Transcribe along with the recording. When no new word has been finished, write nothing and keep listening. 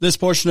This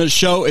portion of the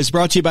show is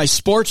brought to you by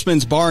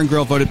Sportsman's Bar and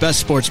Grill, voted best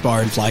sports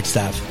bar in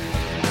Flagstaff.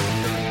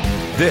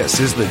 This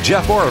is the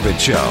Jeff Oravits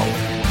Show.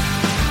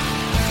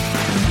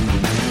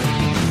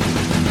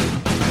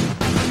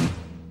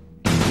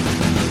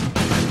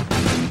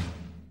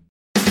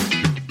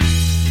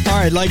 All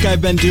right, like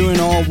I've been doing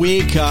all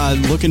week,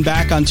 looking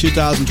back on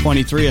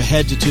 2023,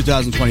 ahead to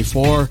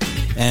 2024,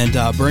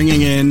 and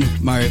bringing in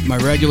my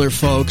regular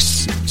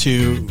folks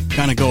to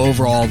kind of go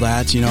over all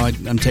that. You know,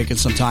 I'm taking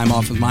some time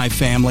off with my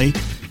family,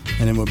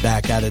 and then we're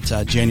back at it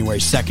January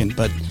 2nd.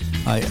 But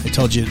I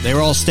told you they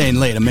were all staying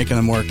late. I'm making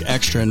them work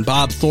extra. And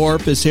Bob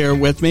Thorpe is here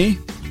with me.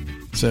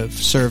 So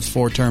served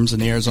 4 terms in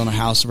the Arizona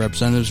House of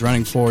Representatives,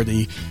 running for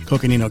the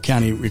Coconino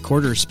County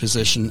Recorder's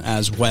position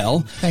as well.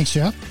 Thanks,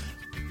 Jeff.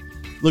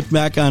 Look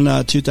back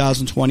on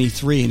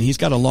 2023, and he's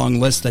got a long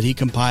list that he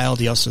compiled.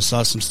 He also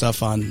saw some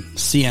stuff on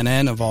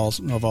CNN of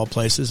all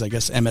places. I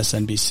guess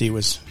MSNBC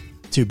was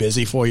too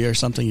busy for you or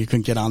something. You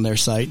couldn't get on their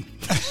site.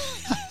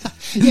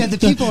 Yeah, the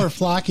people are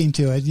flocking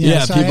to it.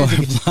 Yeah, so people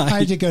I are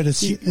had to go to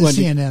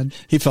CNN.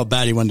 He felt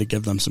bad. He wanted to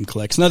give them some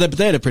clicks. No,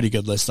 they had a pretty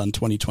good list on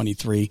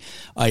 2023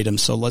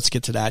 items. So let's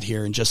get to that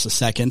here in just a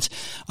second.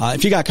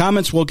 If you got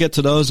comments, we'll get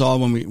to those all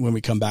when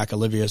we come back.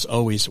 Olivia's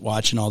always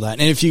watching all that.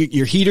 And if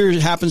your heater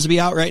happens to be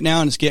out right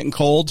now and it's getting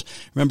cold,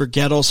 remember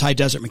Gettles High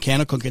Desert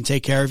Mechanical can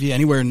take care of you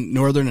anywhere in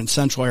northern and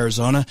central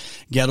Arizona.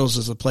 Gettles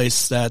is a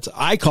place that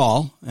I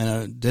call, and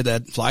I did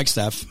that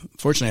Flagstaff.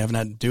 Fortunately, I haven't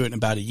had to do it in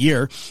about a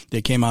year.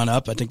 They came on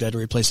up. I think they had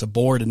to replace a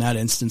board in that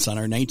instance on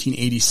our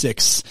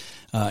 1986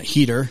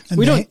 heater.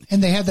 And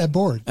they had that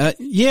board.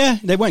 Yeah,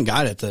 they went and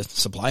got it at the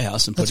supply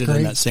house and put That's it great.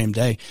 in that same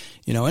day.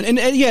 You know, and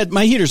yeah,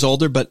 my heater's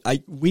older, but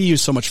we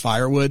use so much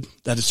firewood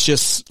that it's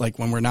just like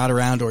when we're not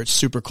around or it's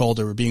super cold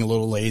or we're being a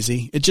little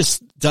lazy, it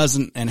just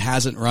doesn't and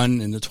hasn't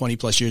run in the 20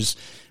 plus years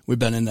we've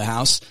been in the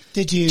house.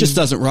 It just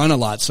doesn't run a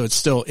lot, so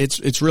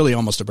it's really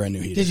almost a brand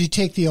new heater. Did you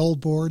take the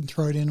old board and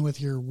throw it in with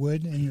your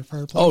wood and your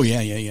fireplace? Oh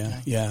yeah.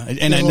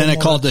 And then I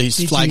called the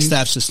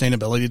Flagstaff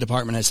Sustainability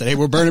Department. I said, "Hey,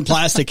 we're burning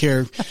plastic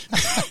here.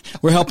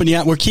 We're helping you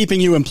out. We're keeping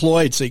you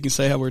employed, so you can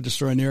say how we're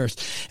destroying the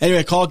earth."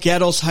 Anyway, call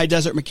Gettles High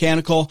Desert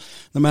Mechanical.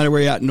 No matter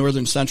where you're at in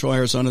northern central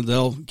Arizona,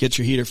 they'll get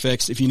your heater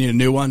fixed. If you need a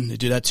new one, they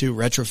do that too.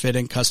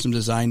 Retrofitting, custom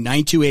design.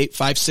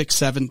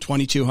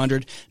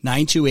 928-567-2200.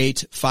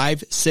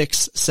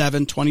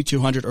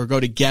 928-567-2200, or go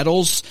to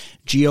Gettles,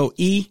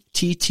 Gettls,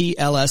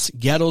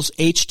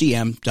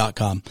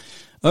 GettlesHDM.com.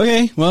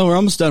 Okay, well, we're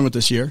almost done with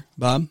this year,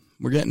 Bob.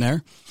 We're getting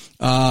there.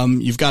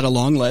 You've got a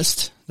long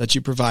list that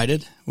you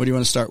provided. What do you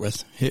want to start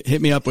with?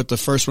 Hit me up with the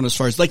first one as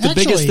far as like the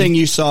biggest thing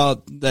you saw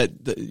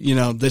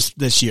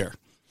this year.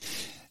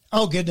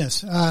 Oh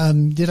goodness!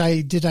 Did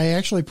I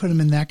actually put them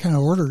in that kind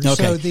of order? Okay.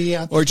 So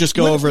or just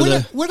go over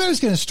what I was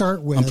going to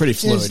start with. I'm pretty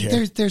fluid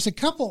here. There's a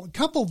couple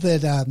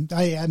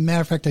that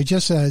matter of fact, I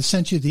just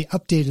sent you the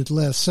updated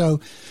list. So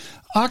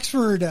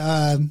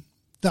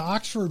the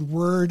Oxford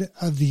Word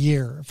of the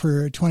Year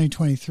for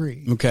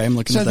 2023. Okay, I'm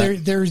looking at that. So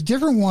there's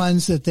different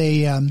ones that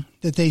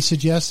they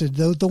suggested.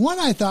 The one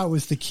I thought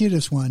was the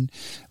cutest one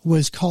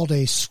was called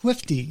a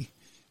Swifty,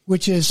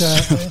 which is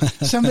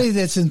somebody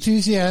that's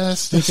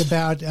enthusiastic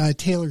about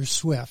Taylor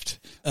Swift,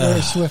 or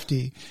a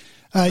Swifty.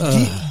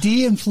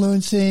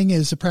 De-influencing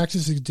is the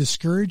practice of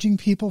discouraging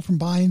people from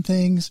buying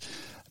things.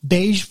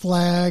 Beige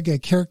flag, a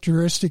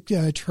characteristic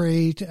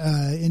trait,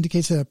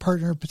 indicates that a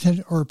partner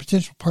or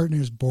potential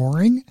partner is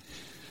boring.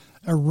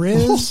 A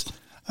Rizz,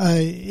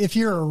 if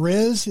you're a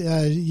Rizz,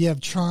 you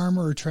have charm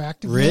or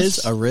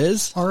attractiveness.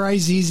 Rizz?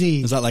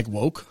 R-I-Z-Z. Is that like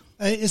woke?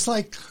 It's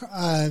like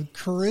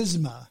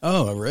charisma.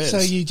 Oh, a Rizz. So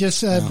you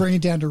just bring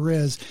it down to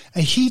Rizz.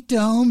 A heat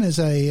dome is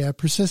a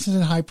persistent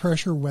and high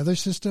pressure weather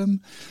system.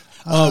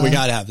 We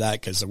got to have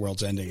that because the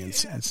world's ending.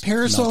 It's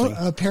parasocial,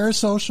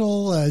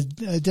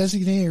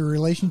 designating a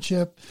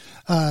relationship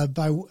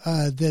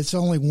that's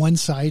only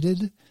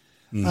one-sided,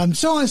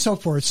 so on and so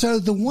forth. So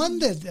the one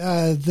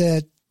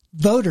that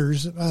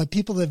voters,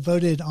 people that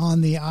voted on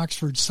the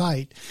Oxford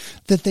site,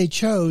 that they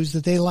chose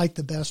that they liked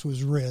the best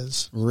was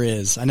Rizz.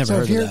 Rizz. I never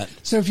heard of that.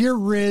 So if you're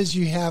Rizz,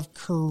 you have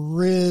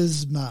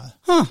charisma.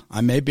 Huh.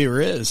 I may be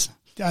Rizz.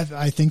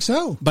 I think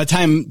so. By the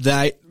time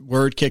that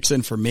word kicks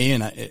in for me,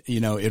 and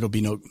it'll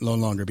be no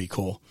longer be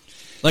cool.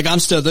 Like I'm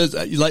still,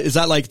 is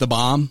that like the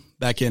bomb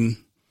back in,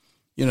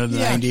 the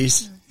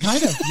 90s?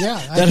 Kind of,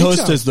 yeah. That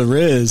host is the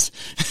Rizz.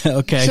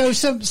 Okay.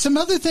 So some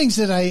other things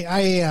that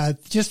I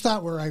just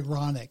thought were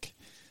ironic.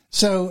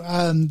 So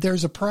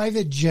there's a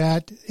private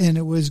jet, and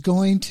it was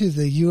going to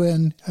the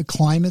UN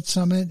Climate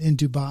Summit in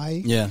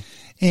Dubai. Yeah.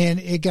 And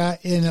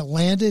it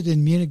landed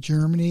in Munich,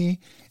 Germany.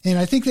 And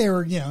I think they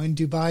were, in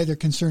Dubai, they're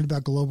concerned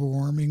about global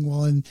warming.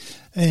 Well, in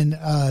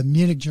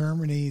Munich,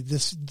 Germany,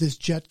 this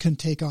jet couldn't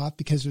take off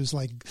because it was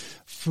like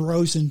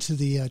frozen to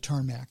the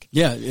tarmac.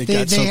 Yeah, it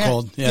got so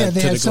cold. Yeah,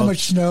 they had so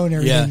much snow and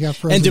everything got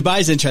frozen. And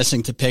Dubai's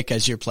interesting to pick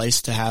as your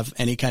place to have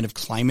any kind of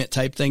climate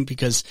type thing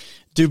because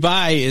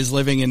Dubai is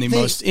living in the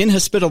most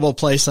inhospitable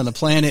place on the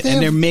planet,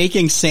 and they're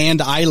making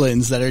sand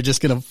islands that are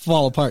just going to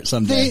fall apart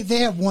someday. They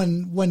have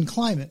one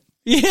climate.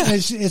 Yeah.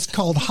 It's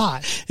called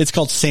hot. It's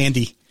called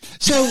sandy.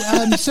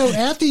 So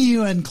at the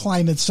UN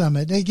Climate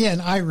Summit,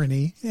 again,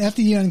 irony, at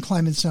the UN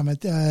Climate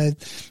Summit,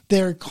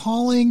 they're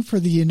calling for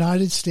the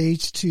United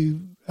States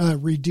to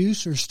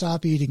reduce or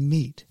stop eating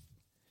meat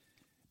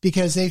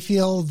because they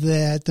feel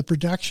that the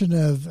production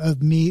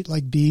of meat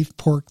like beef,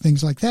 pork,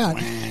 things like that,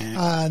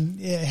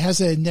 it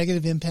has a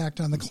negative impact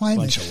on the climate.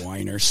 Bunch of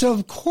whiners. So,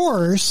 of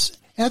course,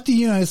 at the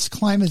UN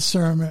Climate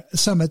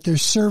Summit, they're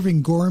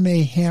serving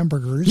gourmet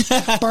hamburgers,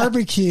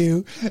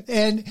 barbecue,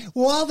 and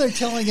while they're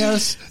telling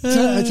us,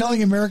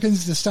 telling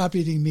Americans to stop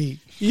eating meat.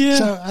 Yeah,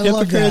 so I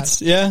love that.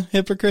 Yeah,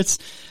 hypocrites.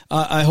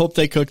 I hope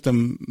they cook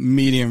them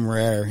medium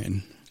rare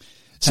and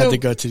had to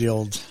go to the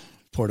old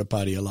porta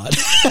potty a lot.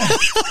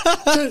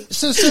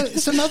 so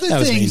some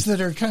other things that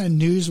are kind of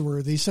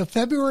newsworthy. So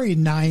February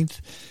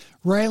 9th,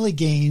 Riley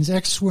Gaines,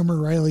 ex-swimmer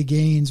Riley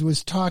Gaines,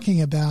 was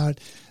talking about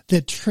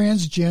that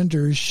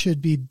transgenders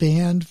should be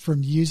banned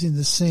from using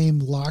the same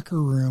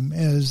locker room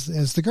as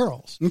the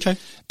girls. Okay.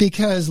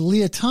 Because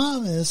Leah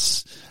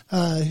Thomas,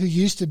 who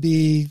used to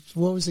be,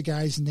 what was the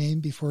guy's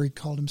name before he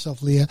called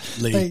himself Leah?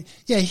 Lee.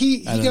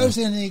 He goes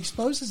in and he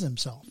exposes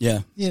himself. Yeah.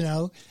 You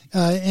know,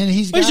 and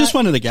he's just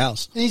one of the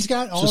gals. And he's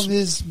got all of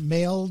his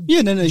male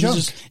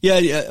junk.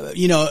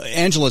 You know,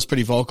 Angela's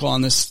pretty vocal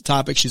on this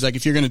topic. She's like,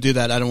 if you're going to do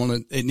that, I don't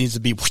want to, it needs to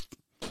be.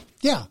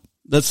 Yeah.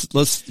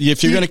 Let's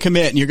if you're going to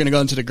commit and you're going to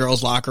go into the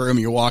girls' locker room and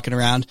you're walking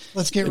around,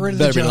 let's get rid of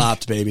the junk. Better be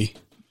lopped, baby.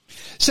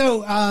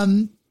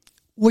 So,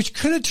 which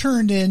could have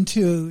turned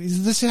into,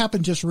 this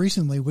happened just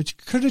recently, which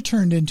could have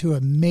turned into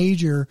a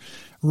major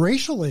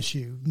racial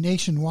issue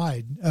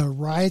nationwide,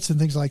 riots and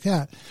things like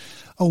that.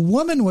 A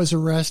woman was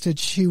arrested.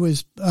 She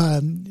was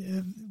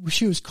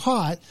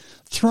caught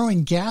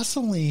throwing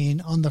gasoline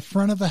on the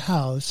front of a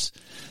house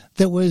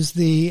that was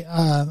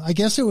I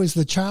guess it was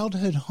the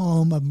childhood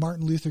home of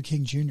Martin Luther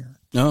King Jr.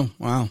 Oh,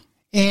 wow.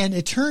 And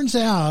it turns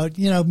out,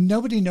 you know,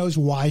 nobody knows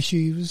why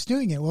she was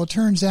doing it. Well, it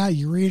turns out,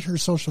 you read her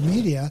social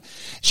media,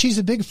 she's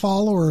a big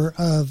follower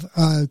of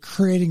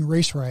creating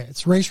race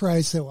riots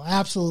that will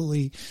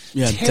absolutely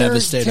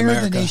devastate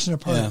America. The nation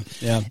apart.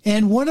 Yeah.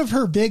 And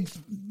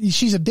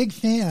she's a big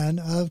fan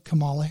of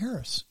Kamala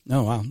Harris.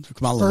 Oh, wow.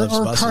 Kamala loves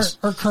buses.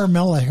 Or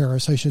Carmela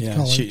Harris, I should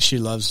call her. She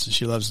loves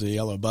the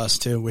yellow bus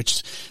too,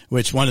 which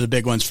one of the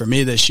big ones for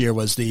me this year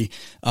was the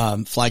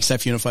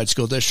Flagstaff Unified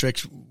School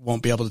District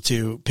won't be able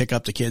to pick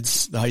up the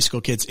high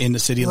school kids in the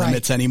city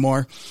limits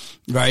anymore.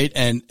 Right.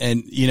 And,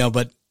 you know,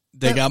 but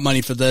they got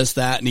money for this,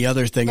 that, and the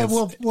other thing.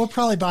 We'll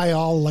probably buy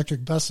all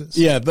electric buses.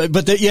 Yeah.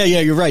 But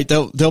you're right.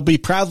 They'll be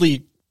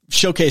proudly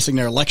showcasing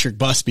their electric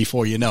bus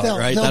before you know it,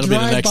 right? That'll be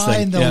the next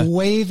thing. They'll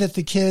wave at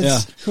the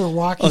kids who are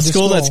walking to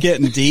school. That's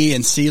getting D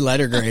and C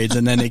letter grades,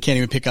 and then they can't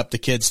even pick up the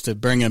kids to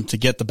bring them to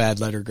get the bad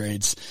letter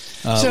grades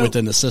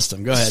within the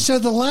system. Go ahead. So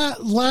the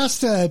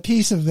last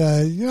piece of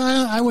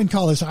I wouldn't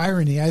call this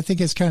irony. I think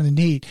it's kind of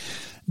neat.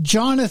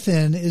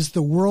 Jonathan is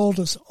the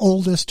world's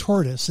oldest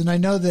tortoise. And I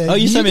know that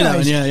you sent me that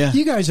one. Yeah.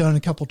 You guys own a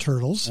couple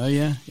turtles. Oh,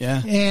 yeah.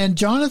 And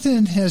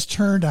Jonathan has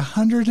turned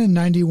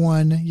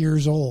 191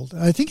 years old.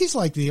 I think he's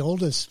like the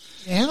oldest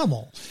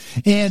animal.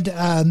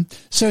 And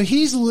so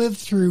he's lived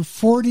through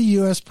 40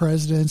 U.S.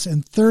 presidents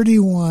and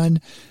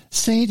 31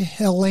 St.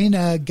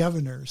 Helena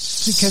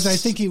governors, because I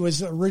think he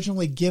was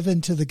originally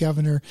given to the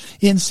governor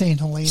in St.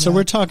 Helena. So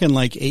we're talking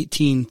like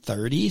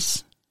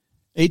 1830s?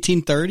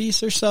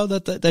 1830s or so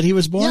that he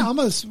was born? Yeah,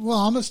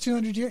 almost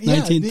 200 years.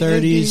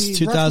 1930s,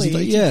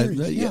 2000.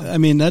 Yeah. I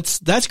mean,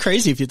 that's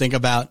crazy if you think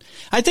about.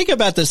 I think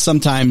about this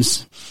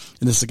sometimes,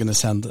 and this is going to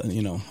sound,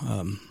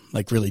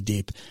 like really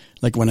deep,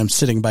 like when I'm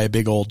sitting by a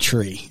big old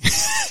tree,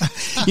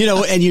 and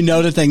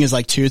the thing is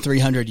like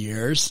 200-300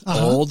 years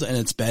old and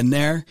it's been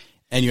there.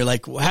 And you're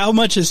like, how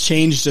much has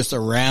changed just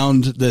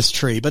around this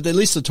tree? But at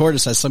least the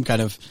tortoise has some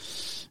kind of,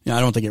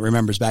 I don't think it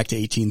remembers back to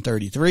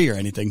 1833 or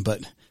anything,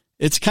 but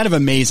it's kind of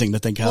amazing to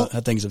think how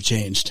things have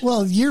changed.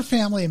 Well, your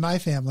family and my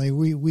family,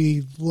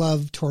 we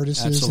love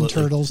tortoises and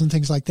turtles and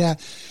things like that.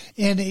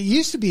 And it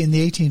used to be in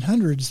the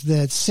 1800s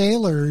that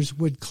sailors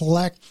would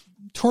collect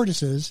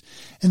tortoises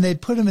and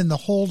they'd put them in the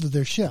hold of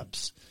their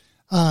ships.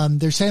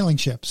 Their sailing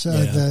ships,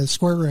 the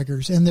square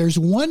riggers. And there's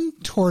one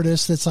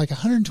tortoise that's like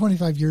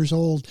 125 years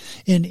old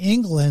in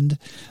England,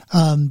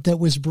 that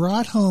was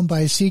brought home by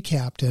a sea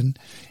captain,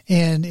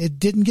 and it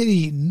didn't get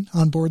eaten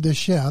on board the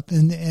ship.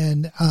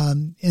 And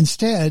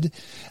instead,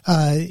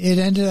 it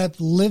ended up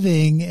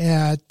living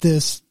at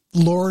this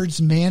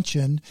lord's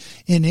mansion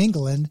in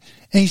England,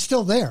 and he's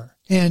still there.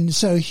 And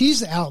so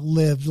he's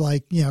outlived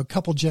a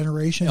couple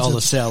generations all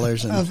the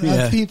sailors of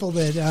people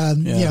that,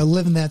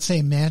 live in that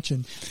same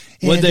mansion.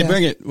 What'd they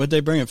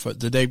bring it for?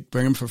 Did they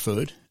bring him for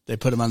food? They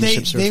put him on the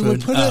ships for food?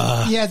 Would put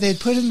they'd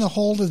put in the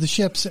hold of the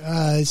ships,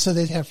 so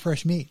they'd have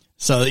fresh meat.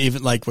 So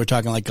even we're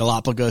talking like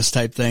Galapagos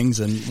type things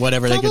and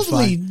whatever they could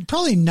find.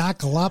 Probably not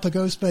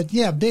Galapagos, but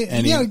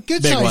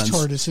good sized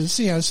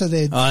tortoises. So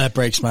they. Oh, that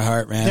breaks my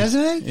heart, man.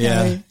 Doesn't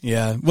it?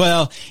 Yeah.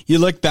 Well, you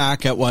look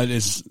back at what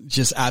is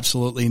just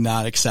absolutely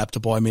not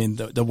acceptable. I mean,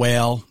 the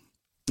whale,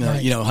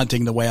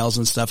 hunting the whales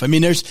and stuff. I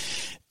mean, there's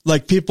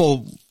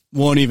people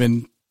won't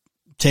even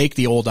take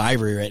the old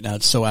ivory right now.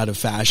 It's so out of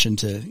fashion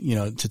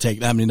to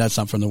take, I mean, that's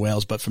not from the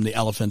whales, but from the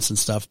elephants and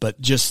stuff, but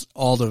just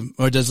what do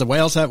the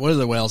whales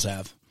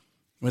have?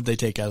 What did they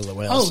take out of the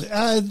whales?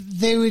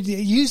 They would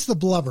use the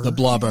blubber. The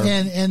blubber.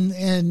 And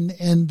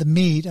the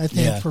meat, I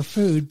think, for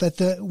food. But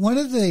one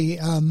of the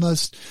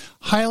most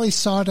highly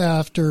sought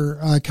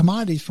after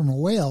commodities from a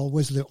whale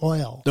was the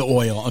oil. The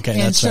oil. Okay, and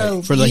that's so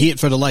right. For the heat,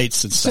 for the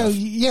lights and stuff.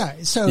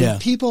 So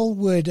people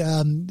would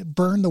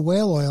burn the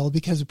whale oil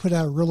because it put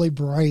out a really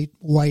bright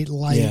white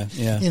light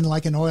in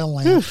like an oil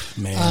lamp.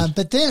 Man.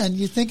 But then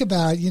you think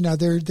about,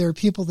 there are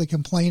people that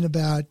complain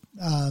about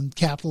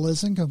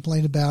capitalism,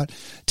 complain about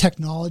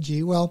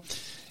technology. Well,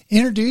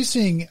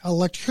 introducing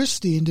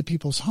electricity into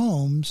people's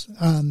homes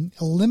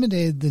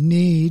eliminated the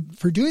need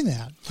for doing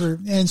that.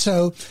 And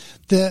so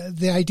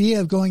the idea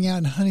of going out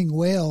and hunting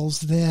whales,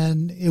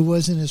 then it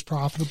wasn't as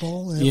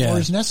profitable or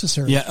as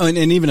necessary. Yeah, and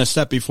even a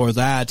step before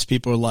that,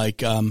 people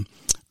like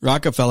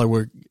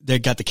Rockefeller they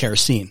got the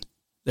kerosene.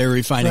 They were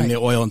refining the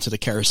oil into the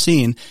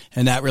kerosene,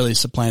 and that really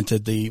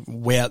supplanted the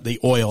whale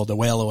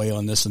oil,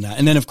 and this and that.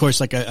 And then, of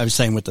course, like I was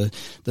saying with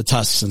the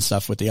tusks and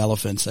stuff with the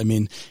elephants, I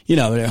mean,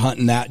 they're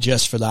hunting that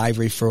just for the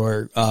ivory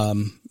for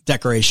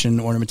decoration,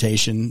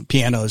 ornamentation,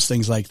 pianos,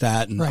 things like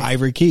that, and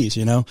ivory keys,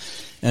 and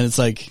it's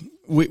like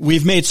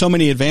we've made so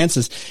many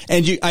advances.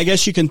 And I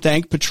guess you can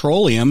thank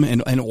petroleum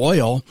and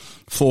oil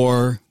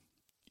for,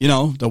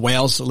 the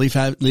whales at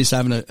least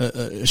having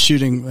a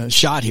shooting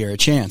shot here, a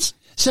chance.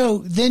 So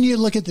then you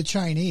look at the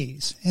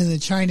Chinese, and the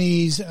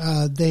Chinese,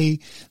 they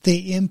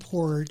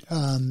import,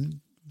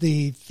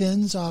 the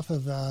fins off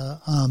of,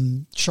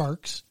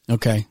 sharks.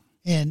 Okay.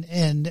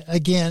 And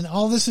again,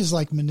 all this is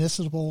like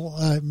medicinal.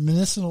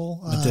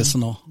 That's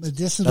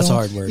a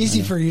hard word.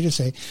 Easy for you to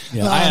say.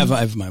 Yeah. I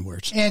have my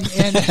words. And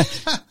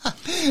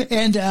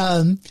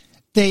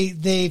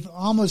they've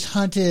almost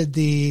hunted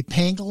the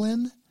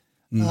pangolin.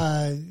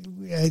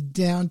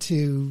 Down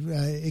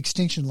to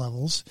extinction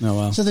levels. Oh,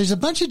 wow. So there's a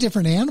bunch of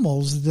different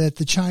animals that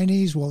the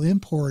Chinese will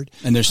import.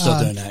 And they're still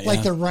doing that,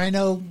 like the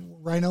rhino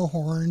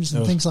horns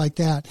and things like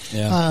that.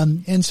 Yeah.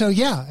 And so,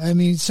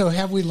 so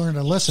have we learned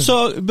a lesson?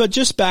 So, but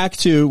just back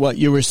to what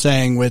you were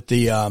saying with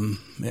the,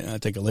 I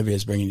think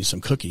Olivia's bringing you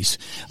some cookies.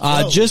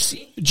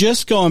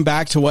 Just going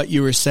back to what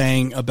you were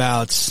saying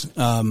about,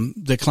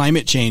 the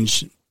climate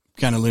change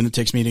kind of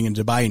lunatics meeting in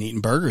Dubai and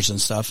eating burgers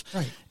and stuff.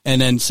 Right. And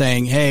then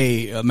saying,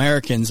 hey,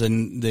 Americans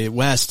in the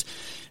West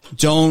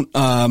don't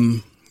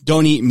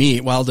eat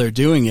meat while they're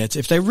doing it.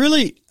 If they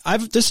really,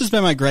 this has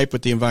been my gripe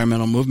with the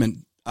environmental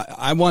movement.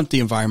 I want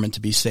the environment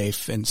to be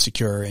safe and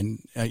secure. And,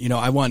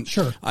 I want,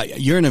 you're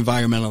an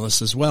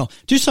environmentalist as well.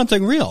 Do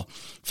something real.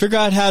 Figure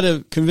out how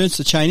to convince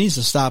the Chinese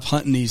to stop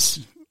hunting these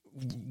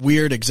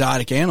weird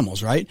exotic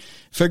animals, right?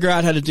 Figure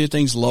out how to do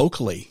things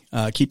locally,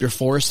 keep your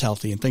forest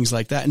healthy and things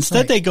like that.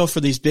 Instead, they go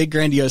for these big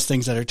grandiose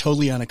things that are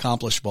totally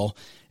unaccomplishable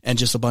and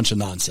just a bunch of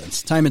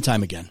nonsense, time and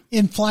time again.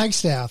 In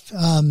Flagstaff,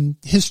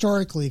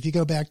 historically, if you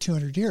go back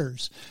 200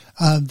 years,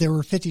 there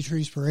were 50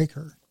 trees per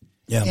acre.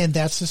 Yeah. And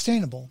that's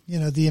sustainable.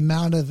 The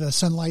amount of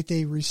sunlight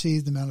they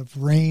receive, the amount of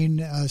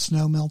rain,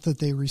 snow melt that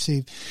they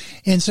receive.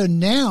 And so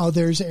now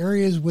there's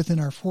areas within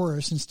our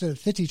forest, instead of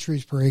 50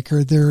 trees per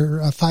acre,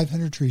 there are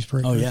 500 trees per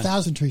acre,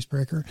 1,000 trees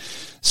per acre.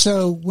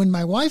 So when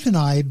my wife and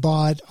I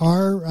bought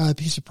our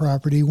piece of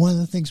property, one of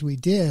the things we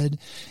did,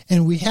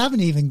 and we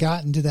haven't even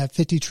gotten to that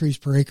 50 trees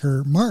per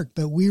acre mark,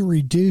 but we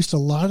reduced a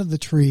lot of the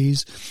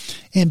trees.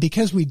 And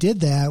because we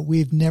did that,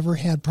 we've never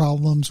had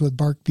problems with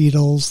bark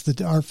beetles.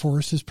 Our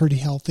forest is pretty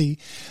healthy.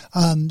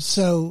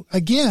 So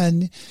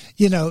again,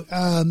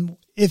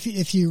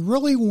 if you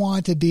really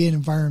want to be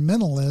an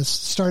environmentalist,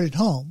 start at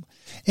home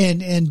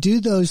and do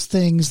those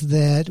things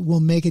that will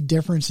make a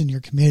difference in your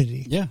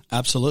community. Yeah,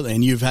 absolutely.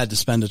 And you've had to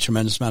spend a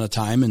tremendous amount of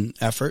time and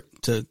effort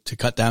to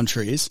cut down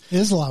trees. It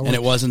is a lot of work. And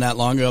it wasn't that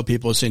long ago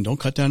people were saying, don't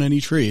cut down any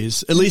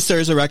trees. At least there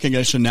is a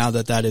recognition now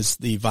that is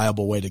the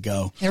viable way to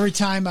go. Every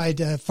time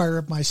I'd fire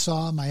up my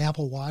saw, my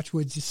Apple Watch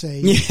would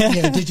say,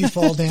 did you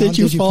fall down? Did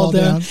you fall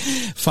down?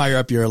 Fire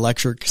up your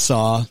electric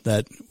saw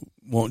that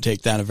won't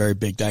take down a very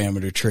big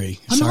diameter tree.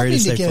 I'm Sorry to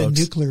say, get folks.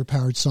 A nuclear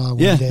powered saw one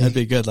day. That'd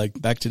be good. Like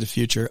Back to the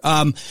Future.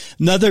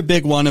 Another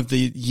big one of the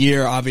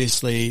year,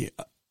 obviously,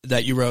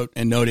 that you wrote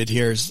and noted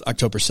here is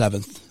October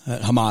 7th,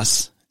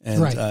 Hamas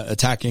and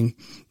attacking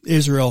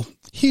Israel.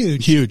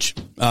 Huge.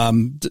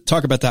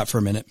 Talk about that for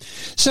a minute.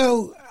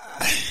 So,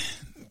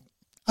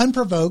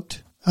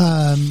 unprovoked.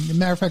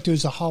 Matter of fact, it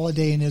was a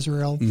holiday in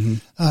Israel.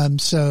 Mm-hmm.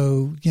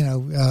 So,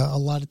 a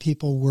lot of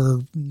people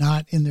were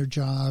not in their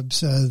jobs.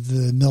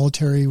 The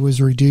military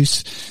was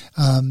reduced.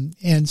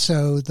 And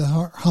so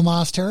the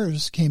Hamas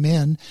terrorists came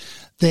in.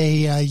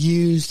 They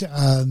used,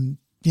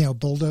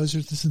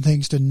 bulldozers and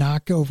things to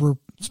knock over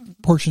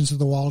portions of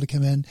the wall to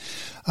come in.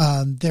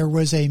 There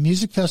was a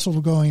music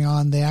festival going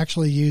on. They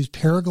actually used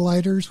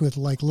paragliders with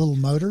like little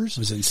motors. It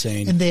was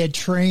insane. And they had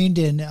trained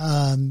in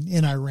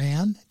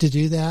Iran to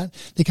do that.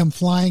 They come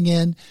flying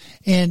in,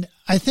 and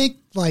I think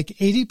like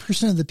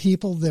 80% of the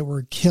people that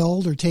were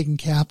killed or taken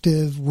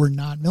captive were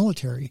not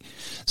military.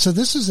 So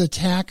this is an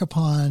attack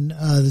upon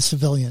the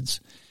civilians.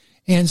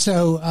 And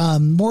so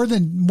more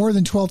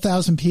than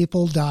 12,000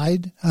 people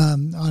died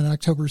on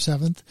October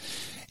 7th.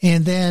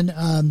 And then,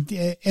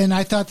 and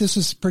I thought this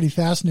was pretty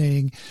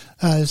fascinating.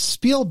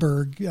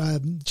 Spielberg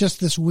just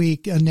this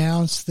week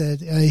announced that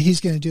he's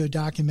going to do a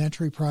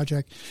documentary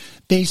project.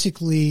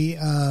 Basically,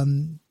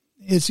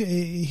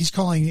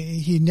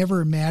 he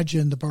never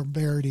imagined the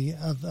barbarity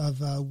of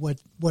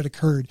what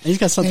occurred. And he's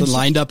got something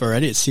lined up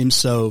already. It seems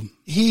so.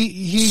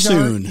 He's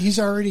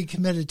already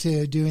committed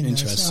to doing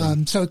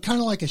Interesting. this. So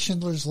kind of like a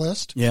Schindler's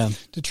List. Yeah.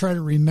 To try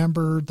to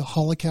remember the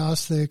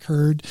Holocaust that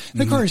occurred.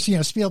 And of course,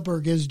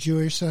 Spielberg is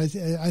Jewish, so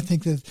I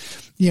think that,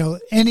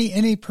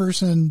 any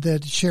person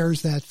that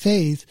shares that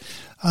faith,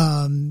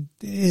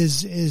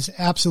 is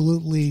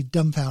absolutely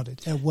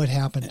dumbfounded at what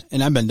happened.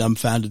 And I've been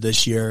dumbfounded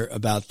this year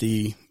about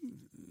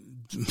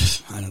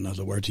I don't know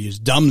the word to use,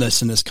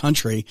 dumbness in this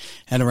country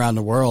and around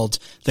the world,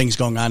 things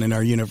going on in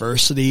our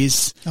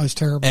universities. That was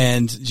terrible.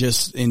 And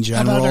just in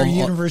general. How about our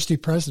university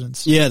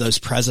presidents? Yeah, those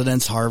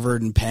presidents,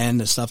 Harvard and Penn,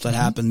 the stuff that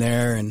happened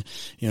there, and,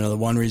 the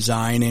one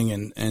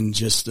resigning and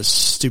just the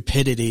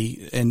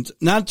stupidity, and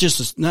I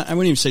wouldn't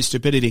even say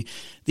stupidity,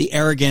 the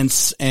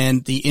arrogance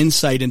and the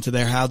insight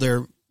into how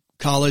their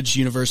college,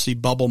 university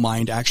bubble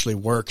mind actually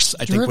works,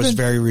 I think was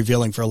very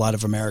revealing for a lot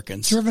of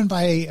Americans. Driven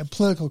by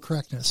political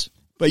correctness.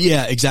 But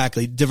yeah,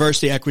 exactly.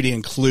 Diversity, equity,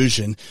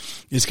 inclusion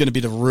is going to be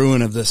the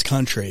ruin of this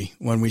country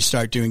when we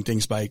start doing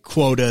things by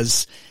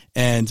quotas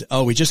and,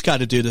 we just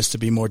got to do this to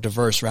be more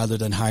diverse rather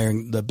than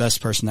hiring the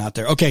best person out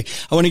there. Okay.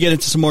 I want to get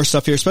into some more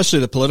stuff here, especially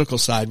the political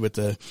side with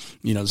the,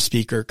 the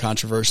speaker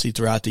controversy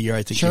throughout the year.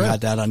 I think you had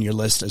that on your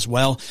list as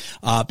well.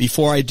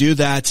 Before I do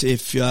that,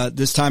 if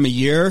this time of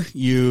year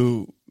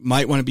you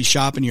might want to be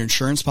shopping your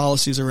insurance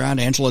policies around.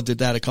 Angela did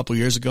that a couple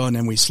years ago, and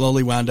then we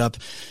slowly wound up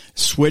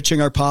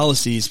switching our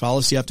policies,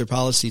 policy after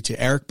policy,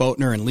 to Eric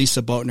Boatner and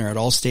Lisa Boatner at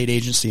Allstate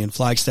Agency in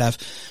Flagstaff.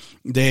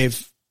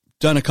 They've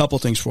done a couple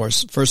things for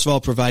us. First of all,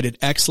 provided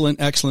excellent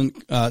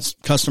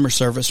customer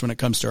service when it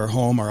comes to our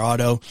home, our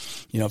auto,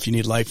 if you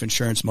need life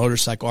insurance,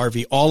 motorcycle,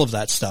 RV, all of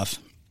that stuff.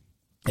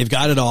 They've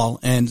got it all,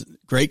 and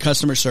great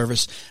customer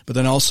service, but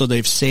then also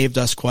they've saved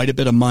us quite a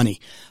bit of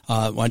money.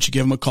 Why don't you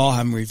give them a call,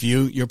 have them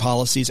review your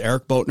policies.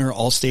 Eric Boatner,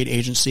 Allstate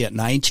Agency at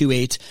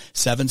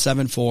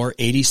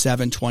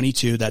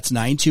 928-774-8722. That's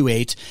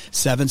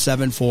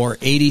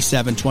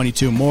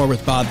 928-774-8722. More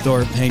with Bob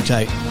Thorpe. Hang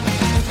tight.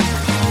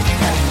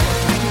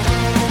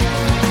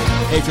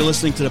 Hey, if you're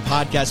listening to the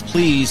podcast,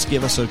 please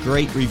give us a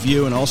great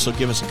review and also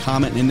give us a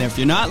comment in there. If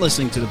you're not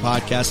listening to the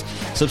podcast,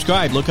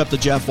 subscribe. Look up The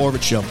Jeff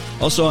Orbit Show.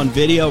 Also on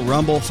video,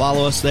 Rumble,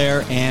 follow us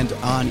there, and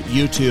on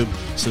YouTube,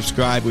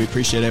 subscribe. We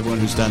appreciate everyone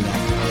who's done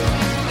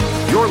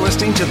that. You're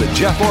listening to The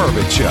Jeff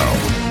Orbit Show.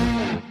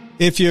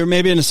 If you're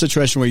maybe in a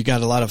situation where you got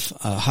a lot of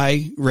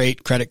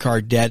high-rate credit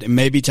card debt, it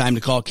may be time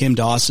to call Kim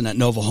Dawson at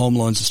Nova Home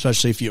Loans,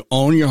 especially if you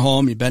own your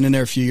home, you've been in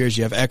there a few years,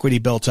 you have equity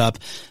built up.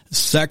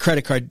 So that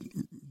credit card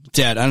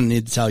debt, I don't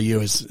need to tell you,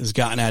 has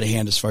gotten out of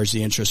hand as far as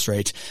the interest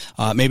rate.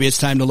 Maybe it's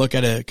time to look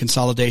at a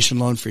consolidation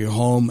loan for your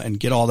home and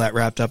get all that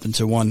wrapped up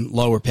into one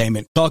lower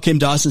payment. Call Kim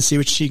Dawson, see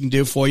what she can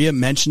do for you.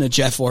 Mention a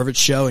Jeff Orbit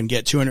Show and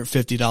get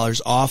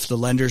 $250 off the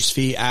lender's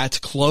fee at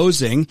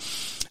closing.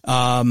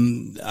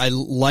 I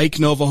like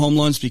Nova Home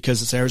Loans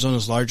because it's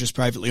Arizona's largest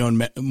privately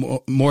owned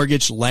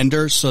mortgage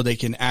lender, so they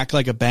can act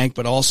like a bank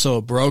but also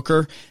a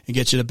broker and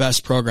get you the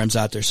best programs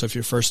out there. So if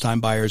you're a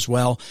first-time buyer as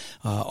well,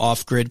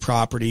 off-grid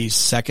properties,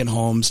 second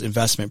homes,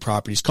 investment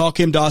properties, call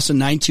Kim Dawson,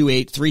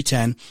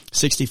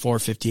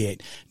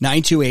 928-310-6458,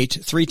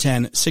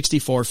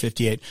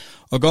 928-310-6458,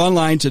 or go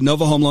online to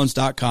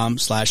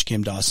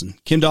novahomeloans.com/Kim Dawson.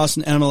 Kim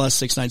Dawson, NMLS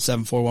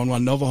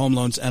 697-411, Nova Home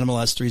Loans,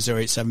 NMLS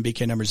 3087,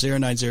 BK number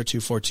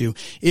 090242,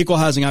 equal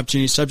housing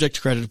opportunity, subject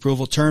to credit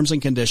approval. Terms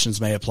and conditions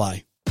may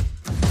apply.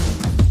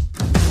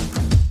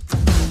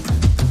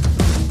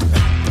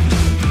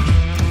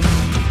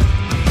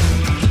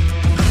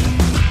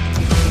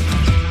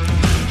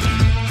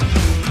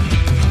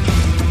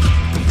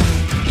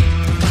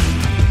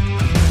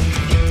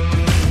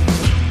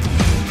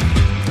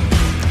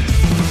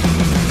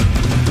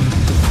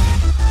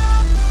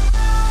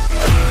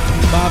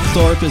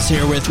 Thorpe is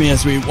here with me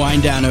as we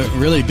wind down a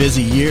really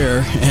busy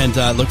year and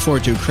look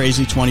forward to a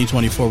crazy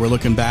 2024. We're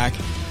looking back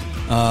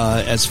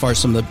as far as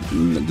some of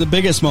the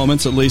biggest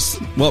moments, at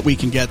least what we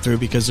can get through,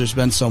 because there's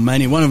been so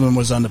many. One of them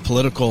was on the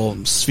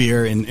political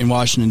sphere in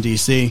Washington,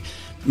 D.C.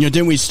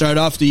 Didn't we start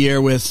off the year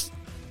with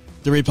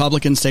the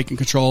Republicans taking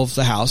control of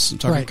the House,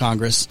 talking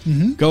Congress?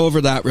 Mm-hmm. Go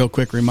over that real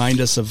quick. Remind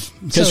us of,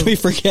 because we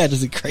forget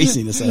the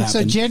craziness that happened.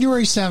 So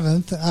January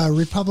 7th,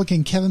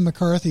 Republican Kevin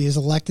McCarthy is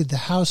elected the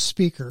House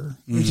Speaker,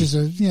 which is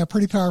a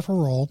pretty powerful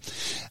role.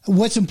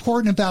 What's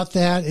important about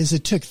that is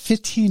it took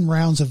 15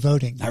 rounds of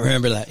voting. I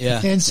remember that,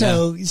 yeah. And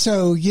so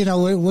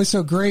it was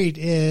so great,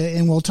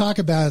 and we'll talk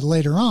about it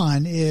later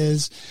on,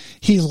 is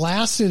he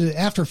lasted,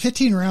 after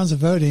 15 rounds of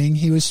voting,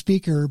 he was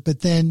Speaker,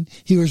 but then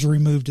he was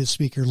removed as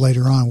Speaker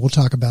later on. We'll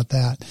talk about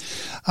that.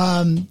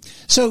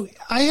 So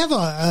I have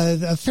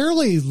a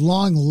fairly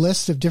long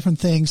list of different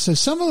things. So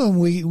some of them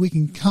we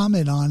can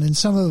comment on, and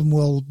some of them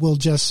we'll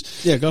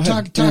just go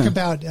ahead. talk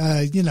about,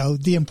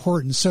 the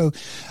importance. So,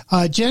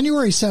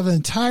 January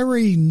 7th,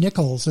 Tyree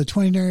Nichols, a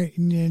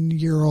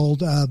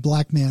 29-year-old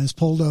black man, is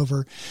pulled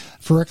over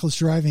for reckless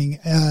driving.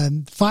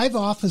 5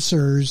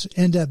 officers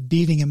end up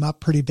beating him up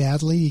pretty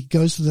badly. He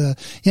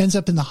ends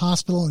up in the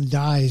hospital and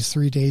dies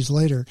 3 days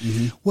later.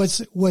 Mm-hmm.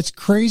 What's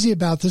crazy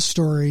about this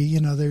story,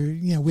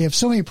 we have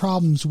so many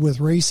problems with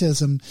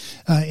racism,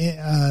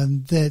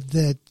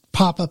 that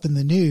pop up in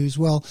the news.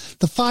 Well,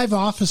 the 5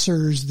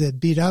 officers that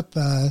beat up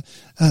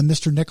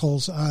Mr.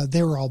 Nichols,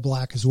 they were all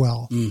black as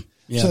well.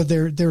 Yeah. So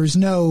there was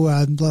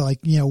no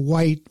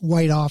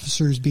white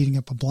officers beating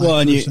up a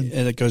black person.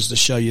 And it goes to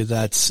show you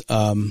that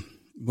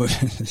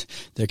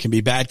there can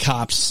be bad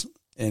cops,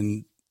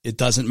 and it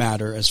doesn't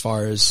matter as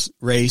far as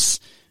race,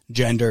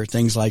 gender,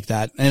 things like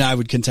that. And I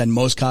would contend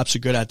most cops are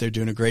good at, they're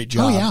doing a great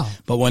job. Oh, yeah.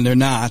 But when they're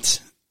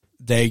not,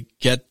 they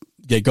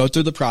go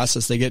through the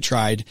process, they get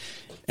tried,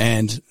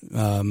 and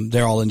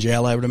they're all in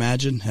jail, I would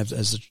imagine,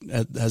 as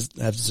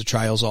the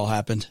trials all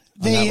happened.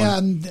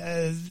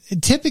 They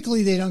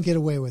typically they don't get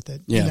away with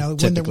it. Yeah,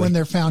 when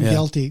they're found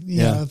guilty,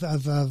 of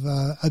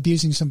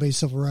abusing somebody's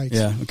civil rights.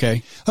 Yeah.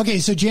 Okay. Okay.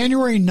 So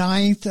January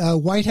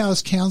 9th, White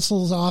House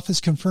counsel's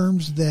office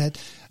confirms that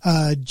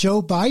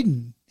Joe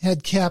Biden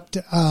had kept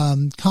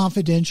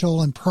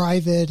confidential and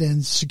private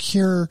and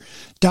secure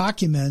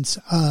documents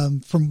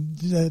from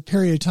the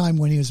period of time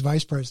when he was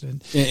vice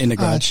president. In the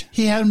garage.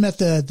 He had them at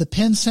the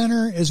Penn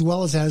Center as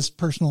well as at his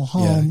personal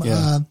home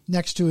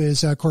next to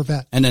his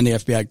Corvette. And then the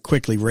FBI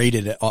quickly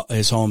raided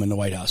his home in the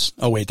White House.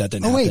 Oh, wait, that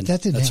didn't happen.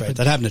 That didn't That's happen. right.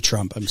 That happened to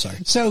Trump. I'm sorry.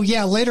 So,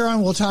 later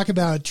on we'll talk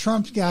about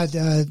Trump got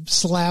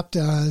slapped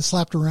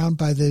around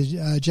by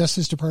the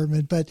Justice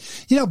Department. But,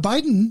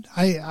 Biden,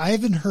 I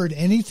haven't heard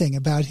anything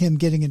about him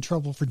getting in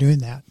trouble for doing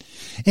that.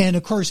 And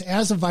of course,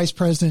 as a vice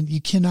president,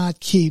 you cannot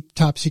keep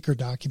top secret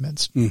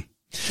documents.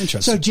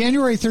 Interesting. So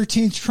January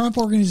 13th, Trump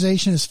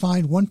Organization is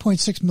fined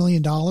 $1.6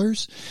 million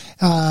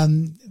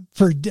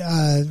for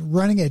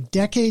running a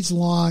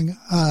decades-long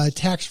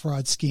tax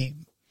fraud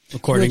scheme.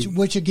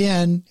 Which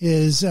again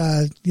is,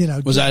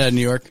 was that in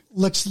New York?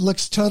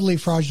 Looks totally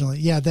fraudulent.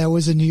 Yeah, that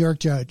was a New York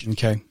judge.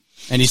 Okay.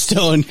 And he's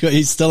still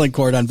in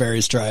court on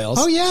various trials.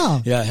 Oh,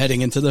 yeah. Yeah,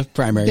 heading into the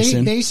primary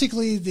soon.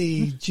 Basically,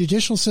 the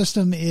judicial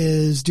system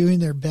is doing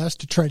their best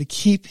to try to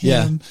keep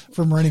him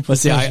from running for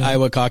president. The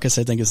Iowa caucus,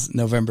 I think, is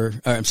January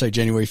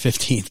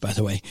 15th, by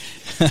the way.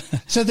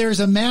 So there's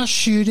a mass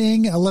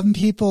shooting, 11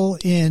 people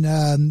in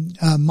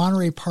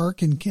Monterey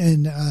Park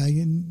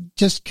in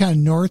just kind of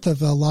north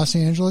of Los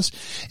Angeles.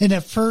 And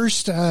at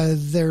first,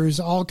 there's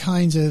all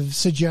kinds of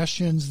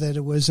suggestions that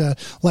it was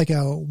like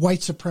a white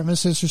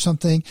supremacist or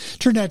something.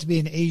 Turned out to be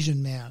an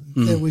Asian man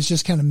that was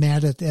just kind of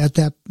mad at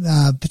that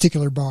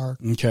particular bar.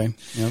 Okay.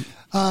 Yep.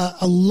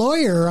 A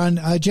lawyer on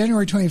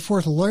January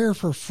 24th, a lawyer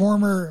for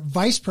former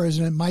Vice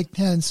President Mike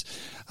Pence,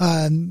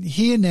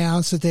 he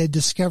announced that they had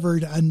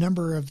discovered a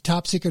number of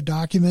top secret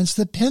documents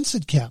that Pence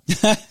had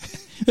kept.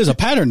 There's a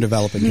pattern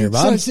developing here,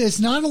 Bob. So it's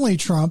not only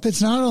Trump,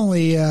 it's not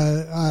only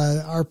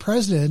our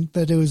president,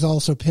 but it was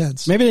also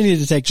Pence. Maybe they need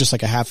to take just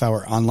like a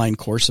half-hour online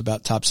course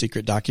about top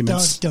secret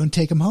documents. Don't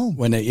take them home.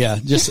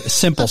 Just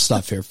simple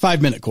stuff here.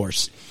 5-minute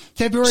course.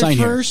 February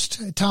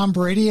 1st, Tom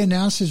Brady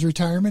announced his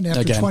retirement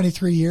after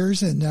 23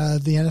 years in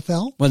the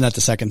NFL. Wasn't that the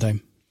second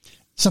time?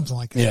 Something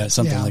like that. Yeah,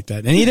 something like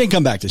that. And he didn't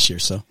come back this year,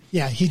 so.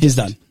 Yeah, he's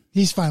done.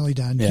 He's finally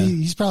done. Yeah.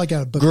 He's probably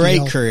got a book Great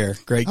deal. career.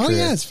 Oh,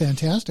 yeah, it's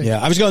fantastic.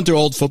 Yeah, I was going through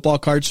old football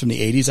cards from the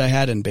 80s I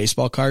had and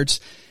baseball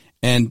cards,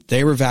 and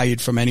they were valued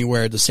from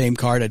anywhere. The same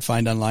card I'd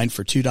find online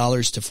for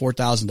 $2 to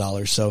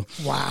 $4,000. So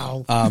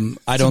wow,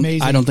 I don't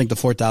think the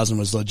 4,000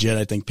 was legit.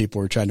 I think people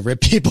were trying to rip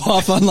people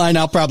off online.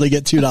 I'll probably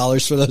get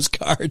 $2 for those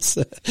cards.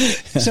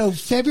 So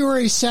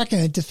February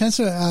 2nd, defense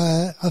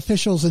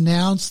officials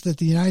announced that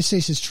the United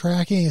States is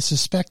tracking a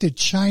suspected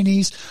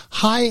Chinese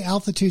high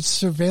altitude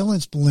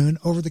surveillance balloon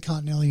over the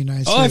continental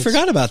United States. Oh, I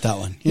forgot about that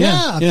one.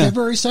 Yeah.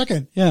 February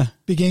 2nd. Yeah,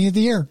 beginning of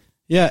the year.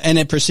 Yeah, and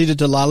it proceeded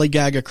to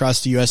lollygag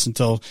across the U.S.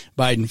 until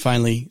Biden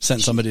finally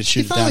sent somebody to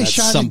shoot it down at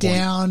some point. He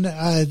finally shot it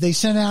down. They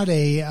sent out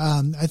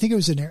I think it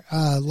was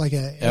like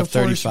a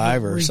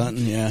F-35 or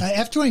something, yeah.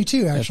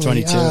 F-22,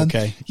 actually. F-22,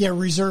 okay. Yeah,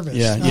 reservists.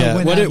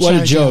 Yeah. What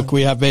a joke. Down.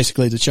 We have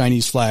basically the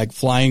Chinese flag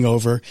flying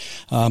over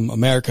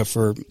America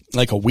for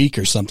like a week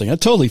or something. I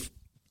totally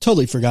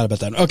forgot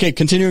about that. Okay,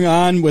 continuing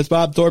on with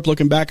Bob Thorpe,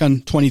 looking back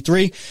on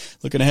 23,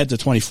 looking ahead to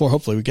 24.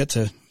 Hopefully we get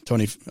to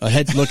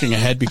looking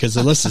ahead because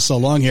the list is so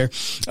long here.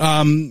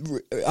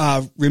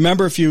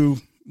 Remember, if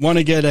you want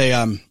to get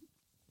a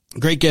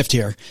great gift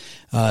here,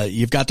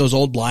 you've got those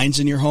old blinds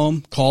in your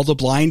home, call the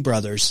Blind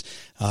Brothers.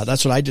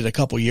 That's what I did a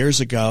couple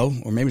years ago,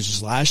 or maybe it was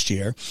just last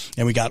year,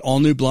 and we got all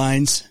new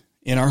blinds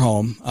in our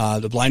home.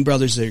 The Blind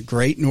Brothers are a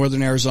great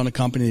Northern Arizona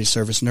company. They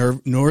service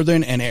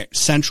Northern and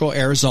Central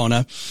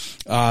Arizona.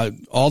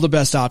 All the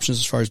best options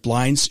as far as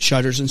blinds,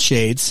 shutters, and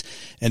shades.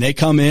 And they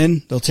come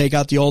in, they'll take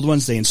out the old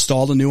ones, they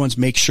install the new ones,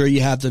 make sure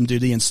you have them do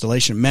the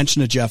installation.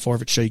 Mention the Jeff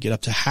Orvich Show, you get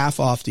up to half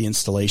off the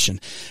installation.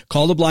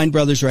 Call the Blind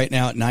Brothers right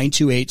now at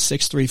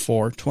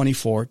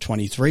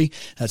 928-634-2423.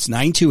 That's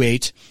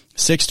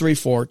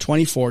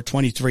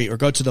 928-634-2423, or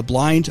go to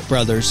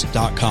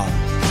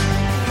theblindbrothers.com.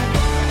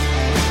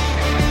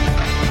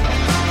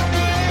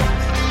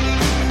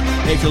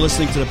 Hey, if you're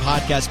listening to the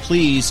podcast,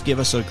 please give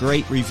us a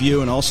great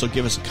review and also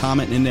give us a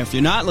comment in there. If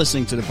you're not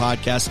listening to the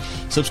podcast,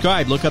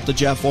 subscribe. Look up the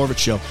Jeff Orvich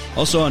Show.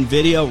 Also on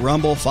video,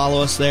 Rumble,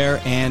 follow us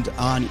there, and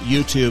on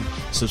YouTube,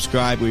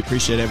 subscribe. We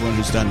appreciate everyone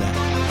who's done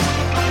that.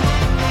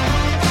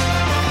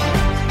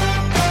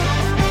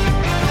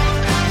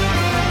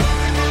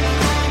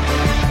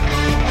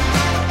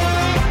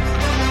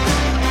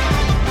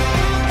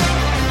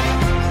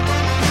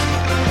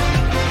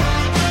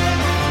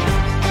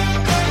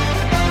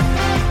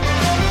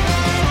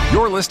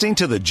 You're listening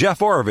to The Jeff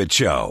Orvich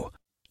Show.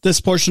 This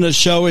portion of the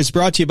show is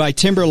brought to you by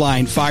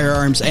Timberline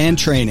Firearms and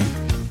Training.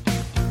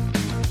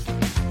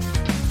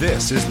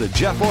 This is The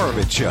Jeff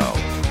Orvich Show.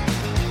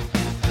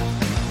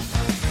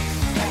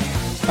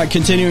 All right,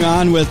 continuing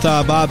on with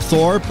Bob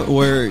Thorpe,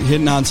 we're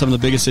hitting on some of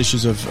the biggest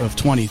issues of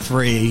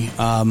 23.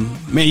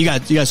 Man, you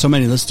got so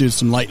many. Let's do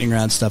some lightning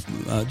round stuff.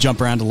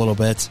 Jump around a little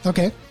bit.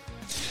 Okay.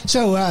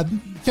 So,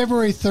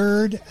 February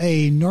 3rd,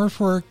 a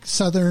Norfolk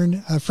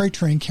Southern freight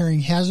train carrying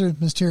hazardous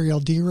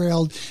material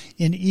derailed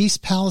in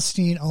East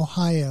Palestine,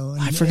 Ohio.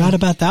 I forgot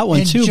about that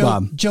one too,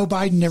 Bob. Joe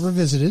Biden never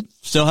visited.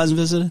 Still hasn't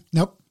visited?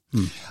 Nope.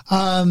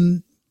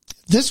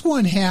 This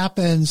one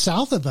happened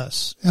south of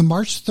us. On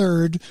March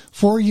 3rd,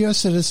 4 U.S.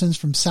 citizens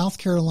from South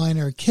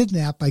Carolina are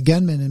kidnapped by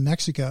gunmen in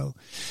Mexico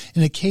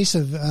in a case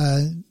of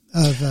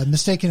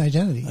mistaken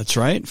identity. That's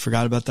right.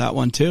 Forgot about that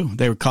one too.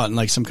 They were caught in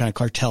like some kind of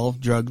cartel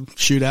drug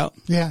shootout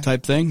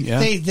type thing. Yeah.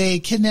 They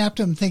kidnapped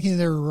them thinking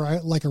they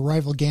were like a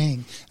rival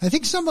gang. I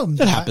think some of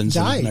them happens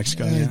died. In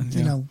Mexico.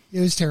 You know,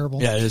 it was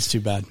terrible. Yeah, it is too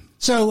bad.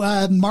 So,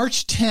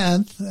 March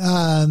 10th,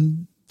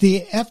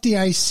 the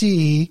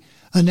FDIC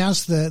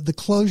announced the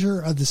closure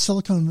of the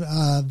Silicon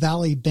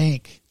Valley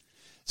Bank.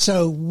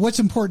 So what's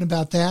important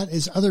about that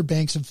is other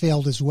banks have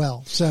failed as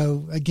well.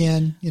 So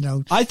again, you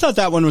know, I thought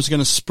that one was going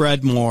to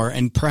spread more,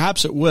 and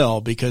perhaps it will,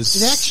 because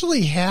it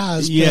actually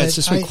has. Yeah, it's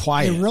just been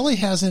quiet. It really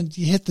hasn't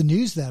hit the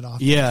news that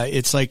often. Yeah,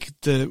 it's like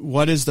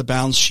what is the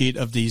balance sheet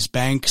of these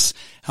banks?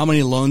 How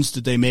many loans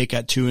did they make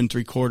at 2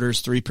 3/4,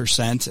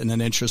 3%, and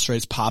then interest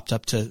rates popped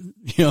up to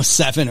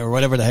 7 or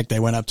whatever the heck they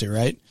went up to,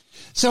 right?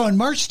 So on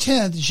March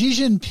 10th, Xi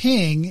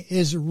Jinping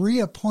is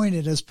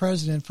reappointed as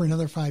president for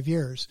another 5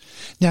 years.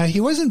 Now,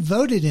 he wasn't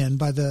voted in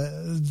by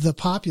the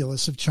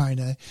populace of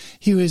China.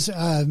 He was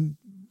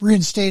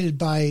reinstated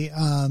by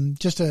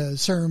just a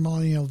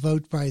ceremonial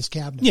vote by his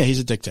cabinet. Yeah, he's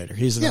a dictator.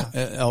 He's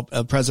El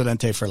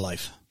Presidente for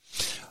life.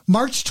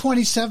 March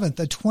 27th,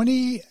 a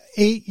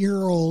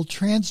 28-year-old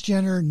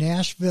transgender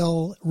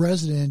Nashville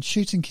resident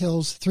shoots and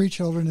kills 3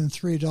 children and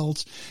 3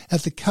 adults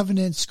at the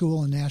Covenant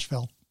School in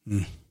Nashville.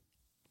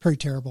 Pretty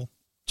terrible.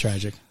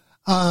 Tragic.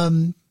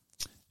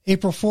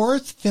 April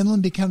 4th,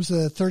 Finland becomes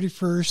the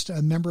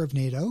 31st member of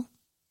NATO.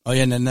 Oh,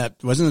 yeah, and then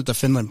that wasn't it the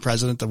Finland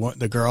president,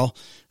 the girl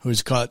who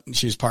was caught,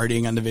 she was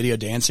partying on the video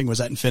dancing. Was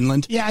that in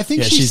Finland? Yeah, I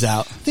think she's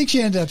out. I think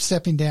she ended up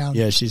stepping down.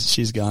 Yeah,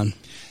 she's gone.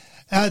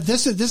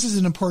 This is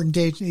an important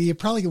date. You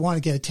probably want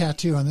to get a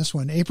tattoo on this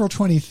one. April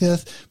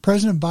 25th,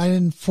 President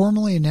Biden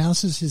formally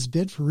announces his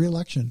bid for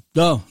re-election.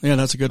 Oh, yeah,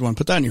 that's a good one.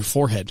 Put that on your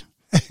forehead.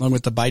 Along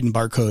with the Biden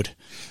barcode.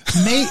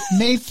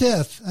 May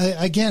 5th,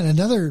 again,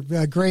 another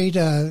great,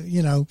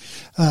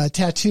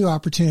 tattoo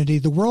opportunity.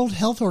 The World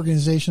Health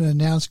Organization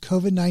announced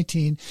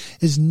COVID-19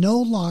 is no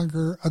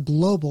longer a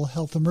global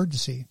health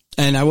emergency.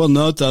 And I will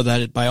note, though,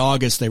 that by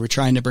August, they were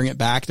trying to bring it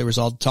back. There was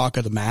all talk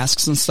of the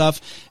masks and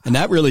stuff, and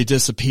that really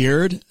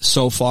disappeared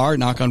so far,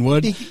 knock on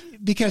wood.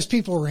 Because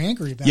people were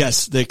angry about it.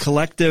 Yes, the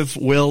collective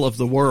will of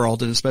the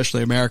world, and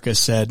especially America,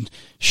 said,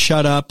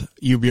 shut up,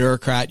 you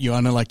bureaucrat, you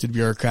unelected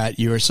bureaucrat,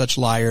 you are such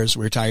liars,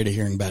 we're tired of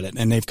hearing about it.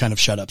 And they've kind of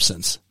shut up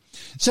since.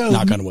 So,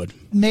 knock on wood.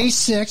 May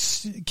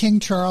 6th, King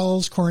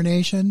Charles'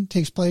 coronation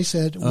takes place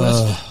at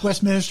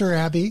Westminster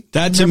Abbey.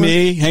 That to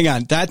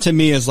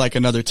me is like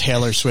another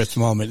Taylor Swift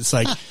moment. It's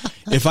like,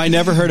 if I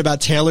never heard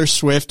about Taylor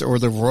Swift or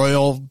the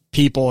royal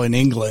people in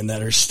England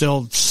that are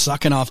still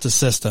sucking off the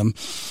system.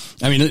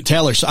 I mean,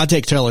 I'd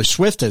take Taylor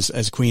Swift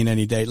as queen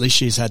any day. At least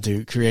she's had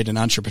to create an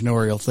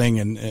entrepreneurial thing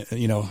and,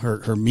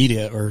 her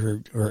media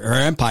or her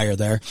empire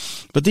there.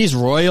 But these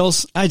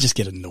royals, I just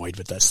get annoyed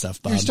with that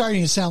stuff, Bob. You're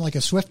starting to sound like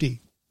a Swifty.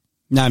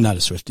 No, I'm not a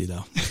Swiftie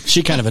though.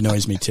 She kind of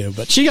annoys me too,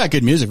 but she got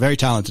good music, very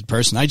talented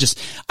person. I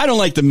don't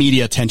like the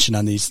media attention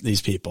on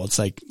these people. It's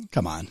like,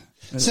 come on.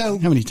 So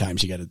how many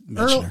times you got to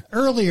mention her?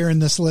 Earlier in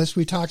this list,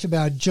 we talked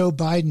about Joe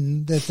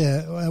Biden, that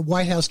the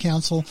White House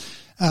counsel,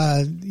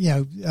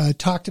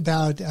 talked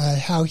about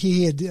how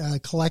he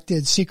had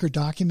collected secret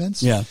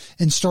documents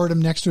and stored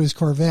them next to his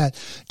Corvette.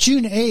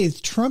 June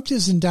 8th, Trump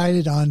is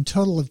indicted on a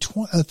total of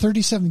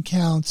 37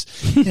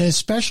 counts in a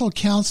special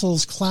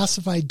counsel's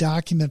classified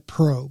document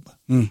probe.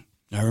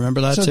 I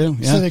remember that too.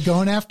 Yeah. So they're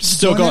going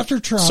after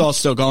Trump. It's all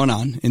still going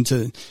on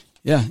into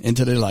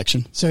the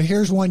election. So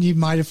here's one you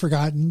might have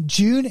forgotten.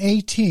 June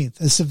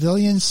 18th, a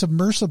civilian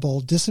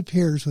submersible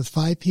disappears with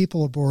 5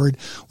 people aboard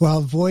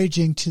while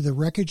voyaging to the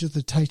wreckage of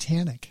the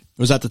Titanic.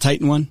 Was that the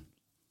Titan one?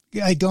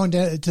 Going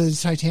to the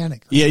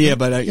Titanic. Right? Yeah,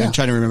 but I'm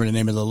trying to remember the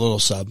name of the little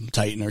sub,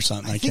 Titan or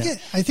something. I think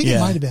it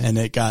might have been. And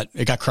it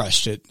got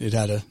crushed. It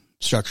had a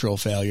structural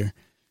failure.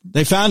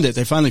 They found it.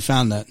 They finally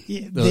found that.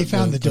 Yeah, they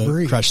found the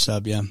debris. The crushed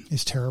sub, yeah.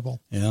 It's terrible.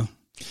 Yeah.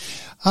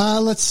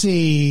 Let's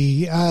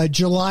see.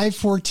 July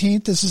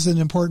 14th. This is an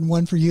important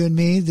one for you and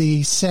me.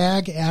 The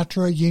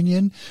SAG-AFTRA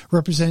union,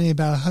 representing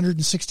about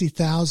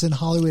 160,000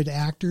 Hollywood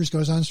actors,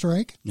 goes on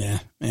strike. Yeah.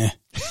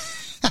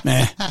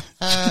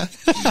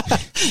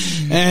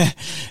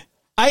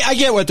 I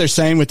get what they're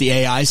saying with the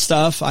AI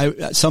stuff.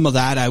 Some of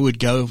that I would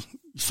go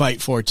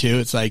fight for too.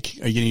 It's like,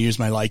 are you going to use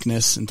my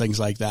likeness and things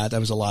like that? That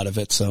was a lot of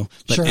it. So,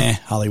 but sure.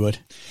 Hollywood.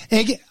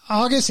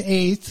 August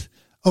 8th,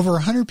 over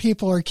 100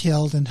 people are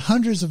killed and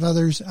hundreds of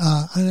others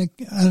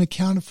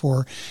unaccounted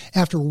for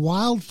after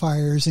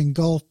wildfires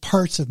engulf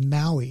parts of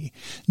Maui.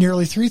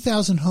 Nearly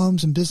 3,000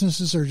 homes and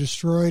businesses are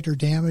destroyed or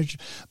damaged.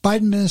 Biden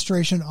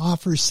administration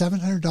offers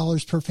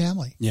 $700 per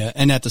family. Yeah,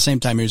 and at the same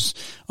time, he's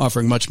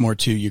offering much more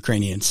to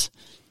Ukrainians.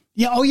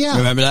 Yeah. Oh, yeah.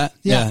 Remember that?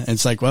 Yeah. And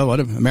it's like, well,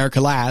 what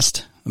America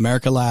last.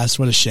 America last.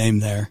 What a shame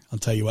there. I'll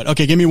tell you what.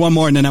 Okay, give me one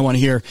more, and then I want to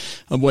hear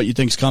of what you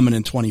think's coming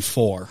in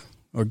 24.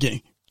 Or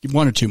give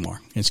one or two more.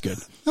 It's good.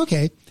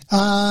 Okay.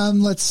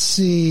 Let's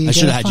see. I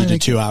should have had you do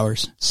 2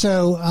 hours.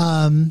 So,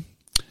 on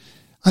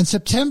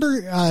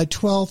September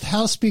 12th,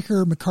 House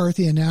Speaker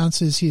McCarthy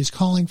announces he is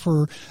calling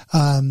for,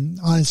 on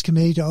his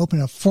committee to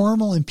open a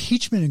formal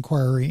impeachment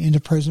inquiry into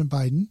President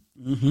Biden.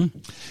 Mm-hmm.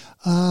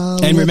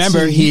 And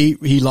remember,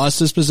 he lost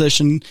his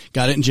position,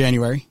 got it in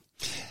January,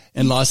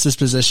 and lost his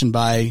position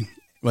by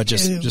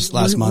just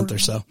last month or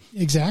so.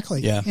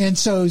 Exactly. Yeah. And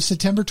so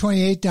September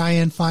 28th,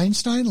 Dianne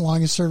Feinstein, the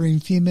longest serving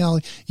female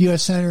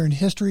U.S. Senator in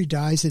history,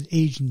 dies at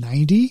age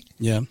 90.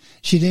 Yeah.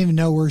 She didn't even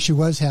know where she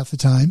was half the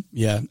time.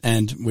 Yeah.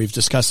 And we've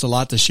discussed a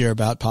lot this year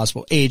about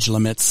possible age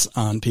limits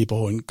on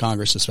people in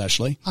Congress,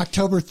 especially.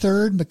 October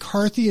 3rd,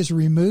 McCarthy is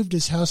removed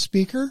as House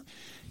Speaker.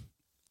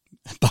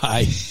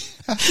 By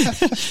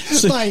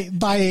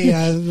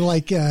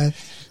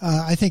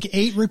I think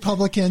 8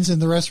 Republicans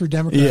and the rest were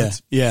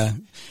Democrats. Yeah.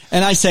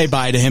 And I say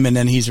bye to him, and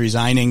then he's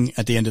resigning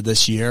at the end of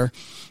this year,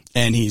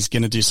 and he's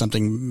going to do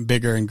something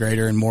bigger and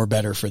greater and more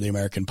better for the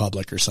American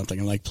public or something.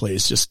 I'm like,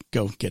 please just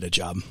go get a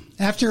job.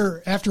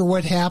 After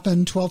what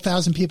happened,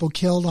 12,000 people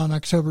killed on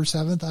October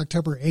 7th,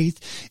 October 8th,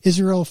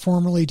 Israel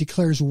formally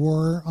declares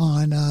war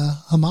on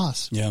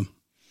Hamas. Yeah.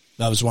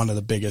 That was one of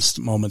the biggest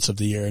moments of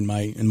the year, in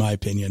my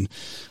opinion.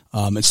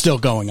 It's still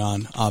going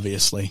on,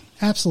 obviously.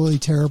 Absolutely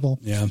terrible.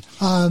 Yeah.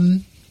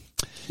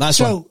 Last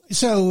one.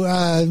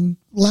 So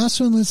last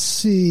one. Let's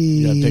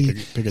see. Yeah,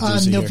 pick a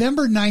doozy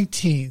November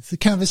 19th,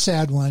 kind of a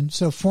sad one.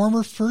 So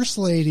former First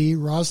Lady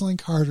Rosalind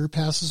Carter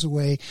passes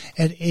away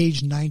at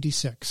age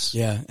 96.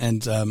 Yeah,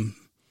 and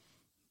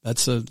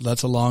that's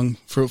a long,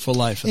 fruitful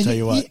life. I'll tell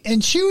you what.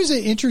 And she was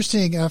an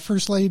interesting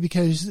First Lady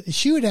because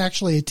she would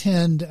actually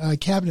attend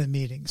cabinet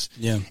meetings.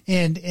 Yeah.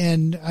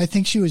 And I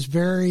think she was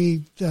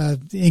very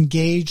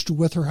engaged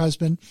with her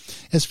husband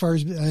as far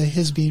as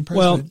his being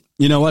president. Well,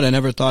 you know what? I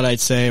never thought I'd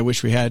say I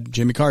wish we had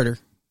Jimmy Carter.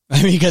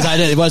 I mean, because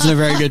it wasn't a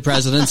very good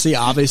presidency,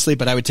 obviously,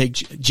 but I would take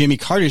Jimmy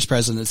Carter's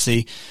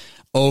presidency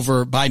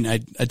over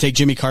Biden. I'd take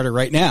Jimmy Carter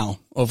right now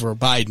over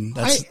Biden.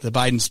 The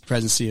Biden's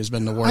presidency has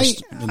been the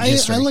worst in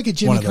history. I look at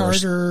Jimmy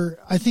Carter.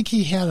 I think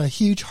he had a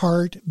huge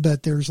heart,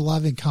 but there's a lot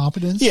of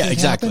incompetence. Yeah,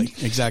 exactly.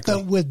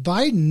 But with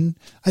Biden,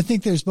 I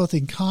think there's both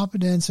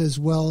incompetence as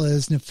well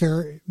as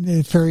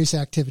nefarious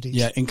activities.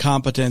 Yeah,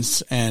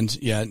 incompetence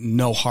and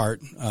no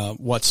heart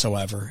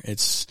whatsoever.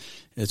 It's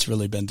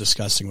really been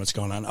disgusting what's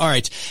going on. All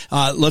right.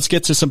 Let's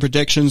get to some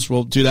predictions.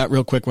 We'll do that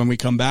real quick when we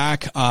come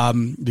back.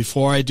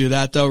 Before I do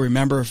that though,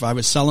 remember, if I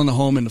was selling a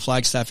home in the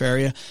Flagstaff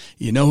area,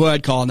 you know who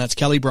I'd call, and that's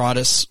Kelly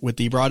Broadus with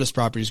the Broadus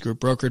Properties Group,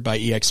 brokered by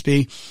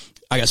EXP.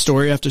 I got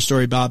story after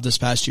story, Bob, this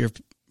past year,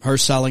 her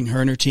and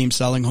her team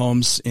selling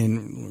homes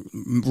in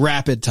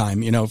rapid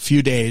time, a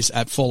few days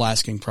at full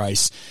asking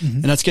price. Mm-hmm.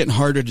 And that's getting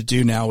harder to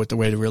do now with the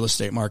way the real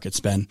estate market's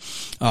been.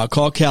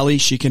 Call Kelly.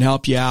 She can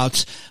help you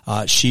out.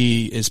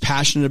 She is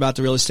passionate about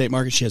the real estate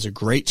market. She has a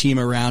great team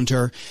around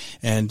her,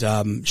 and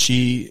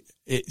she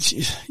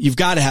you've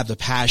got to have the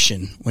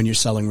passion when you're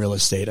selling real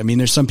estate. I mean,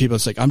 there's some people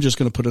that's like, I'm just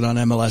going to put it on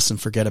MLS and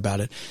forget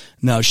about it.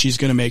 No, she's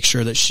going to make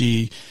sure that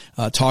she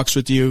talks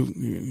with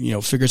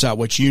you, figures out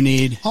what you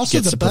need, also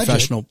gets the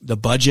budget. The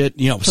budget,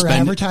 for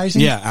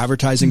advertising. Yeah,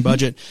 advertising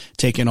budget,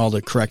 taking all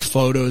the correct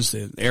photos,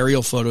 the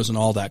aerial photos and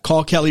all that.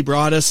 Call Kelly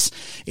Broaddus,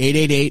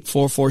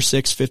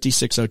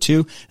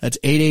 888-446-5602. That's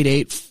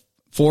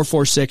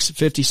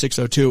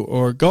 888-446-5602,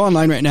 or go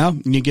online right now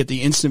and you get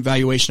the instant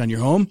valuation on your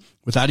home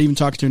without even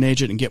talking to an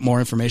agent, and get more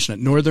information at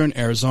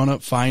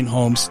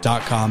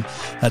northernarizonafinehomes.com.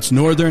 That's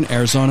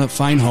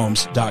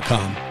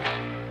northernarizonafinehomes.com.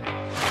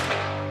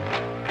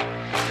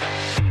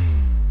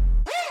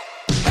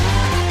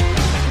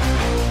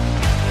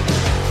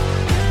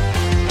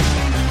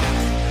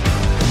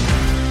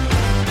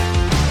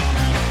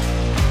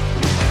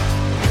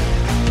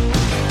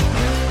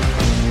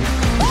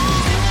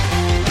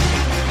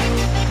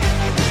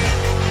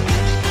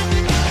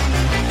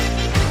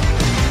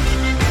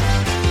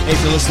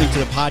 If you're listening to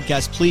the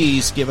podcast,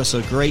 please give us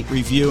a great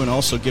review and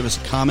also give us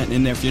a comment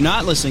in there. If you're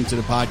not listening to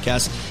the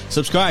podcast,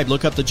 subscribe.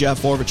 Look up the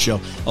Jeff Orbit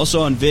Show.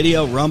 Also on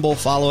video, Rumble,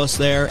 follow us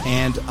there,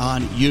 and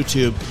on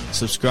YouTube,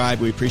 subscribe.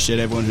 We appreciate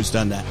everyone who's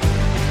done that.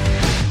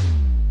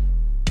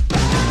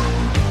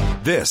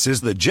 This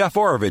is the Jeff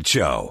Orbit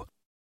Show.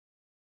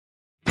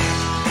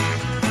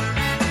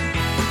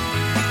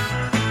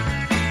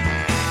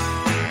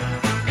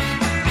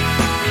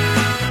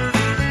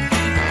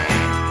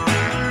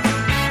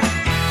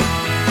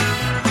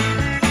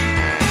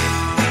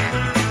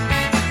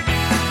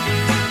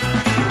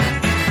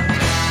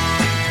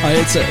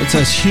 It's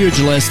a huge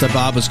list that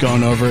Bob was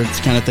going over. It's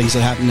kind of things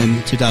that happened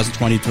in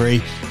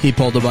 2023. He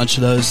pulled a bunch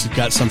of those.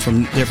 Got some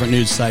from different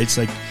news sites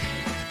like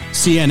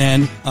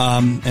CNN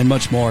and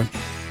much more.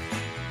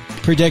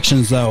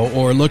 Predictions, though,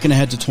 or looking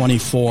ahead to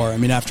 24. I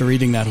mean, after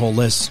reading that whole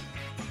list,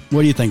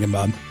 what are you thinking,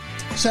 Bob?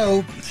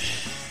 So,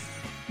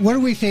 what are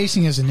we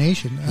facing as a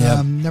nation?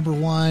 Yeah. Number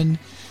one,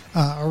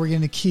 are we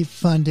going to keep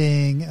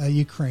funding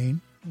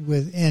Ukraine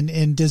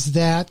and does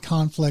that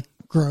conflict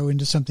grow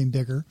into something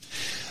bigger?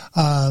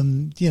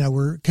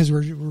 We're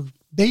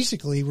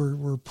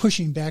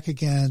pushing back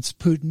against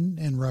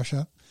Putin and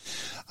Russia.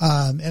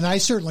 And I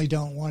certainly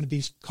don't want to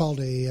be called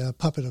a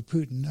puppet of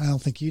Putin. I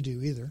don't think you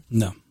do either.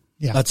 No.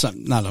 Yeah. That's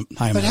not a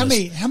high. But how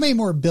many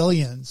more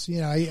billions?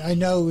 I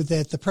know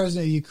that the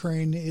president of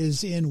Ukraine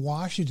is in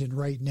Washington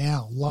right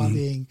now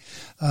lobbying,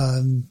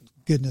 the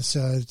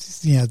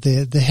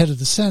head of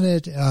the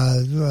Senate, for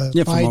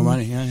Biden. more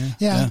money.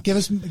 Yeah.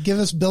 Give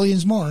us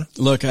billions more.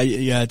 Look,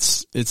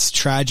 it's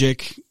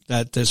tragic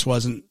that this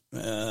wasn't,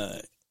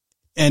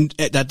 and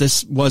that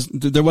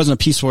there wasn't a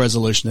peaceful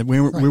resolution. That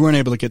we weren't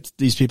able to get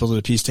these people to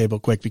the peace table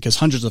quick, because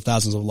hundreds of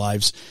thousands of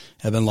lives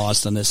have been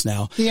lost on this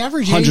now. The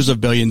average hundreds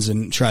of billions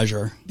in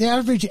treasure. The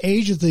average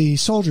age of the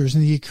soldiers in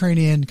the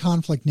Ukrainian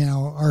conflict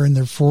now are in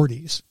their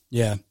 40s.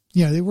 Yeah.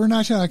 We're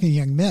not talking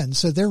young men,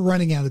 so they're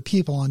running out of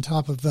people on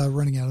top of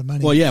running out of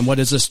money. Well, yeah, and what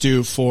does this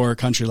do for a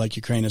country like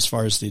Ukraine as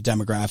far as the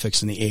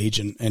demographics and the age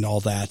and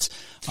all that,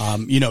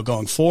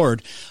 going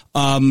forward?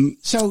 One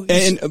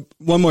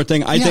more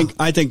thing, I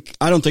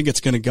don't think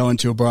it's going to go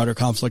into a broader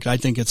conflict. I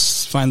think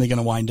it's finally going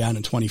to wind down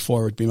in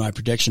 24 would be my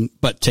prediction,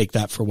 but take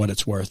that for what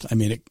it's worth. I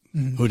mean,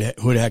 who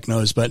the heck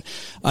knows? But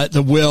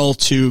the will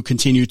to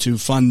continue to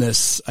fund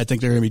this, I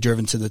think they're going to be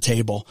driven to the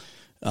table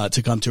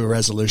to come to a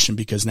resolution,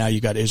 because now you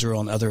got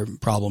Israel and other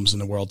problems in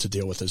the world to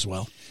deal with as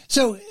well.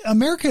 So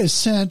America has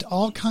sent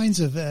all kinds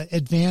of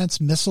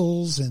advanced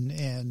missiles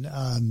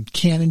and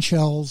cannon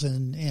shells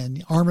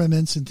and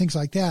armaments and things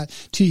like that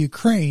to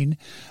Ukraine.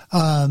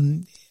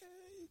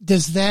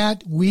 Does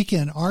that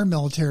weaken our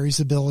military's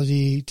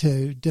ability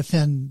to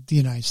defend the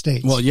United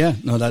States? Well, yeah,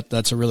 no,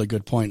 that's a really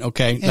good point.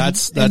 Okay,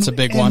 that's a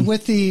big one.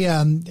 With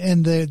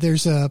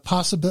there's a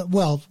possibility.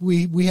 Well,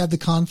 we have the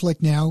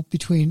conflict now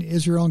between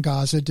Israel and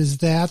Gaza. Does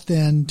that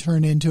then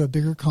turn into a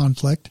bigger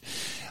conflict?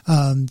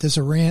 Does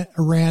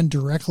Iran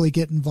directly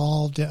get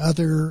involved? Do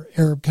other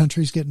Arab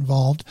countries get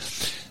involved?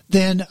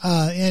 Then,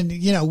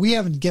 we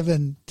haven't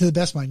given, to the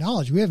best of my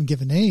knowledge, we haven't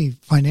given any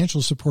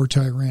financial support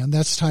to Iran.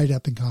 That's tied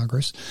up in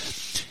Congress.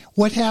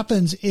 What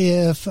happens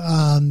if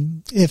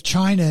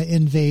China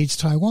invades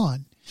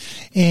Taiwan?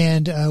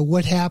 And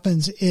what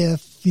happens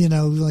if, you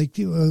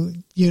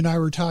and I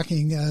were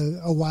talking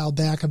a while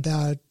back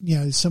about,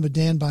 some of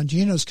Dan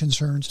Bongino's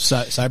concerns.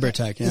 Cyber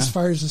attack, yeah. As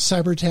far as the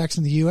cyber attacks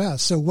in the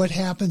U.S. So what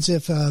happens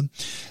if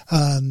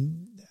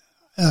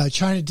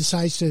China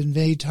decides to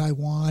invade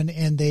Taiwan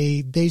and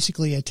they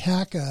basically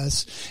attack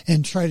us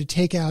and try to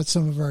take out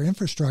some of our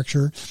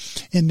infrastructure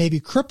and maybe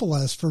cripple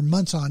us for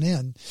months on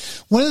end?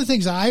 One of the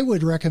things I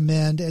would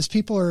recommend as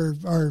people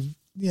are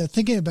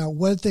thinking about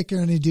what they're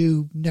going to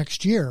do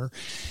next year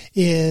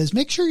is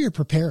make sure you're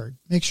prepared.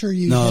 Make sure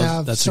you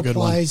have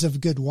supplies of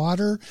good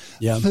water,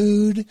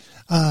 food.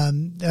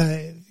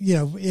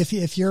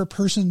 If you're a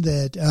person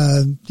that,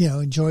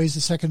 enjoys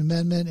the Second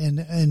Amendment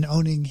and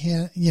owning,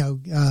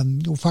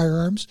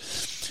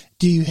 firearms,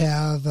 Do you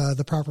have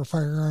the proper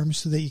firearms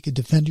so that you could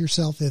defend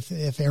yourself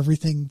if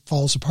everything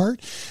falls apart?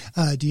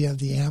 Do you have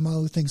the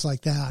ammo, things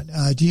like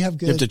that? Do you have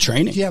good? You have the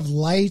training. Do you have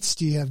lights?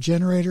 Do you have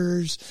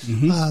generators?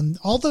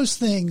 All those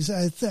things.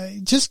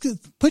 Just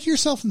put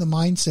yourself in the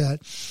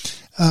mindset.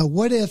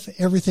 What if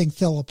everything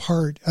fell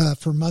apart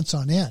for months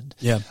on end?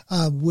 Yeah.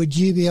 Would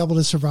you be able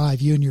to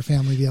survive? You and your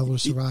family be able to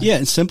survive? Yeah,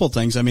 and simple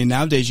things. I mean,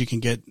 nowadays you can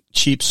get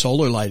cheap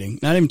solar lighting.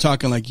 Not even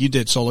talking like you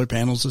did solar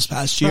panels this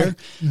past year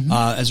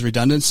as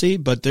redundancy,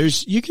 but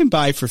you can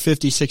buy for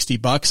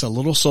 $50-$60 a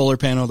little solar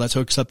panel that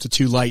hooks up to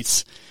 2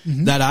 lights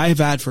that I've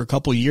had for a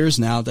couple of years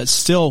now that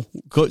still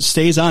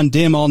stays on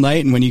dim all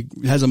night. And when you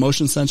has a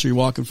motion sensor, you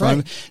walk in front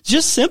of it.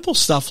 Just simple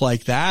stuff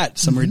like that,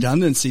 some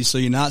redundancy so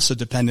you're not so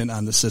dependent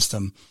on the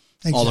system.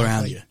 Exactly. All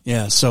around you.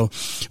 Yeah. So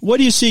what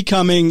do you see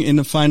coming in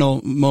the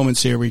final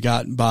moments here we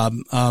got, Bob,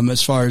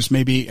 as far as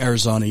maybe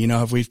Arizona? You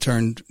know, do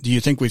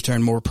you think we've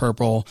turned more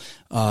purple?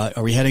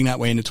 Are we heading that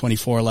way in the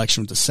 24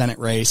 election with the Senate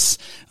race,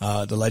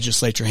 the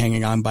legislature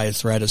hanging on by a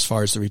thread as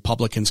far as the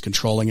Republicans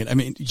controlling it? I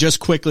mean, just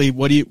quickly,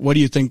 what do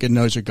you think in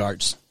those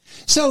regards?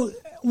 So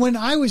when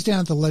I was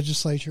down at the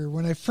legislature,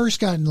 when I first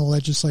got in the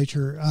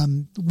legislature,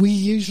 we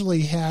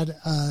usually had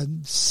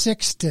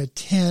 6 to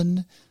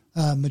 10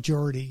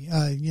 majority.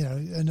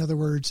 In other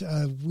words,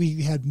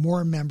 we had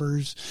more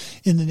members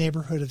in the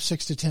neighborhood of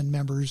 6 to 10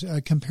 members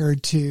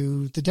compared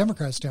to the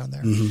Democrats down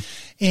there.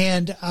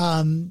 And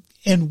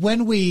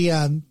when we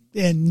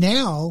and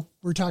now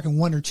we're talking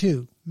 1 or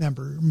 2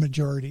 member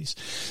majorities.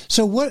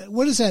 So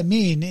what does that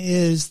mean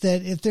is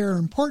that if there are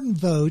important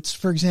votes,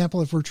 for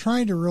example, if we're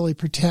trying to really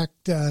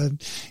protect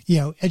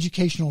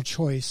educational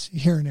choice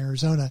here in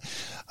Arizona,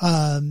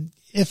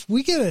 if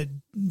we get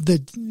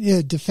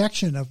the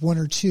defection of 1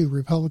 or 2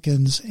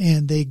 Republicans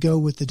and they go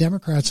with the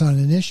Democrats on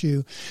an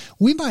issue,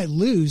 we might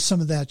lose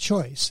some of that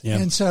choice. Yeah.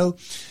 And so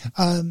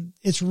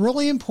it's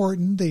really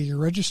important that you're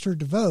registered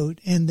to vote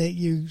and that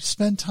you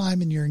spend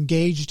time and you're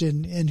engaged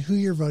in who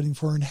you're voting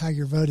for and how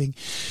you're voting.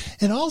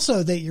 And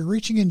also that you're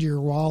reaching into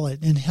your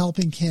wallet and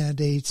helping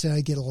candidates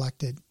get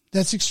elected.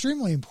 That's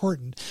extremely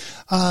important.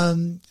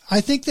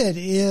 I think that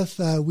if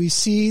we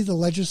see the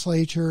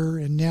legislature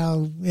and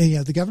now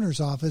the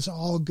governor's office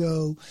all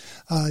go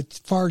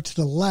far to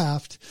the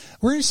left,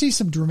 we're going to see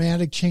some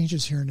dramatic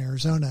changes here in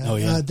Arizona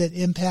that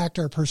impact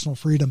our personal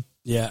freedom.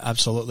 Yeah,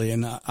 absolutely.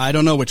 And I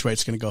don't know which way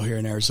it's going to go here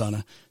in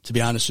Arizona, to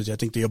be honest with you. I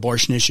think the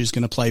abortion issue is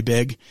going to play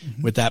big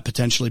with that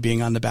potentially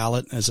being on the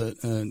ballot as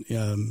an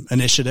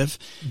initiative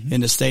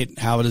in the state.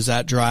 How does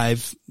that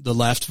drive the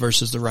left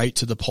versus the right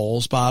to the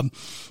polls, Bob?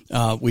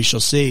 We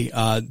shall see.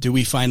 Do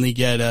we finally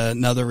get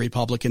another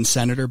Republican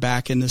senator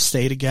back in the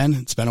state again?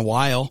 It's been a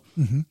while.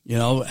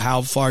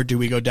 How far do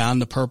we go down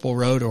the purple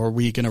road, or are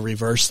we going to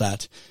reverse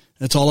that?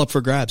 It's all up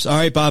for grabs. All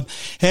right, Bob.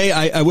 Hey,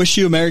 I wish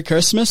you a Merry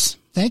Christmas.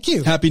 Thank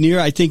you. Happy New Year.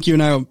 I think you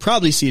and I will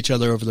probably see each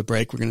other over the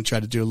break. We're going to try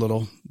to do a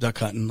little duck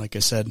hunting, like I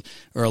said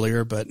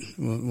earlier, but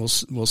we'll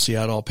see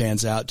how it all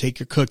pans out. Take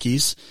your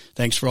cookies.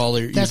 Thanks for all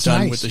you've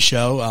done with the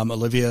show.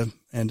 Olivia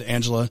and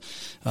Angela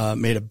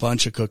made a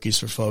bunch of cookies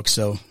for folks,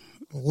 so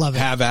love it.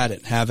 Have at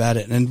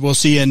it. And we'll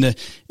see you in the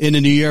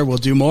new year. We'll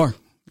do more.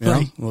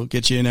 We'll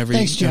get you in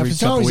every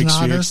couple of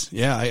weeks.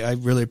 Yeah, I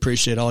really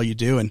appreciate all you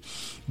do, and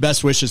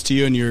best wishes to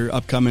you in your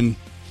upcoming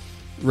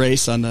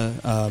race on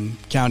the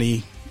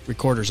county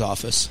recorder's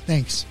office.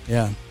 Thanks.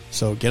 Yeah.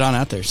 So get on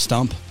out there.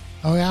 Stump.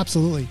 Oh,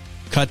 absolutely.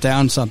 Cut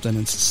down something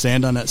and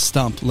stand on that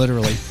stump,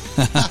 literally.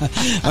 All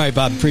right,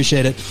 Bob.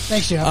 Appreciate it.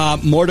 Thanks,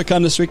 Jeff. More to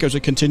come this week as we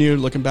continue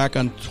looking back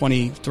on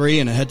 23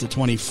 and ahead to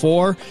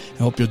 24. I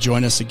hope you'll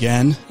join us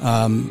again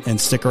and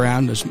stick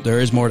around. There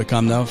is more to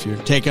come, though. If you're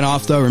taking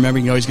off, though, remember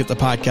you can always get the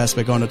podcast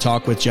by going to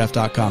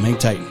talkwithjeff.com. Hang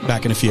tight.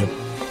 Back in a few.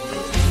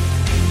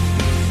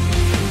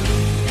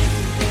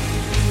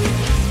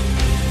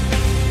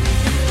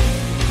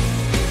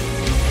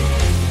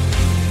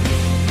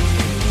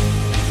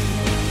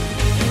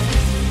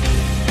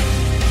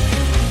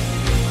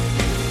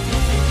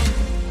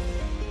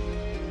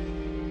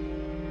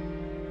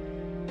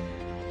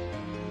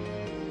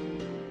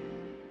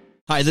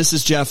 Hi, this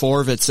is Jeff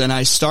Orvitz, and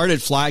I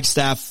started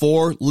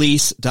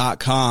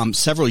FlagstaffForLease.com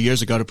several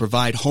years ago to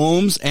provide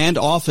homes and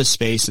office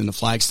space in the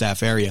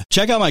Flagstaff area.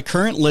 Check out my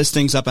current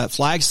listings up at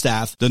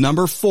Flagstaff,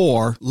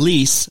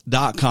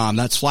 4Lease.com.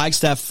 That's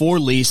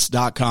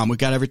FlagstaffForLease.com. We've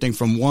got everything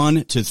from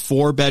 1 to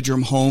 4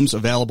 bedroom homes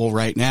available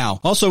right now.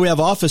 Also, we have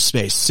office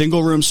space.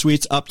 Single room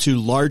suites up to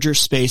larger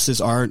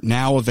spaces are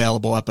now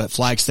available up at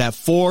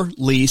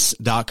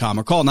FlagstaffForLease.com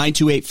or call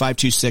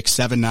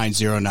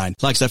 928-526-7909.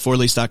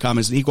 FlagstaffForLease.com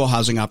is an equal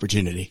housing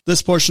opportunity.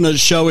 This portion of the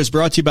show is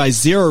brought to you by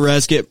Zero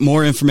Res. Get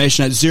more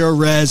information at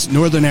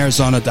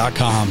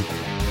ZeroResNorthernArizona.com.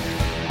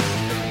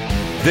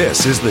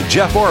 This is the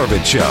Jeff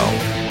Oravits Show.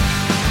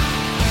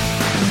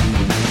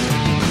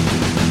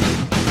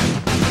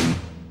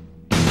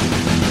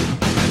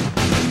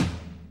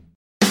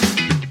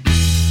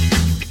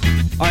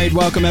 All right,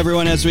 welcome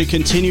everyone as we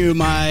continue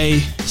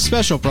my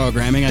special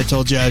programming. I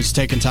told you I was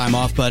taking time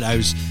off, but I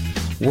was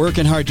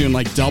working hard doing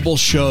like double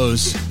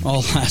shows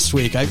all last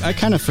week. I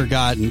kind of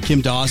forgot, and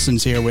Kim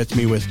Dawson's here with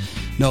me with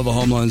Nova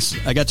Home Loans,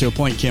 I got to a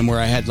point, Kim, where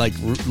I had like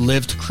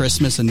lived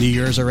Christmas and New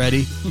Year's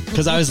already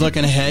because I was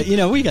looking ahead. You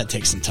know, we got to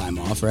take some time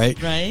off,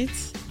 right? Right.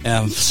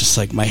 It's just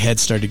like my head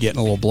started getting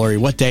a little blurry.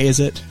 What day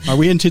is it? Are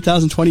we in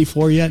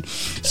 2024 yet?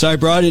 So I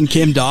brought in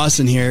Kim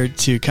Dawson here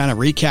to kind of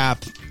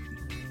recap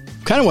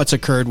kind of what's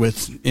occurred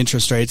with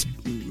interest rates,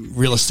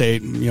 real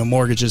estate, you know,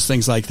 mortgages,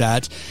 things like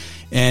that.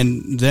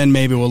 And then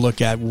maybe we'll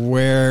look at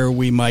where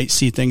we might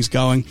see things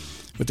going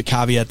with the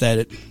caveat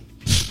that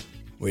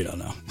we don't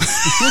know.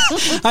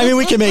 I mean,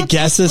 we can make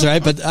guesses,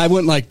 right? But I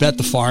wouldn't like bet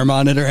the farm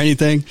on it or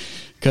anything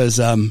because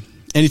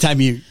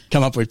anytime you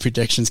come up with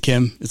predictions,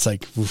 Kim, it's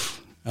like,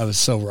 oof, I was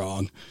so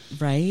wrong.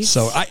 Right.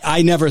 So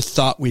I never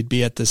thought we'd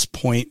be at this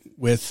point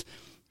with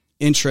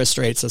interest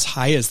rates as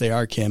high as they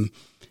are, Kim.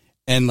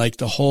 And like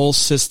the whole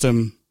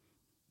system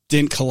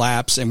didn't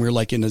collapse and we're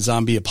like in a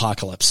zombie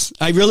apocalypse.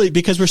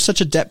 Because we're such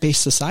a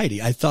debt-based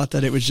society, I thought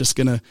that it was just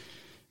going to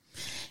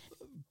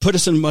put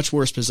us in a much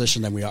worse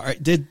position than we are.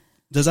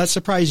 Does that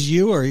surprise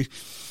you or?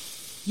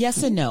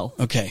 Yes and no.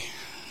 Okay.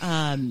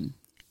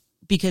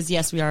 Because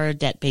yes, we are a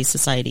debt-based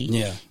society.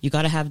 Yeah. You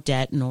got to have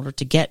debt in order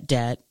to get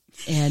debt.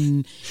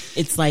 And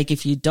it's like,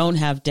 if you don't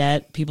have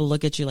debt, people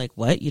look at you like,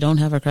 what? You don't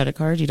have a credit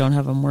card? You don't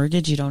have a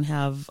mortgage? You don't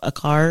have a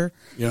car?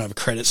 You don't have a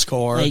credit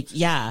score? Like,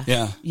 yeah.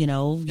 Yeah. You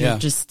know, you're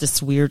just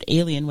this weird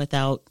alien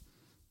without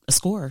a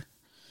score.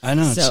 I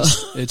know. So.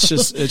 It's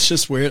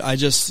just weird. I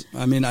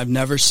mean, I've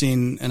never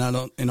seen,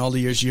 and in all the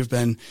years you've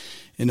been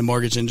in the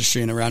mortgage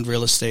industry and around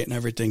real estate and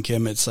everything,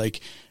 Kim, it's like,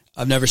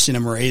 I've never seen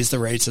them raise the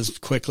rates as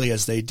quickly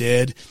as they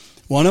did.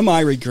 One of my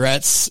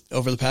regrets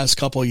over the past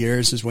couple of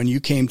years is when you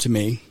came to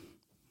me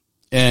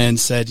and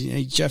said,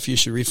 hey, Jeff, you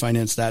should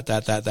refinance that,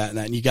 and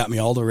that. And you got me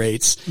all the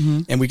rates.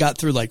 Mm-hmm. And we got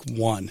through like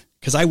one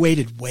because I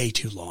waited way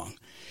too long.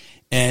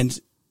 And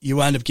you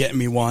wound up getting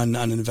me one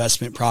on an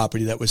investment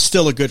property that was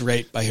still a good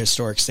rate by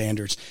historic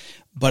standards.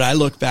 But I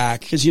look back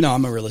because, you know,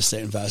 I'm a real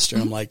estate investor.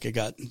 Mm-hmm. I'm like, I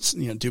got,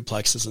 you know,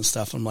 duplexes and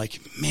stuff. I'm like,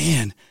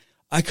 man,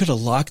 I could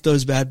have locked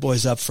those bad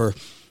boys up for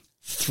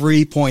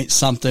 3 point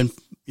something,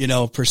 you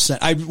know,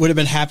 percent. I would have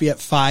been happy at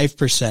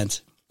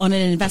 5% on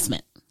an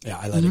investment. Yeah.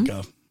 I let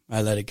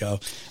it go.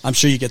 I'm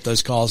sure you get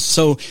those calls.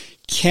 So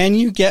can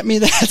you get me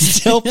that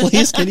still,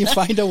 please? Can you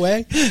find a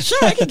way? Sure.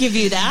 I can give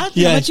you that.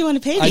 Yeah. How much you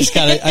want to pay me? I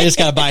just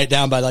gotta buy it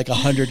down by like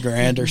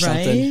 $100,000 or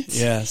something. Right?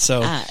 Yeah.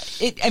 So,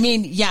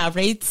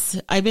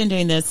 rates, I've been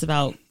doing this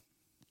about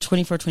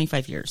 24,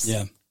 25 years.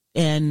 Yeah.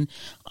 And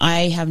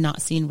I have not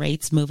seen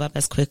rates move up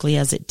as quickly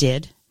as it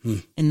did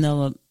in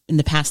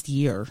the past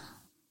year.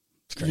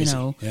 It's crazy. You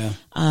know?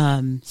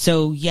 Yeah.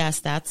 So yes,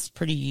 that's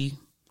pretty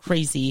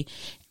crazy.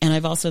 And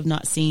I've also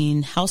not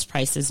seen house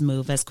prices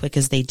move as quick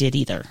as they did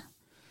either.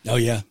 Oh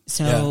yeah.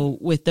 So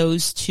with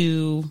those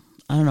two,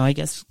 I don't know, I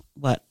guess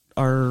what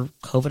our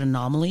COVID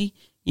anomaly,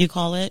 you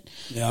call it.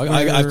 Yeah.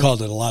 I've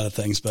called it a lot of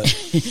things, but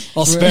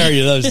I'll spare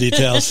you those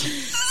details.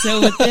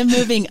 So with them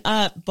moving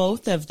up,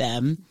 both of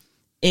them,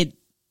 it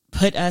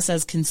put us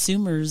as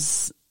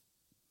consumers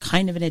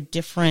kind of in a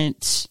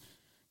different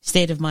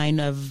state of mind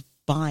of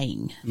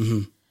buying.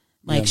 Mm-hmm.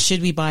 Like,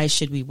 should we buy?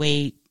 Should we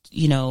wait?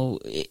 You know,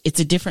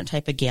 it's a different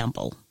type of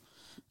gamble.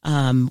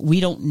 We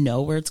don't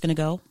know where it's going to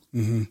go.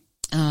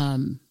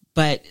 Mm-hmm.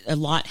 But a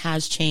lot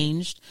has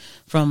changed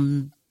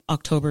from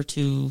October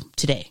to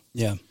today.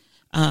 Yeah.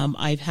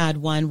 I've had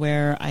one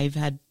where I've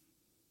had,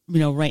 you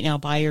know, right now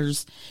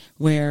buyers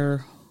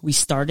where we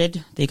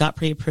started, they got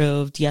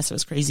pre-approved. Yes, it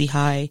was crazy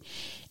high,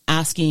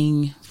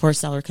 asking for a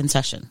seller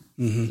concession,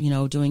 you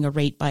know, doing a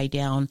rate buy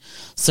down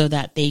so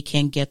that they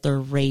can get their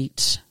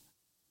rate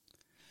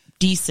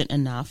decent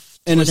enough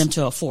for them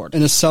to afford.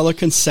 And a seller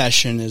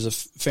concession is a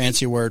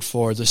fancy word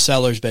for the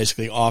seller's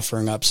basically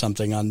offering up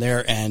something on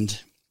their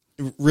end,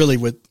 really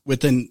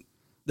within,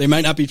 they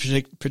might not be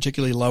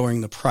particularly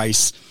lowering the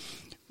price,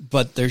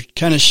 but they're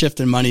kind of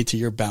shifting money to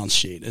your balance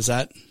sheet. Is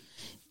that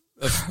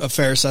a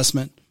fair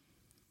assessment?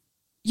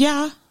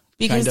 Yeah,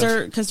 because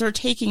they're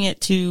taking it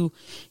to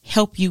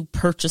help you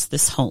purchase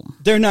this home.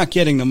 They're not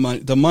getting the money.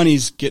 The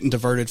money's getting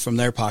diverted from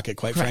their pocket,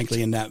 quite Correct.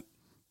 frankly, in that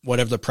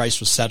whatever the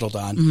price was settled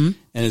on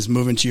and is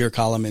moving to your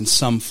column in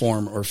some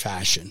form or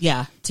fashion.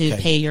 Yeah, to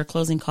pay your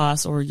closing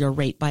costs or your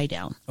rate buy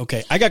down.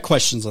 Okay, I got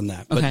questions on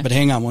that, but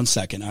hang on one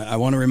second. I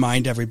want to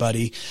remind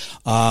everybody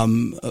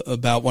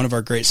about one of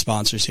our great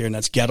sponsors here, and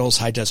that's Gettles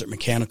High Desert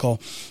Mechanical.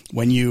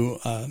 When you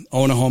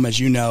own a home, as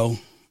you know,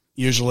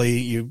 usually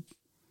you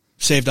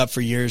saved up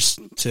for years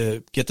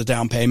to get the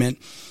down payment,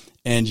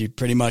 and you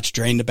pretty much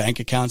drain the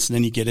bank accounts, and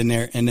then you get in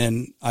there, and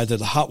then either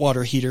the hot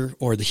water heater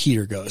or the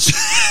heater goes.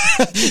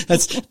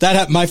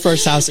 That my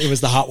first house, it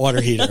was the hot water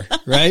heater,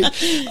 right?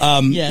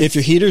 Yes. If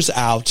your heater's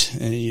out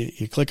and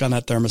you click on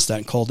that thermostat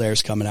and cold air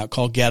is coming out,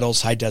 call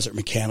Gettles High Desert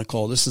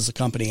Mechanical. This is a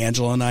company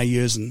Angela and I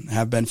use and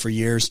have been for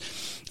years.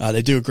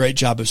 They do a great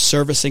job of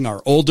servicing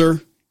our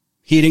older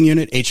heating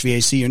unit,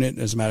 HVAC unit,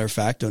 as a matter of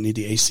fact. Don't need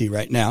the AC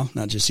right now,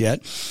 not just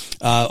yet.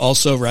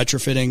 Also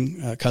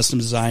retrofitting, custom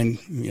design,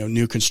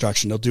 new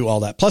construction. They'll do all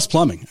that. Plus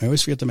plumbing. I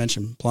always forget to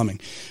mention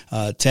plumbing.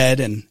 Ted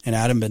and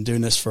Adam been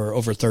doing this for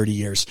over 30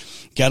 years.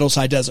 Gettles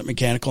High Desert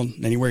Mechanical,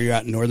 anywhere you're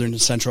at in northern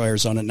and central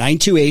Arizona,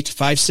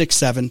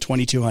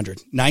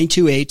 928-567-2200.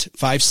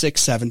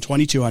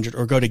 928-567-2200,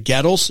 or go to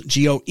Gettles,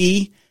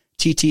 GOETTLS,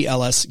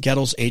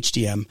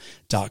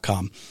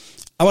 GettlesHDM.com.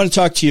 I want to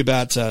talk to you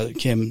about,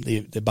 Kim,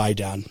 the buy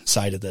down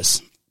side of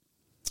this.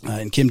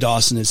 And Kim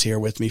Dawson is here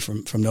with me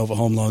from Nova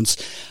Home Loans.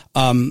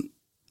 I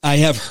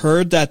have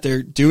heard that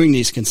they're doing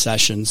these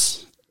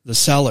concessions, the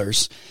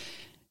sellers.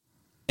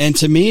 And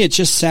to me, it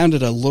just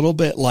sounded a little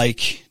bit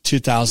like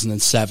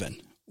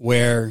 2007,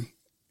 where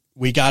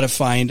we got to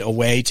find a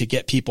way to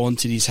get people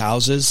into these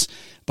houses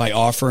by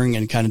offering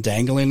and kind of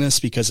dangling this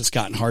because it's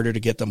gotten harder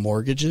to get the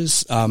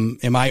mortgages.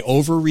 Am I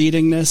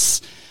overreading this?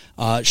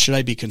 Should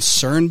I be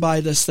concerned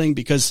by this thing?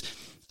 Because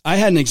I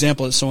had an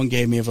example that someone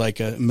gave me of like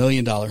 $1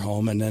 million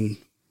home, and then,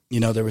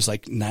 there was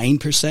like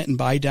 9% in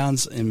buy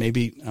downs, and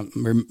maybe I'm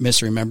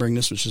misremembering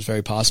this, which is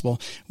very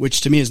possible,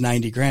 which to me is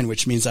 $90,000,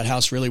 which means that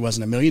house really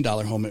wasn't $1 million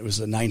home. It was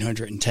a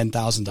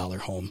 $910,000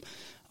 home.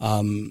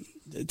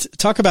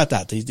 Talk about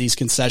that, these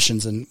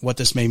concessions and what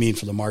this may mean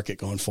for the market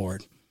going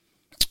forward.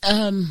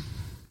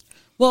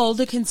 Well,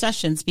 the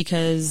concessions,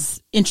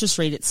 because interest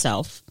rate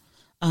itself,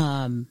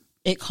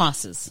 it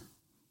costs.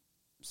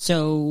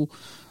 So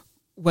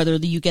whether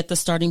you get the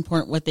starting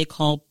point, what they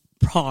call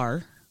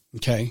PAR.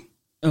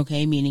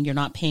 Okay, meaning you're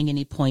not paying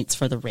any points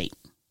for the rate.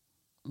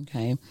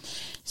 Okay.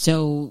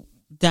 So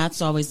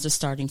that's always the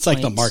starting point. It's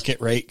like the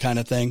market rate kind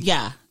of thing.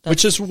 Yeah.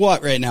 Which is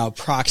what right now,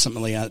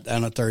 approximately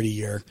on a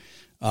 30-year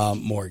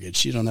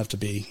mortgage. You don't have to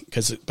be,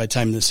 because by the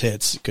time this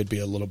hits, it could be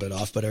a little bit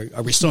off. But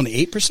are we still in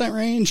the 8%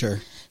 range?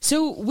 Or?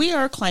 So we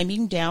are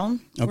climbing down.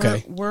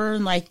 Okay. We're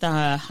in like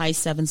the high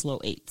 7s, low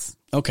 8s.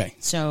 Okay.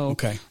 So,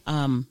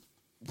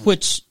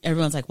 which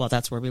everyone's like, well,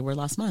 that's where we were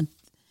last month.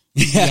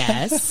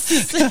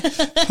 Yes.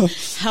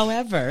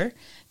 However,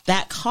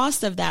 that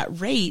cost of that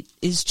rate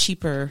is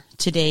cheaper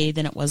today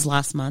than it was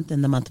last month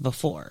and the month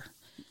before.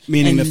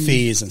 Meaning the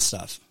fees and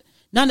stuff.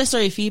 Not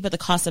necessarily a fee, but the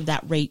cost of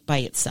that rate by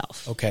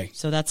itself. Okay.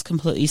 So that's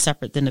completely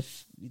separate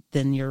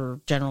than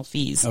your general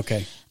fees.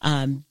 Okay.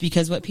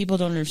 Because what people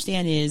don't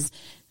understand is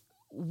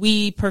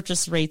we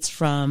purchase rates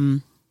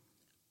from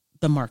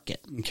the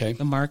market. Okay.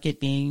 The market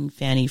being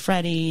Fannie,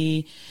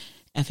 Freddie,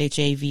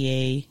 FHA,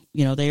 VA.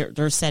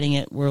 They're setting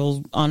it.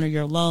 We'll honor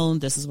your loan.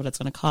 This is what it's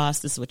going to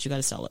cost. This is what you got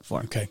to sell it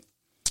for. Okay.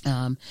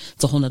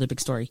 It's a whole nother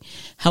big story.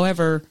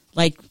 However,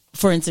 like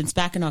for instance,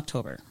 back in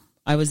October,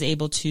 I was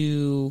able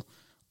to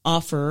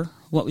offer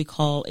what we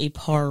call a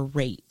PAR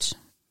rate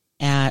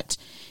at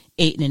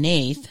 8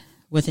 1/8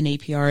 with an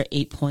APR at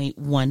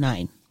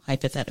 8.19,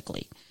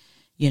 hypothetically.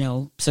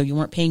 So you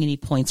weren't paying any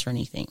points or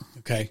anything.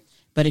 Okay.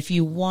 But if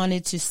you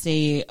wanted to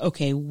say,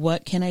 okay,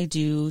 what can I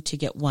do to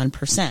get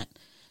 1%?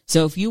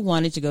 So if you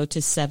wanted to go to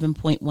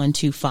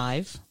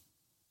 7.125,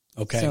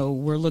 okay. So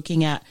we're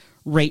looking at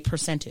rate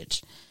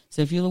percentage.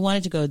 So if you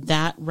wanted to go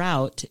that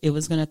route, it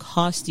was going to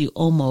cost you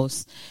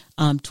almost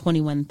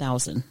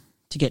 $21,000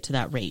 to get to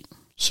that rate.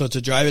 So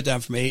to drive it down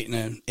from 8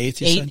 1/8,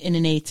 8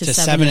 1/8 to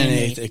 7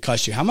 1/8, it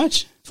cost you how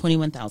much?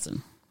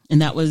 $21,000,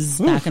 and that was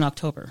back in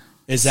October.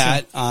 Is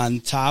that on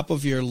top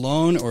of your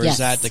loan, or yes. is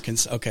that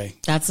the okay?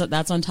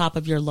 That's on top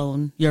of your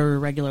loan, your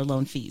regular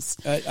loan fees.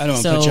 I don't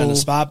want to put you on the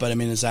spot, but I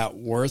mean, is that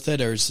worth it,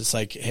 or is it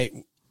like,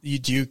 hey,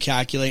 do you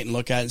calculate and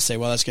look at it and say,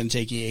 well, that's going to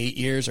take you 8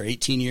 years or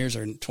 18 years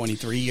or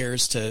 23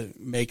 years to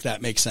make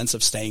that make sense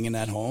of staying in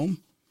that home?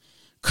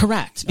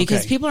 Correct,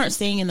 because people aren't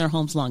staying in their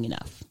homes long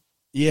enough.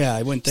 Yeah,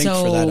 I wouldn't think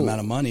for that amount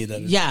of money.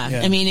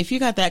 I mean, if you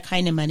got that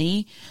kind of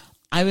money,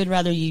 I would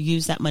rather you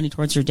use that money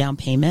towards your down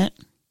payment.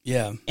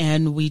 Yeah.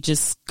 And we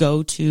just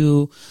go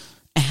to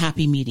a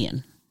happy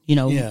median.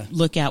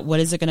 Look at what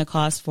is it going to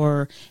cost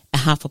for a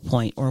 0.5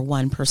 point or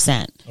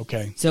 1%.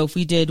 Okay. So if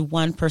we did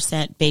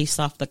 1%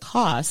 based off the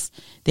cost,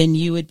 then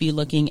you would be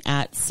looking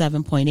at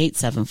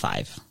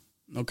 7.875.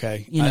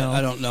 Okay.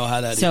 I don't know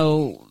how that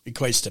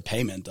equates to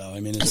payment, though.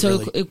 I mean,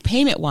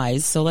 payment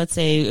wise, so let's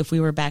say if we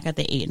were back at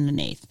the 8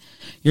 1/8,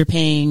 you're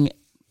paying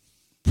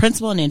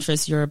principal and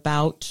interest. You're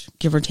about,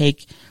 give or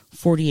take,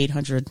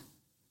 $4,800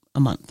 a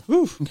month.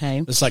 Oof.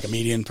 Okay. It's like a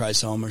median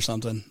price home or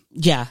something.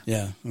 Yeah.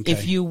 Yeah. Okay.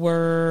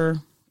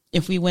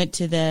 If we went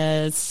to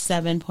the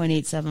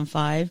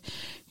 7.875,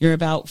 you're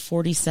about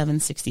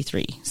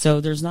 $4,763.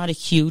 So there's not a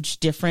huge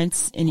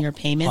difference in your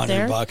payment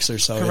there. $100 or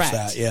so. Correct. If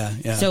that. Yeah.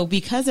 Yeah. So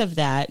because of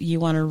that,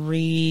 you want to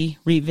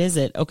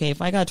revisit. Okay,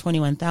 if I got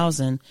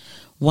 $21,000,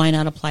 why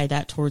not apply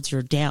that towards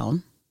your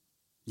down?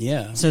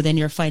 Yeah. So then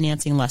you're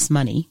financing less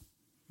money.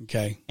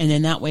 Okay. And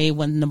then that way,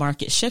 when the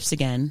market shifts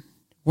again,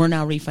 we're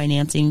now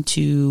refinancing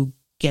to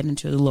get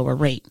into the lower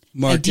rate.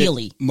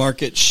 Ideally.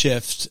 Market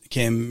shift,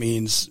 Kim,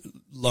 means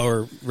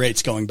lower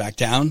rates going back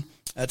down?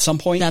 at some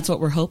point. That's what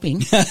we're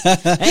hoping.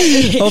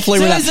 Hopefully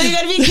we're not. So you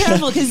got to be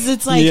careful because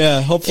it's like,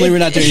 yeah. Hopefully we're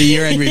not doing a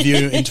year-end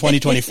review in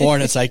 2024,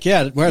 and it's like,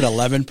 yeah, we're at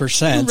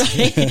 11%.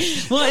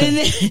 Right. Well,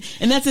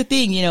 and that's the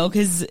thing,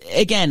 because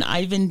again,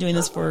 I've been doing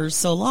this for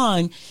so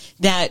long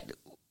that,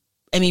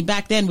 I mean,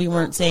 back then we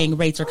weren't saying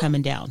rates are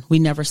coming down. We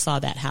never saw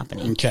that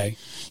happening. Okay.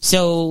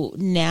 So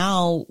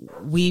now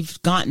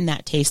we've gotten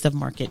that taste of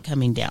market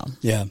coming down.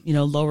 Yeah.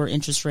 Lower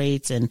interest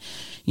rates and,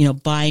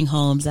 buying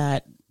homes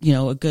at,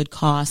 a good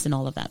cost and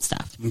all of that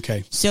stuff.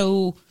 Okay.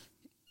 So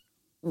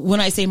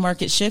when I say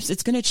market shifts,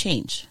 it's going to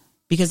change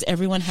because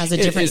everyone has a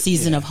different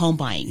season of home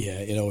buying. Yeah,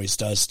 it always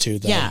does too,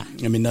 though. Yeah.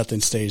 I mean,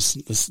 nothing stays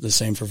the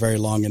same for very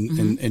long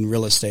in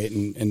real estate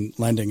and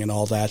lending and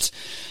all that.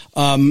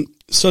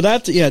 So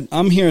that, yeah,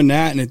 I'm hearing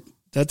that, and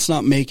that's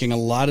not making a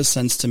lot of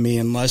sense to me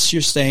unless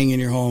you're staying in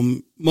your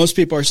home. Most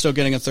people are still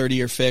getting a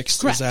 30-year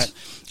fixed. Correct. Is that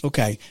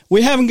okay?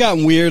 We haven't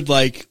gotten weird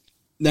like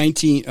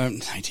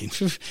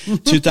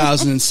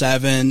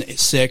 2007,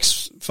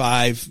 6,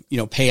 5,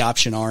 pay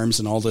option arms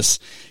and all this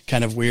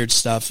kind of weird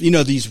stuff.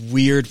 These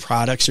weird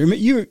products.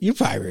 You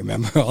probably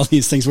remember all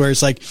these things where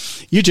it's like,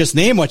 you just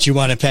name what you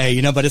want to pay,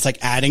 but it's like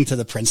adding to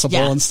the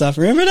principal and stuff.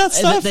 Remember that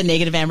stuff? The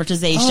negative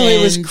amortization. Oh,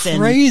 it was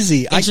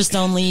crazy. Interest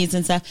onlys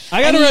and stuff.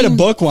 I got to write a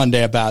book one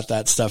day about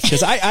that stuff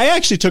because I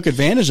actually took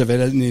advantage of it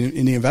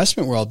in the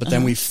investment world, but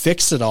then we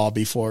fixed it all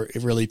before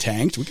it really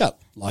tanked. We got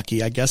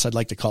lucky, I guess. I'd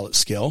like to call it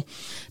skill.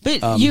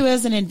 But you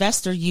as an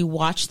investor, you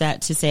watch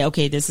that to say,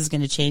 okay, this is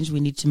going to change. We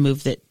need to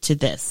move it to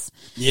this.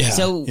 Yeah.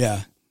 So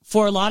yeah.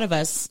 For a lot of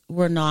us,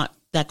 we're not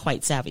that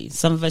quite savvy.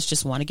 Some of us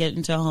just want to get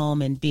into a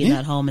home and be in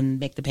that home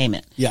and make the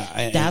payment.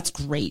 Yeah. That's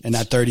great. And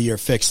that 30-year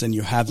fix, then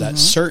you have that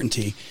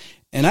certainty.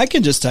 And I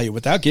can just tell you,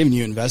 without giving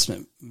you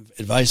investment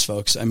advice,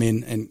 folks, I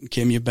mean, and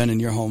Kim, you've been in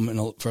your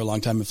home for a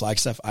long time in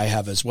Flagstaff. I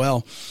have as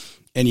well.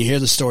 And you hear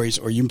the stories,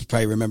 or you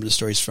probably remember the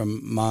stories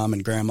from mom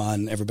and grandma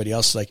and everybody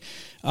else. Like,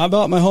 I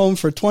bought my home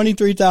for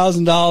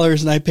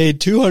 $23,000 and I paid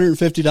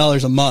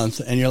 $250 a month.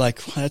 And you're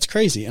like, well, that's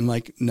crazy. I'm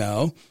like,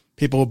 no.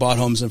 People who bought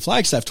homes in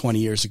Flagstaff 20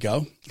 years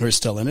ago who are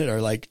still in it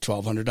are like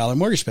 $1,200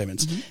 mortgage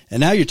payments. And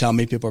now you're telling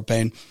me people are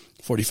paying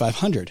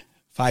 $4,500,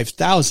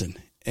 $5,000.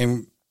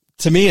 And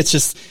to me, it's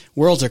just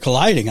worlds are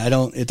colliding.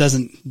 It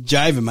doesn't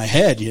jive in my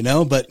head,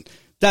 but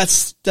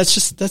that's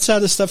how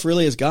this stuff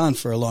really has gone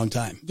for a long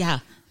time. Yeah.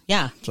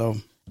 Yeah. So,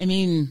 I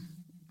mean,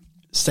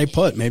 stay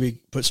put, maybe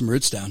put some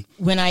roots down.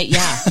 I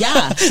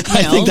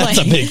think that's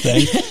a big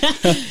thing.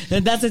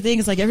 That's the thing.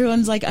 It's like,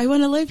 everyone's like, I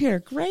want to live here.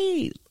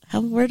 Great.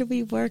 Where do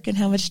we work and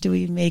how much do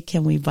we make?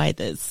 Can we buy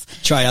this?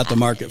 Try out the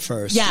market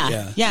first.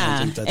 Yeah.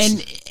 I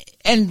think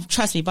and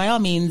trust me, by all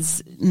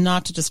means,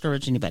 not to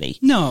discourage anybody.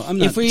 No, I'm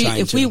not.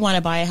 If we want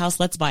to buy a house,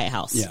 let's buy a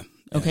house. Yeah.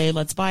 Okay,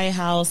 let's buy a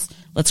house.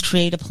 Let's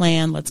create a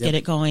plan. Let's get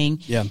it going.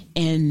 Yeah.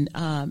 And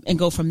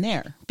go from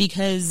there.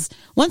 Because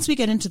once we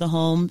get into the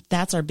home,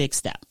 that's our big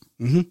step.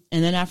 And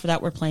then after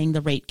that, we're playing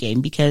the rate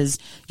game because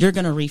you're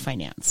going to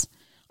refinance.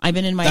 I've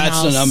been in my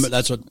house. That's the number.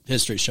 That's what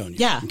history's shown you.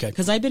 Yeah. Okay.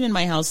 Because I've been in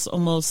my house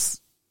almost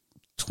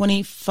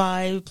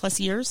 25 plus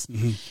years.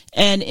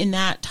 And in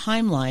that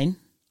timeline,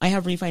 I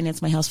have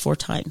refinanced my house 4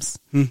 times.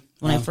 When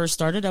I first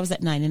started, I was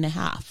at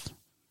 9.5.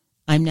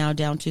 I'm now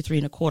down to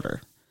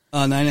 3.25.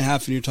 9.5,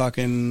 and you're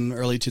talking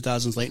early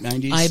 2000s, late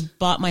 90s? I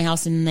bought my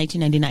house in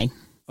 1999.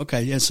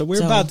 Okay, yeah, so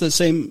we're about the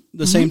same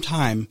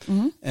time.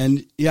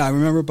 And yeah, I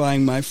remember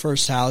buying my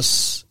first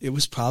house. It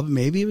was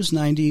maybe it was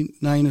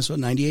 99 as well,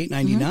 98,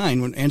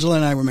 99. When Angela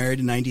and I were married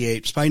in 98,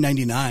 it was probably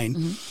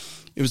 99.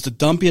 It was the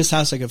dumpiest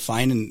house I could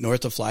find in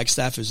north of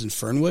Flagstaff. It was in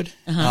Fernwood.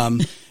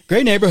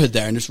 Great neighborhood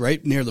there, and it's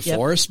right near the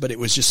forest, but it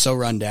was just so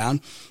run down.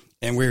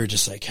 And we were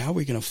just like, how are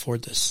we going to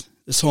afford this?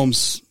 This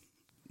home's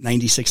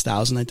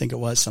 $96,000, I think it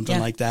was, something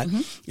like that.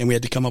 And we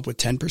had to come up with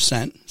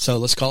 10%. So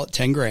let's call it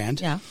 10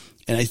 grand. Yeah.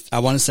 And I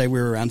want to say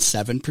we were around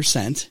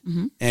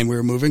 7%. And we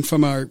were moving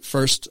from our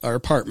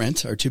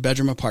apartment, our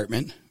 2-bedroom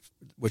apartment,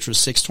 which was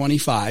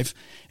 $625.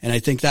 And I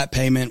think that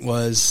payment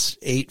was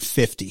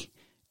 $850.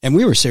 And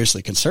we were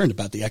seriously concerned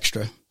about the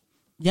extra,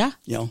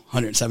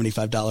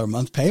 $175 a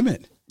month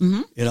payment,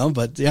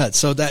 but yeah,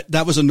 so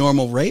that was a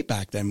normal rate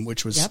back then,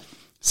 which was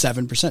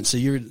 7%. So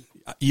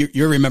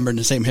you're remembering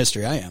the same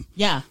history I am.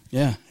 Yeah.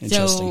 Yeah.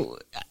 Interesting. So,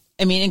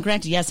 I mean, and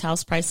granted, yes,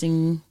 house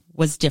pricing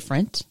was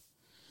different.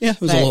 Yeah. It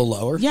was a little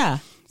lower. Yeah.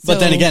 But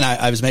then again,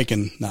 I was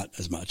making not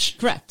as much.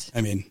 Correct. I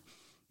mean,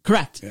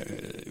 correct.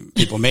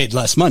 People made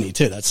less money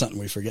too. That's something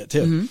we forget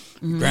too.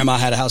 Grandma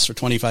had a house for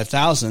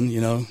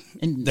 $25,000,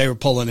 and they were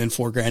pulling in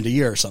 $4,000 a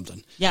year or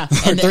something. Yeah.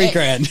 Or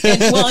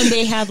 $3,000. And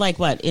they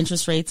had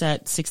interest rates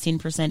at 16%,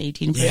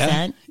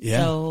 18%.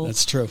 Yeah. So,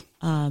 that's true.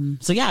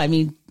 So yeah, I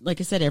mean, like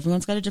I said,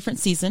 everyone's got a different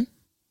season.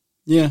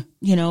 Yeah.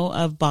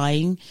 Of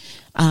buying.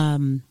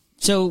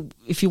 So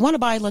if you want to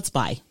buy, let's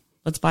buy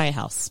a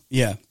house.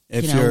 Yeah.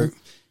 If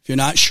you're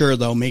not sure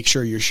though, make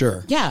sure you're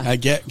sure. Yeah.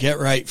 Get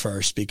right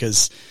first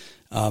because,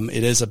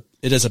 it is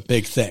it is a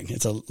big thing.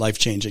 It's a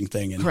life-changing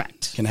thing, and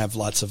Correct. can have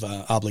lots of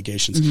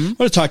obligations. I want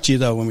to talk to you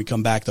though when we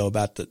come back though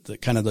about the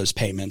kind of those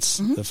payments,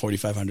 the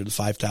 $4,500 to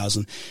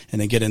 $5,000,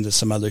 and then get into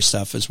some other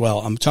stuff as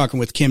well. I'm talking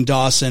with Kim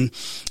Dawson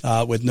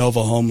with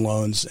Nova Home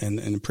Loans, and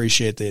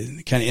appreciate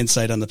the kind of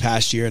insight on the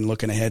past year and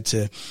looking ahead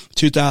to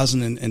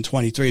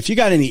 2023. If you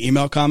got any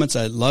email comments,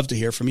 I'd love to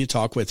hear from you.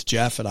 Talk with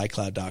Jeff at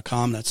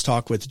iCloud.com. That's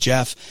talk with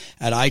Jeff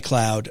at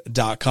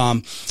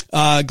iCloud.com.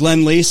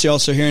 Glenn Lease, you're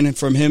also hearing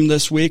from him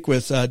this week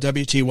with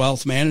WT Wealth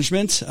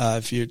Management.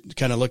 If you're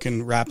kind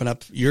of wrapping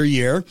up your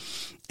year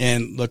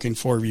and looking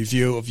for a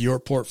review of your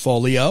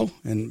portfolio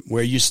and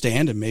where you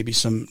stand and maybe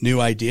some new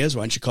ideas,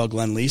 why don't you call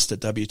Glenn Least at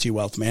WT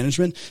Wealth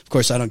Management? Of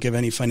course, I don't give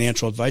any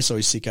financial advice. I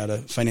always seek out a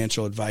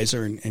financial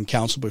advisor and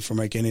counsel before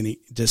making any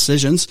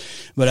decisions.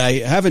 But I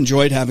have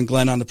enjoyed having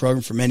Glenn on the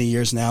program for many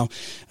years now,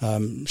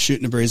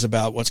 shooting a breeze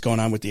about what's going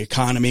on with the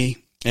economy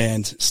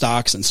and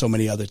stocks and so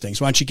many other things.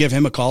 Why don't you give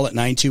him a call at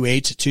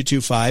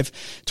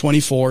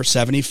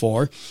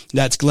 928-225-2474.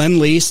 That's Glenn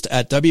Least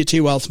at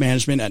WT Wealth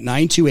Management at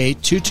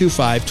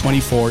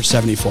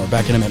 928-225-2474.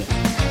 Back in a minute.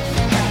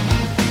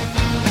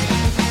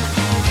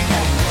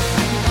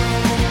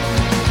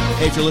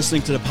 Hey, if you're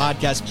listening to the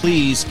podcast,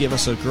 please give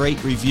us a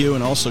great review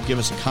and also give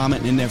us a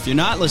comment in there. If you're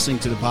not listening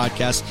to the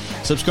podcast,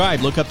 subscribe.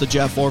 Look up The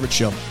Jeff Orbit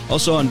Show.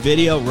 Also on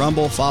video,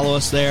 Rumble, follow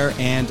us there,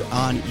 and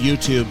on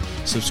YouTube,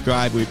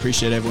 subscribe. We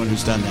appreciate everyone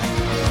who's done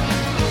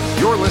that.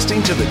 You're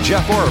listening to The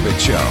Jeff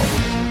Orbit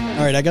Show.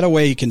 All right, I got a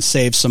way you can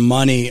save some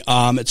money.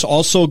 It's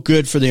also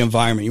good for the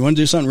environment. You want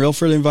to do something real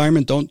for the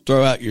environment? Don't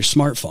throw out your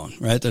smartphone,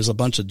 right? There's a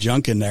bunch of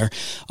junk in there.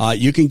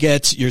 You can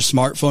get your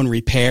smartphone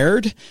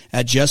repaired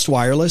at Just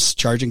Wireless.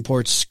 Charging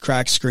ports,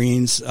 cracked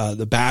screens,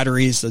 the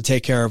batteries, they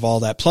take care of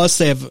all that. Plus,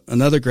 they have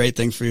another great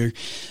thing for you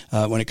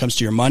when it comes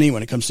to your money,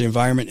 when it comes to the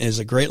environment, is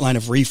a great line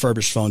of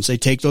refurbished phones. They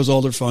take those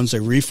older phones, they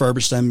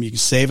refurbish them. You can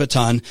save a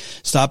ton.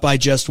 Stop by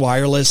Just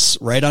Wireless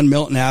right on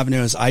Milton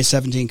Avenue as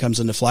I-17 comes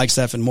into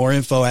Flagstaff, and more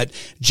info at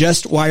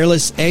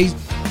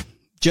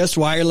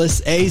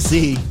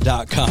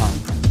justwirelessaz.com.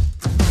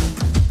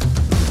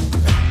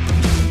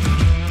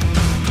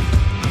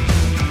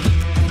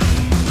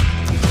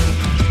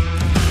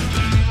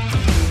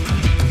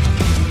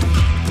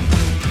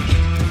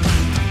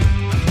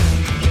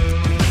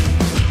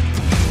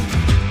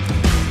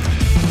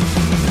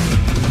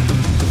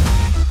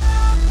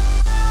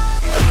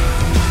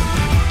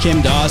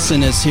 Kim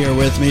Dawson is here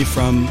with me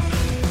from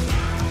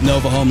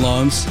Nova Home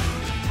Loans.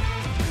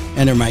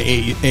 Enter my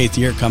eighth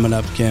year coming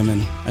up, Kim,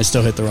 and I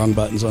still hit the wrong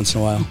buttons once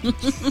in a while.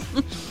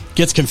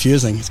 Gets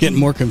confusing. It's getting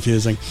more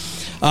confusing.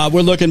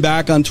 We're looking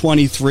back on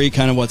 23,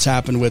 kind of what's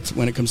happened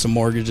when it comes to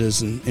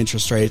mortgages and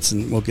interest rates,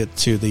 and we'll get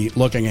to the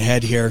looking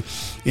ahead here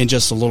in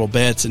just a little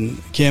bit.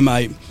 And Kim,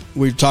 we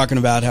were talking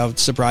about how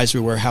surprised we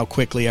were how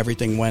quickly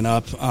everything went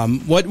up.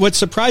 What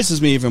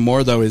surprises me even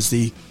more, though, is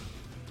the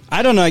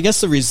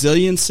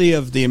resiliency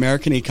of the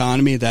American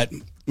economy, that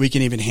we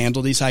can even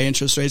handle these high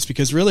interest rates.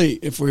 Because really,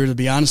 if we were to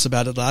be honest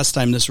about it, last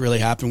time this really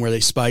happened where they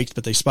spiked,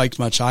 but they spiked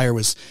much higher,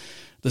 was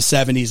the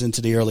 70s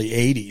into the early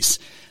 80s.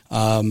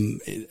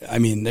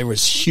 There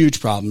was huge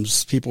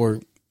problems.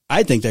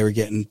 I think they were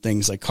getting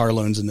things like car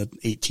loans in the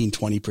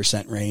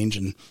 18-20% range.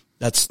 And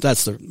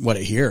that's what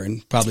I hear.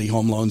 And probably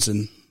home loans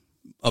in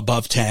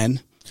above 10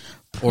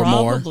 or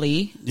more.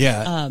 Probably.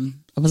 Yeah.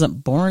 I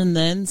wasn't born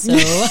then, so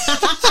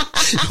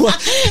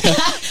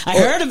I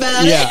heard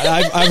about it.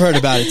 Yeah, I've heard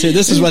about it too.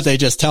 This is what they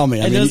just tell me.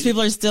 And those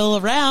people are still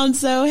around,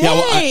 so hey. Yeah,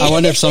 well, I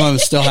wonder if some of them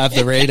still have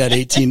the rate at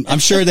 18. I'm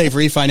sure they've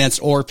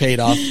refinanced or paid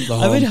off the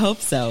home. I would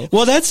hope so.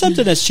 Well, that's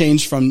something that's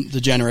changed from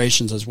the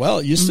generations as well.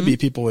 It used to be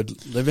people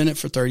would live in it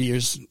for 30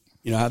 years,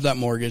 have that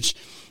mortgage,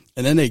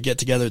 and then they get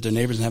together with their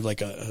neighbors and have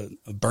like a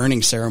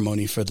burning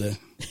ceremony for the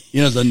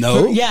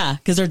note. Yeah,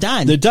 because they're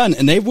done. They're done,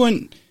 and they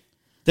wouldn't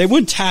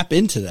tap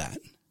into that.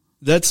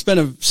 That's been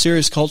a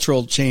serious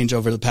cultural change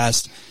over the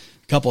past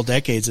couple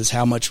decades, is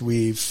how much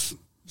we've,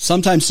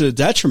 sometimes to the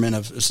detriment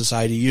of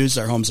society, used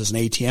our homes as an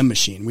ATM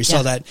machine. We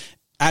saw that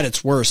at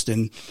its worst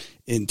in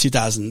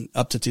 2000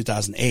 up to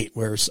 2008,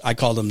 where I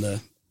called them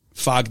the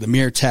fog, the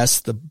mirror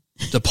test, the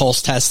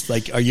pulse test,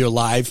 like, are you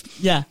alive?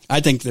 Yeah. I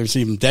think there's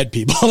even dead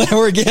people that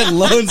were getting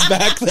loans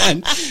back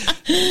then.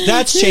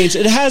 That's changed.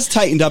 It has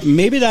tightened up.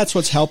 Maybe that's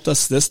what's helped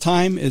us this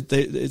time.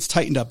 It's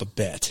tightened up a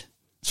bit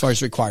as far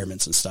as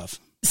requirements and stuff.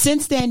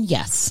 Since then,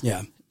 yes.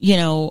 Yeah.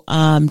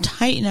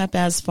 Tighten up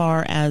as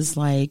far as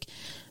like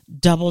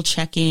double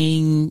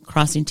checking,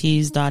 crossing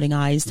T's, dotting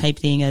I's type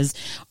thing, as,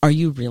 are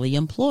you really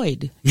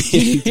employed?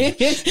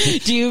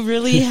 Do you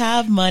really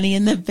have money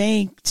in the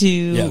bank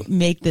to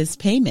make this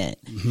payment?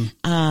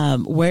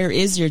 Mm-hmm. Where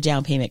is your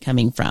down payment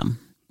coming from?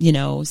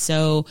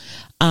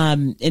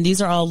 And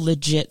these are all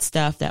legit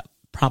stuff that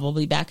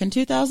probably back in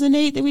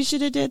 2008 that we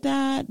should have did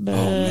that. But,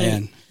 oh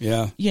man.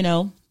 Yeah.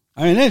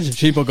 There's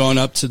people going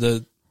up to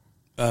the,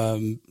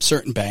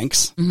 certain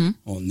banks,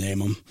 we'll name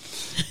them,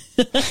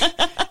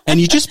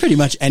 and you just pretty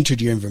much entered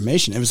your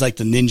information. It was like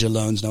the ninja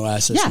loans, no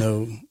assets,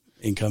 no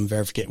income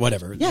verification,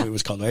 whatever it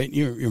was called, right?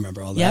 You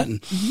remember all that.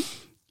 And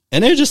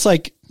they're just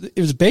like, it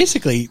was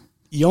basically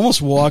you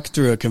almost walk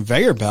through a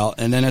conveyor belt,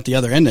 and then at the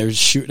other end, they're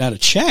shooting out a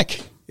check.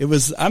 It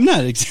was, I'm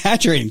not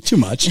exaggerating too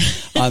much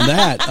on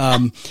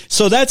that.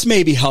 So that's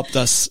maybe helped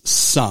us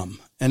some,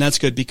 and that's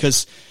good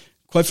because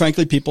quite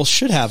frankly, people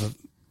should have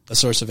a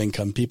source of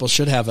income. People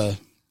should have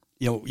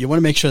you want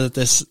to make sure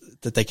that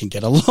that they can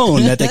get a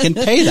loan, that they can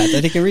pay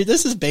that they can read.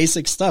 This is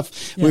basic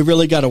stuff. Yeah. We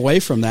really got away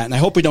from that. And I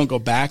hope we don't go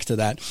back to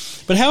that.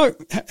 But how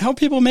are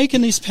people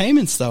making these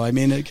payments though? I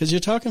mean, cause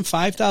you're talking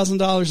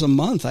 $5,000 a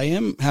month. I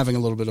am having a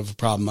little bit of a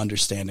problem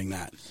understanding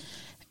that.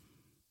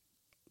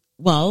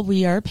 Well,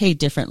 we are paid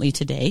differently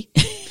today.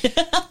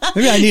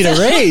 Maybe I need a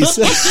raise.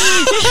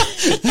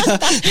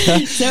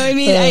 So, I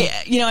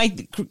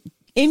mean,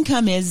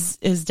 income is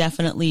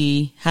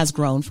definitely has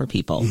grown for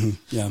people.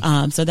 Mm-hmm.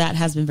 Yeah. So that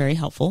has been very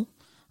helpful.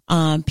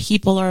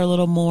 People are a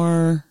little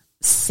more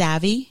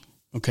savvy.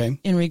 Okay.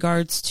 In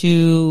regards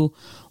to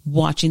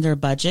watching their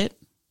budget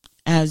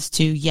as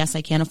to, yes,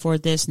 I can't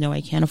afford this. No,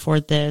 I can't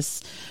afford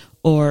this.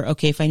 Or,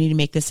 okay, if I need to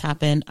make this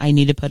happen, I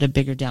need to put a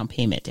bigger down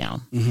payment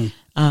down.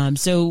 Mm-hmm.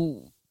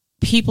 So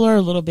people are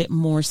a little bit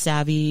more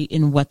savvy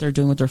in what they're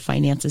doing with their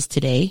finances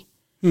today.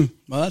 Well,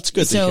 that's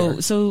good to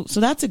hear. So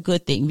that's a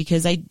good thing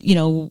because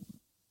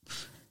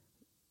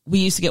we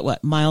used to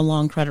get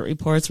mile-long credit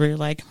reports where you're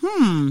like,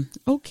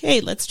 okay,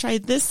 let's try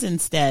this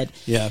instead.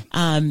 Yeah.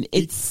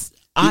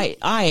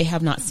 I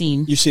have not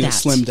seen. You've seen that. it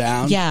slim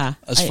down. Yeah.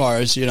 As far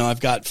as,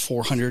 I've got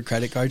 400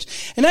 credit cards.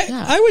 And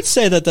I would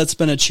say that that's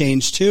been a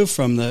change too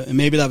and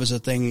maybe that was a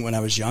thing when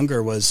I was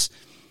younger was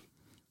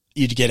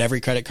you'd get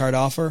every credit card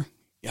offer.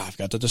 Yeah, I've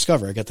got the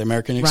Discover. I got the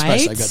American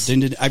Express.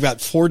 Right? I've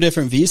got 4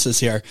 different Visas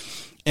here.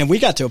 And we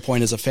got to a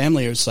point as a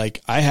family, it was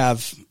like, I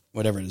have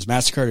whatever it is,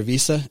 MasterCard or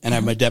Visa, and I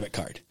have my debit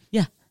card.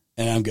 Yeah.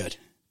 And I'm good.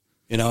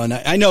 And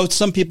I know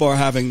some people are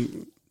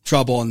having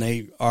trouble and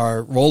they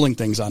are rolling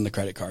things on the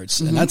credit cards.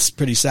 Mm-hmm. And that's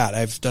pretty sad.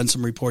 I've done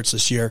some reports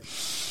this year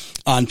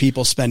on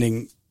people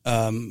spending,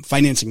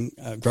 financing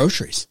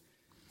groceries.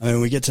 I mean,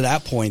 when we get to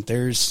that point,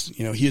 there's,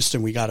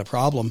 Houston, we got a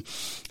problem.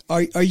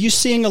 Are you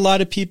seeing a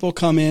lot of people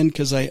come in?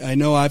 Because I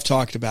know I've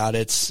talked about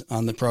it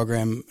on the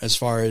program as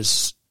far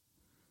as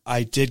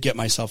I did get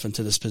myself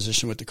into this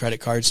position with the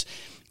credit cards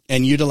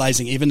and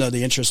utilizing, even though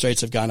the interest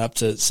rates have gone up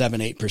to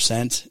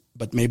 7-8%,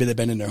 but maybe they've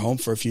been in their home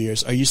for a few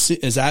years.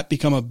 Is that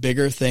become a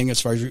bigger thing as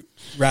far as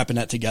wrapping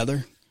that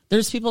together?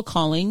 There's people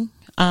calling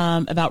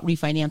about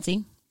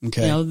refinancing.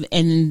 Okay.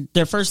 And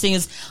their first thing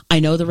is, I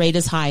know the rate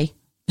is high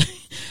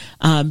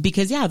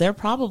because they're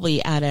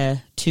probably at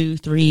a 2,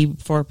 3,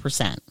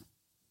 4%.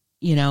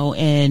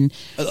 And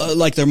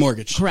like their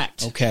mortgage.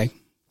 Correct. Okay.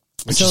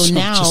 Which so is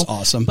now, just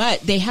awesome.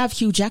 But they have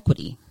huge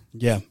equity.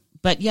 Yeah.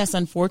 But yes,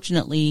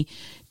 unfortunately,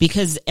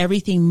 because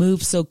everything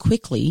moves so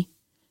quickly,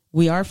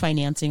 we are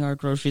financing our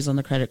groceries on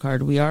the credit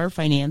card. We are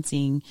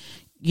financing,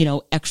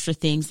 extra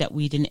things that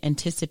we didn't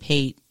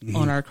anticipate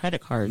on our credit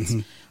cards.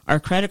 Mm-hmm.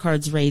 Our credit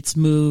cards rates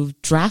move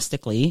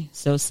drastically.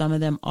 So some of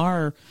them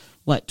are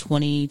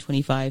 20,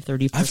 25,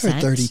 30%. I've heard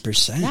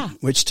 30%. Yeah.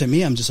 Which to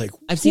me, I'm just like,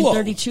 I've seen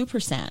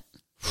 32%.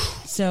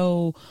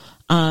 So,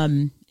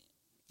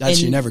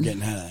 you're never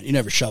getting out of that. You're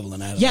never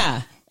shoveling out of that.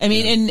 Yeah. I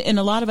mean, and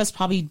a lot of us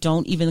probably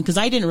don't even, because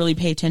I didn't really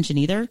pay attention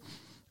either.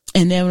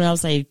 And then when I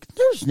was like,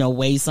 there's no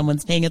way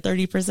someone's paying a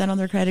 30% on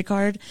their credit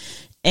card.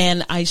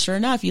 And sure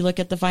enough, you look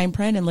at the fine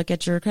print and look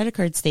at your credit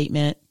card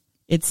statement,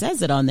 it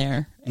says it on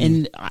there.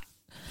 And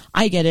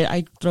I get it.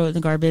 I throw it in the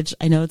garbage.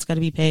 I know it's got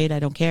to be paid. I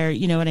don't care.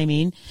 You know what I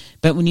mean?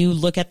 But when you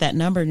look at that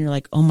number and you're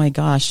like, oh my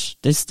gosh,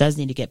 this does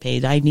need to get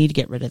paid. I need to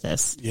get rid of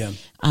this. Yeah.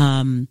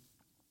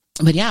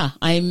 But yeah,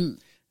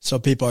 so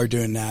people are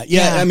doing that.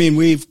 Yeah. I mean,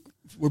 we're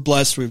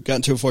blessed. We've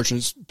gotten to a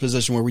fortunate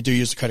position where we do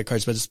use the credit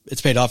cards, but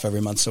it's paid off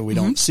every month. So we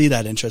don't see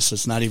that interest.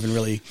 It's not even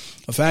really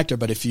a factor.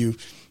 But if you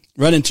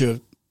run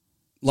into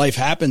life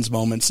happens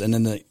moments and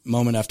then the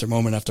moment after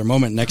moment after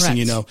moment, next thing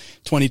you know,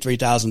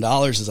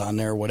 $23,000 is on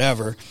there or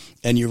whatever.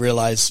 And you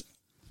realize,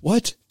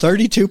 what?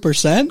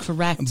 32%?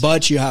 Correct.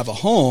 But you have a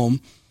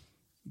home.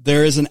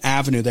 There is an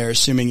avenue there,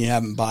 assuming you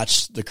haven't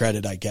botched the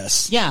credit, I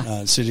guess. Yeah.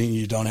 Assuming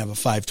you don't have a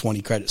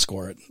 520 credit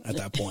score at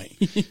that point,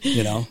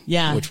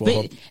 Yeah. Which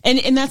we'll hope.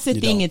 And that's the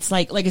thing. Don't. It's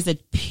like I said,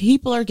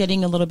 people are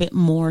getting a little bit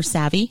more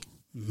savvy.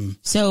 Mm-hmm.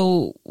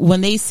 So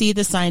when they see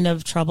the sign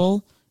of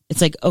trouble,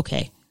 it's like,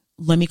 okay,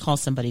 let me call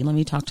somebody. Let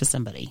me talk to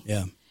somebody.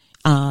 Yeah.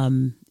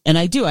 And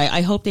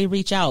I hope they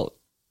reach out,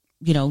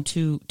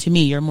 to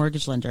me, your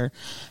mortgage lender,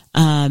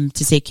 to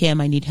say,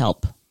 Kim, I need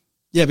help.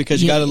 Yeah.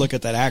 Because you got to look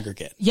at that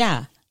aggregate.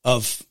 Yeah.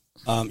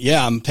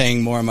 I'm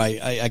paying more.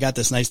 I got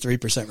this nice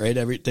 3%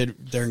 rate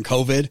during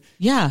COVID.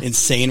 Yeah.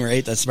 Insane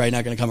rate. That's probably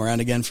not going to come around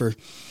again for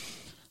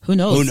who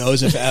knows? Who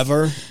knows if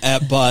ever.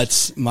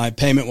 But my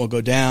payment will go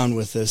down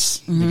with this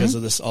because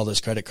of all this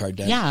credit card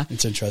debt. Yeah.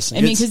 It's interesting.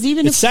 I mean, because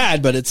it's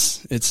sad, but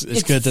it's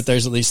good that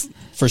there's at least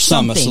for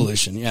some a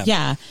solution. Yeah.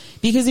 Yeah.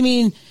 Because I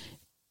mean,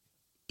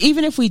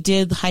 even if we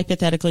did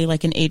hypothetically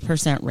like an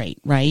 8% rate,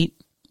 right?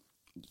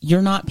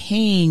 You're not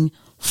paying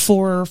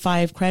 4 or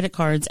 5 credit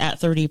cards at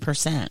 30%.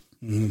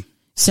 Mm-hmm.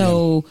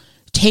 So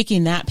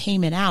taking that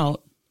payment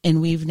out,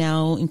 and we've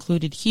now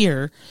included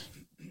here,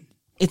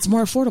 it's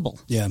more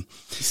affordable. Yeah.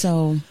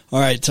 So, all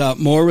right.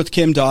 More with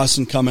Kim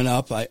Dawson coming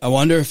up. I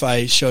wonder if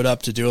I showed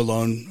up to do a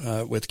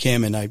loan with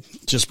Kim and I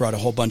just brought a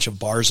whole bunch of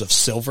bars of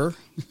silver.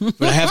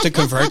 Would I have to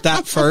convert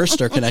that first,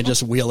 or can I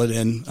just wheel it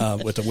in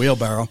with a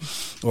wheelbarrow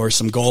or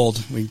some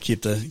gold? We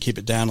can keep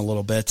it down a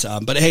little bit.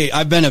 But hey,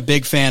 I've been a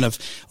big fan of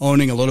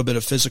owning a little bit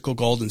of physical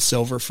gold and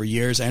silver for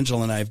years.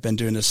 Angela and I have been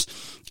doing this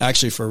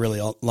actually for a really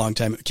long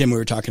time. Kim, we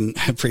were talking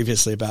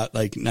previously about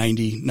like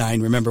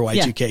 99. Remember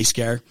Y2K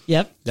scare?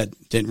 Yep.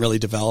 That didn't really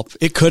develop.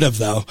 It could have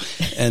though.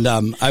 And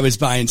I was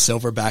buying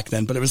silver back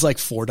then, but it was like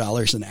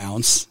 $4 an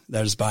ounce that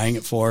I was buying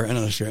it for. I'm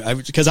not sure,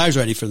 because I was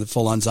ready for the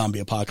full-on zombie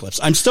apocalypse.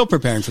 I'm still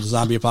preparing for the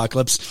zombie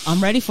apocalypse.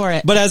 I'm ready for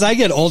it. But as I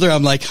get older,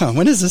 I'm like,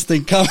 when is this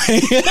thing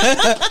coming?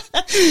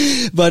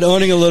 But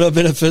owning a little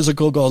bit of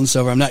physical gold and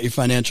silver, I'm not your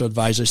financial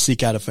advisor.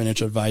 Seek out a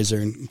financial advisor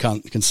and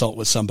consult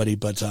with somebody.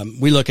 But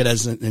we look at it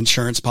as an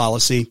insurance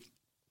policy.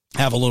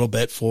 Have a little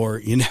bit for,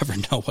 you never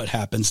know what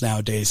happens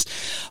nowadays.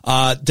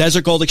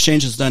 Desert Gold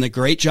Exchange has done a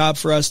great job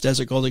for us.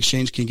 Desert Gold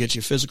Exchange can get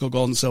you physical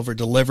gold and silver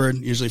delivered,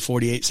 usually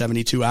 48,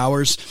 72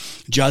 hours.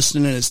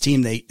 Justin and his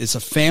team, it's a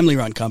family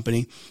run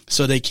company,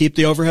 so they keep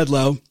the overhead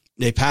low.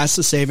 They pass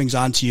the savings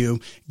on to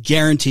you,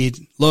 guaranteed,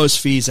 lowest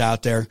fees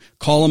out there.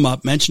 Call them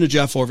up, mention the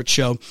Jeff Orvich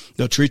Show.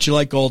 They'll treat you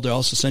like gold. They'll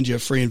also send you a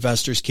free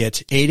investor's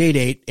kit,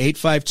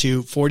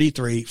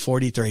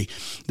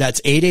 888-852-4343.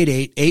 That's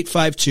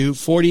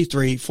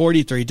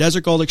 888-852-4343.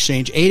 Desert Gold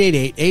Exchange,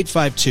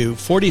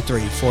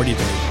 888-852-4343.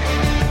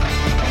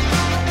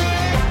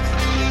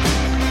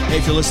 Hey,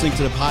 if you're listening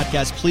to the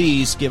podcast,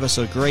 please give us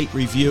a great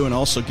review and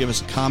also give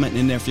us a comment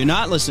in there. If you're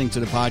not listening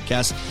to the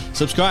podcast,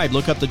 subscribe.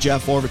 Look up the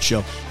Jeff Orvich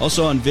Show.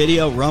 Also on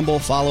video, Rumble,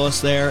 follow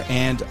us there,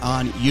 and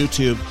on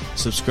YouTube,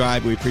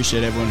 subscribe. We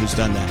appreciate everyone who's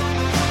done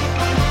that.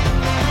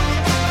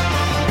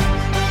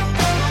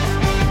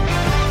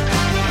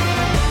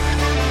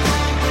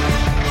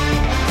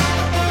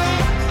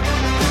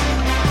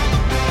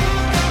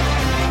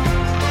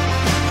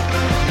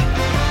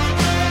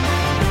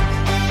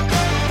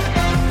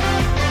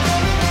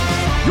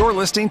 You're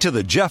listening to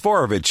The Jeff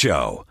Orvich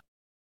Show.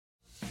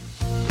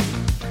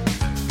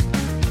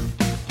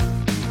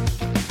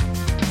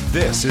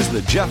 This is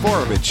The Jeff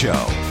Orvich Show.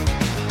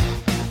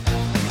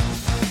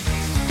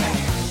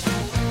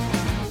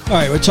 All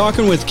right, we're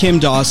talking with Kim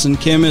Dawson.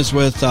 Kim is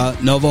with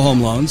Nova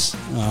Home Loans.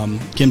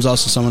 Kim's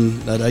also someone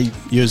that I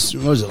used,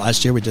 what was it,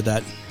 last year we did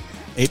that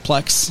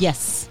 8-plex?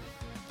 Yes.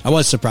 I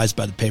was surprised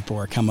by the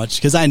paperwork, how much,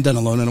 because I hadn't done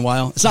a loan in a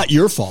while. It's not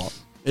your fault.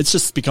 It's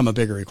just become a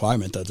bigger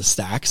requirement, though, the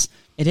stacks.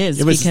 It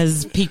is,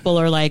 because people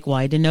are like, well,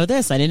 I didn't know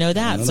this, I didn't know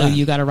that. So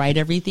you got to write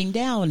everything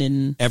down.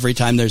 And every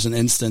time there's an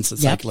instance,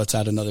 it's like, let's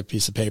add another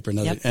piece of paper. And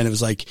it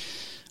was like,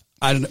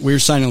 we were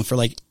signing for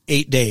like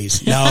 8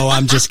 days. No,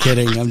 I'm just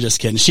kidding.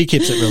 She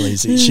keeps it real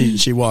easy.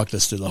 She walked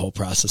us through the whole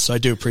process. So I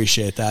do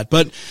appreciate that.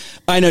 But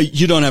I know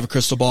you don't have a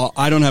crystal ball.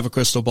 I don't have a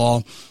crystal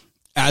ball.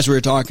 As we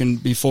were talking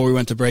before we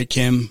went to break,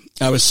 Kim,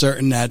 I was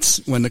certain that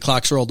when the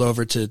clocks rolled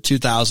over to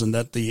 2000,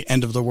 that the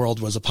end of the world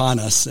was upon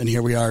us. And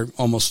here we are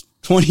almost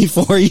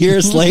 24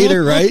 years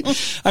later, right?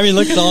 I mean,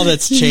 look at all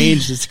that's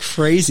changed. It's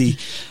crazy.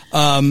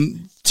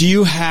 Do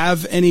you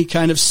have any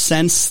kind of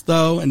sense,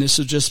 though, and this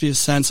would just be a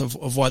sense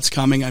of what's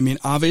coming? I mean,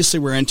 obviously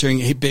we're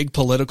entering a big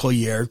political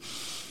year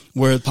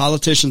where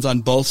politicians on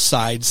both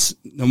sides,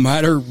 no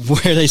matter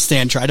where they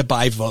stand, try to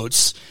buy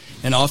votes.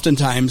 And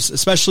oftentimes,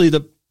 especially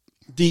the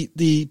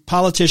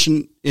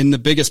politician in the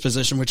biggest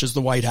position, which is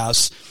the White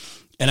House,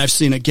 and I've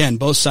seen, again,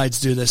 both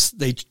sides do this,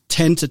 they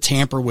tend to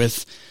tamper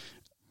with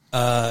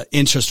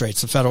interest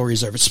rates, the Federal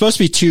Reserve. It's supposed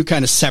to be two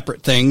kind of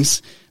separate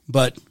things,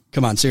 but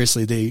come on,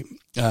 seriously, the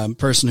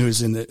person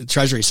who's in the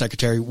Treasury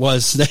Secretary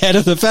was the head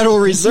of the Federal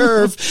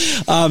Reserve.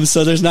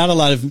 So there's not a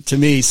lot of, to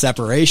me,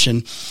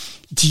 separation.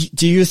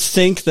 Do you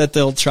think that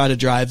they'll try to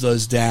drive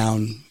those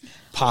down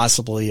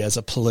possibly as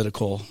a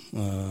political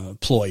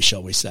ploy,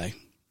 shall we say?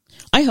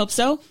 I hope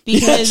so,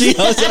 because it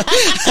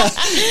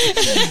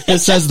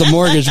says the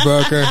mortgage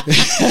broker.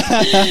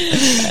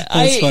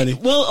 That's funny.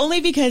 Well, only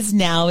because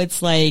now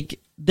it's like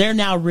they're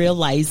now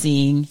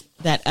realizing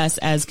that us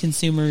as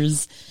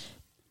consumers,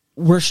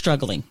 we're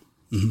struggling.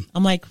 Mm-hmm.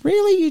 I'm like,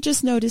 really? You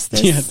just noticed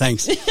this? Yeah,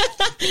 thanks.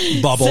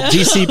 Bubble.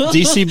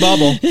 DC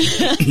bubble.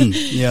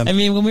 Yeah. I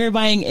mean, when we were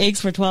buying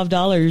eggs for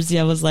 $12,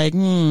 I was like,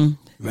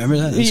 Remember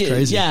that? That's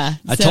crazy. Yeah.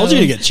 I told you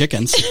to get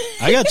chickens.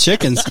 I got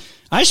chickens.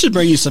 I should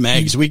bring you some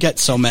eggs. We get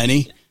so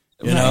many.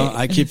 You know,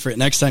 I keep for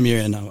next time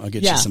you're in, I'll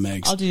get you some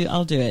eggs. I'll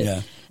do it.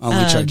 Yeah. I'll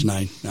only charge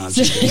 $9. No, I'm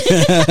just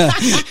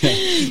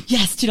kidding.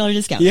 Yes, $2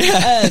 discount.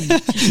 Yeah.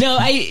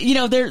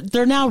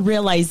 They're now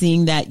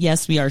realizing that,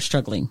 yes, we are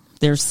struggling.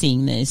 They're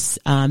seeing this.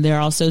 They're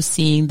also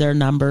seeing their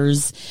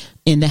numbers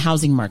in the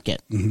housing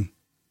market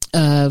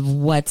of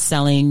what's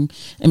selling.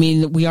 I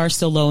mean, we are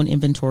still low in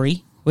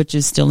inventory, which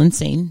is still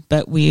insane,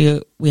 but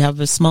we have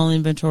a small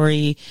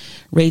inventory.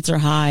 Rates are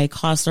high,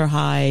 costs are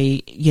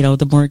high. You know,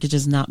 the mortgage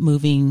is not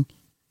moving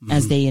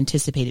as they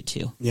anticipate it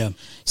to. Yeah.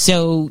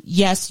 So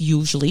yes,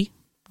 usually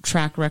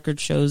track record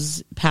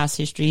shows past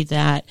history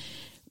that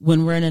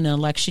when we're in an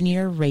election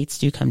year, rates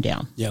do come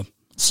down. Yeah.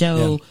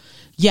 So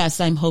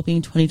yes, I'm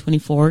hoping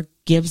 2024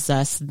 gives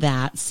us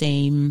that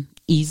same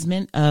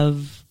easement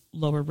of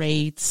lower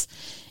rates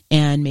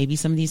and maybe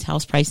some of these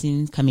house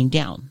pricing coming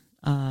down.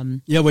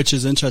 Which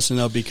is interesting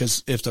though,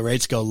 because if the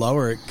rates go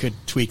lower, it could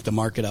tweak the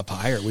market up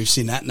higher. We've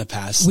seen that in the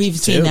past. We've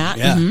seen that.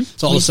 Yeah. Mm-hmm.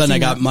 So all of a sudden I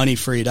got money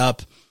freed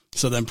up.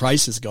 So then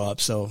prices go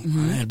up. So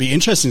it'd be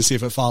interesting to see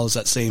if it follows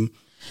that same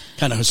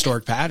kind of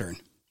historic pattern.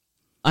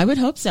 I would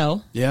hope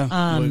so. Yeah.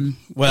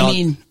 Well, I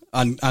mean,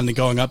 on the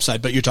going up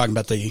side, but you're talking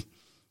about the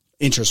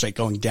interest rate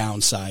going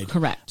down side.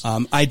 Correct.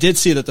 I did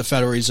see that the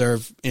Federal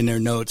Reserve in their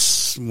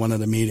notes, one of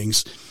the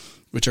meetings,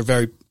 which are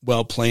very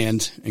well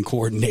planned and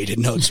coordinated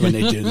notes when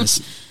they do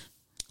this,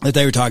 that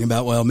they were talking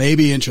about, well,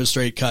 maybe interest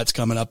rate cuts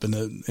coming up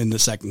in the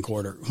second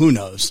quarter. Who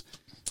knows?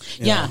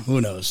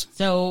 Who knows?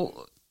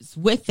 So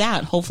with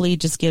that, hopefully it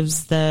just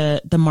gives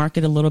the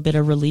market a little bit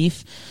of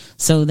relief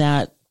so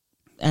that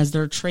as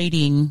they're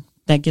trading,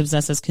 that gives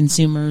us as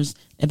consumers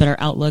a better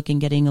outlook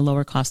and getting a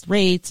lower cost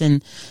rates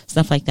and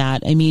stuff like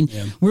that. I mean,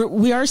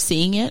 we are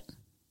seeing it,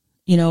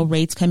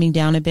 rates coming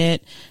down a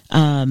bit.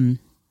 We're,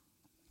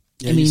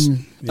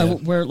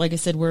 like I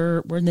said,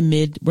 we're in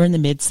the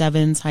mid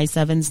sevens, high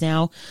sevens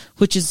now,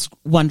 which is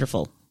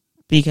wonderful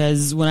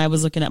because when I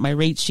was looking at my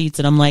rate sheets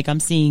and I'm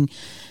seeing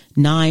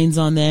 9s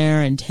on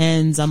there and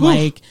 10s, I'm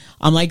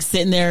like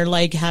sitting there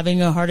like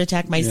having a heart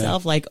attack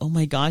myself. Like, oh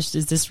my gosh,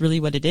 is this really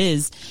what it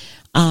is?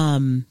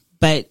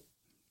 But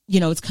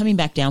it's coming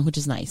back down, which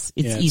is nice.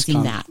 It's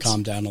easing that.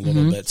 Calm down a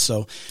little bit.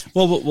 So,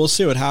 we'll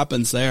see what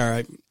happens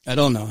there. I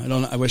don't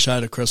know. I wish I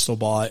had a crystal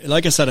ball.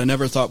 Like I said, I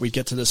never thought we'd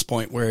get to this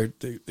point where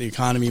the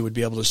economy would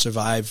be able to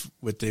survive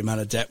with the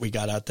amount of debt we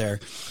got out there.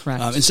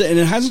 Correct. And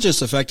it hasn't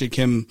just affected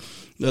Kim,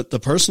 the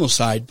personal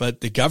side,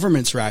 but the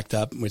government's racked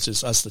up, which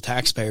is us, the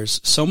taxpayers,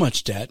 so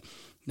much debt.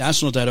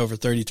 National debt over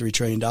 $33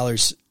 trillion.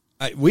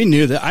 I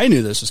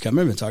knew this was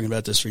coming. I've been talking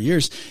about this for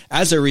years.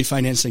 As they're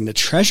refinancing the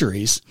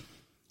treasuries,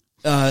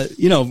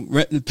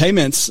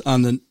 payments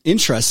on the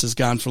interest has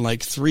gone from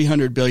like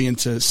 300 billion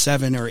to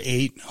 700 or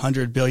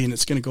 800 billion.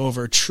 It's going to go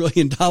over $1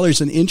 trillion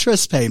in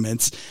interest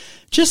payments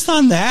just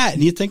on that.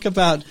 And you think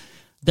about,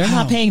 they're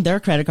not paying their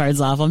credit cards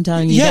off. I'm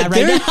telling you that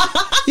right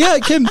now.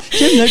 Kim,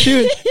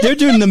 they're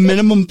doing the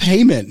minimum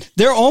payment.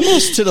 They're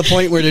almost to the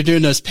point where they're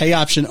doing those pay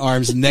option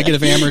arms,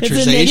 negative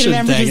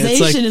amortization thing. It's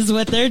like, is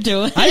what they're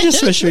doing. I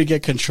just wish we'd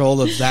get control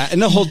of that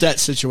and the whole debt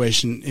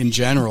situation in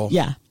general.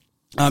 Yeah.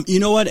 You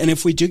know what? And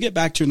if we do get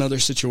back to another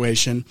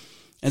situation,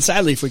 and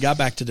sadly, if we got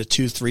back to the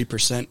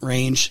 2-3%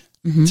 range,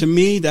 to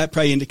me, that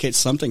probably indicates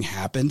something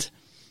happened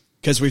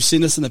because we've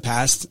seen this in the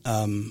past,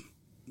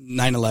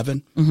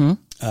 9/11,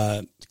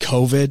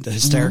 COVID, the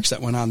hysterics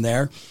that went on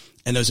there,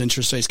 and those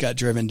interest rates got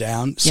driven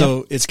down.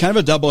 So it's kind of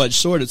a double-edged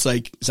sword. It's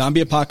like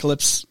zombie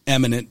apocalypse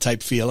imminent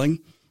type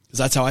feeling. Because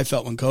that's how I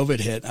felt when COVID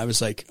hit. I was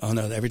like, oh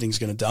no, everything's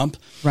going to dump.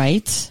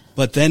 Right.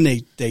 But then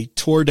they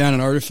tore down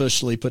and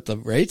artificially put the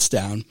rates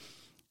down.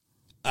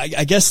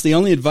 I guess the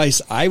only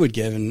advice I would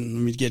give, and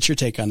let me get your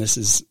take on this,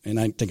 is, and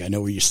I think I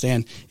know where you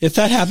stand, if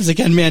that happens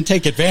again, man,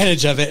 take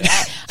advantage of it.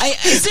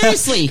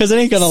 Seriously. Because it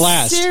ain't going to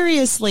last.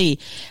 Seriously.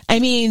 I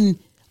mean,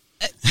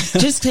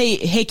 just say,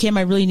 hey, Kim,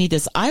 I really need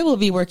this. I will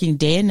be working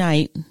day and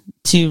night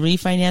to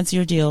refinance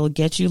your deal,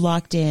 get you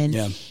locked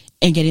in,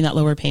 and getting that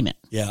lower payment.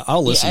 Yeah,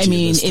 I'll listen to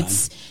you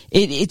this time.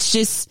 It's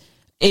just,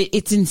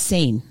 it's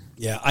insane.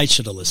 Yeah, I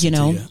should have listened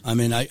to you. I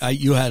mean,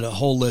 you had a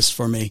whole list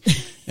for me,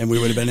 and we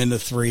would have been in the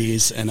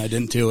 3s, and I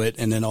didn't do it.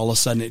 And then all of a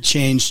sudden it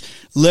changed.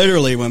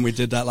 Literally, when we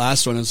did that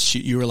last one,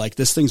 you were like,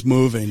 this thing's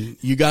moving.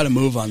 You got to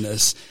move on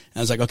this. And I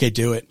was like, okay,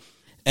 do it.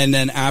 And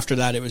then after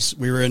that,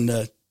 we were in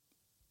the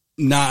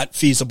not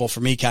feasible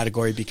for me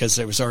category because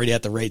it was already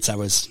at the rates I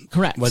was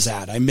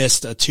at. I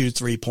missed a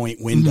 2-3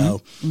 point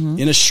window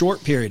in a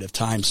short period of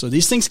time. So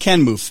these things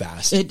can move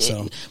fast.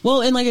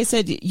 Well, and like I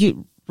said,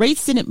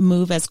 rates didn't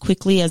move as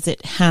quickly as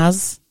it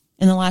has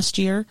in the last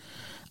year.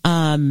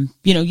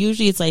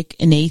 Usually it's like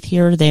an eighth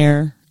here or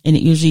there, and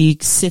it usually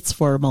sits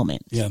for a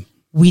moment. Yeah.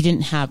 We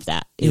didn't have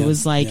that. It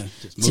was like,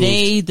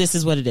 today, this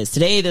is what it is.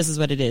 Today, this is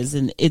what it is.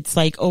 And it's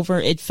like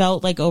it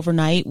felt like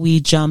overnight we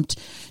jumped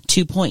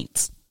 2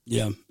 points.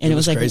 Yeah. And it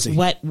was like, crazy.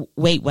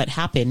 what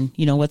happened?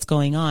 What's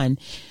going on?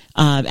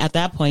 At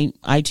that point,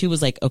 I too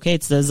was like, okay,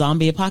 it's the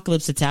zombie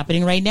apocalypse. It's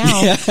happening right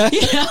now. Yeah.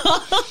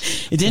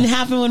 It didn't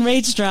happen when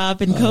rates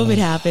dropped and COVID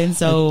happened.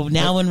 So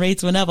now when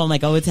rates went up, I'm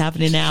like, oh, it's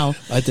happening now.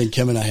 I think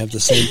Kim and I have the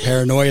same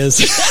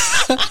paranoias.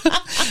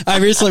 I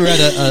recently read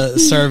a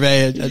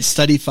survey at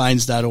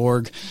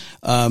studyfinds.org.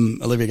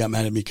 Olivia got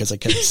mad at me because I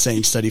kept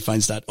saying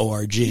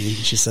studyfinds.org.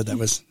 She said that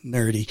was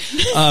nerdy.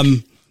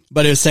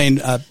 But it was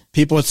saying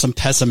people with some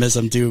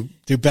pessimism do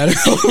better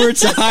over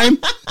time.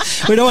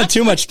 We don't want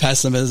too much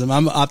pessimism.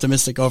 I'm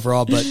optimistic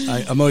overall, but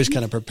I'm always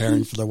kind of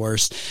preparing for the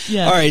worst.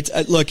 Yeah. All right.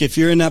 Look, if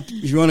you're if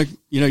you want to,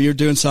 you're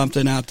doing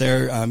something out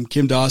there,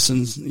 Kim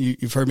Dawson,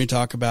 you've heard me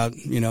talk about,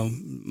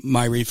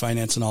 my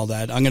refinance and all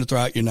that. I'm going to throw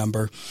out your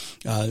number.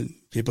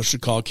 People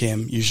should call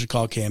Kim. You should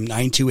call Kim,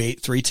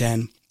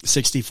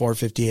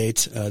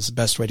 928-310-6458 is the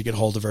best way to get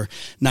hold of her.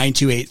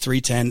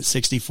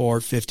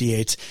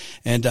 928-310-6458.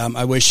 And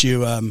I wish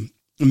you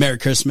Merry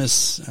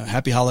Christmas,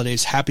 Happy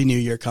Holidays, Happy New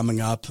Year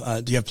coming up.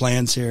 Do you have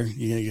plans here?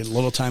 You're going to get a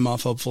little time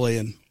off, hopefully,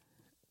 and,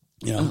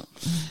 I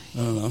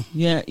don't know.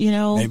 Yeah,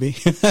 Maybe.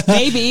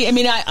 Maybe. I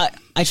mean,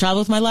 I travel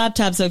with my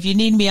laptop, so if you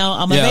need me,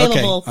 I'm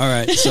available. Okay. All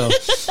right. So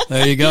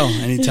there you go.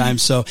 Anytime.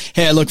 So,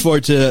 hey, I look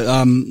forward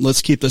to,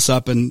 let's keep this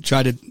up and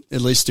try to at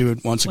least do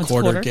it once a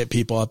quarter, get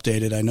people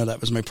updated. I know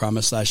that was my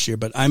promise last year,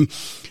 but I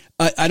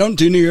don't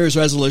do New Year's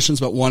resolutions,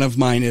 but one of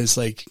mine is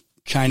like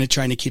kind of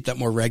trying to keep that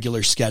more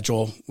regular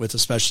schedule with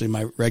especially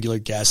my regular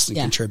guests and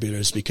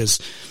contributors, because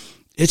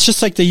it's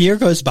just like the year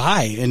goes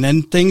by and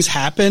then things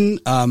happen.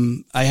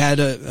 I had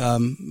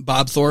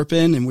Bob Thorpe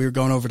in, and we were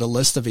going over the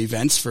list of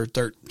events for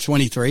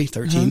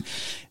 13.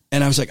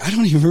 And I was like, I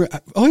don't even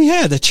remember. Oh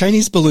yeah, the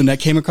Chinese balloon that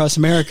came across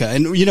America.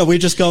 And we're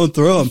just going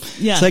through them.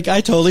 Yeah. It's like,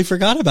 I totally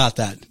forgot about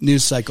that.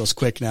 News cycle's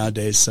quick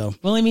nowadays. So,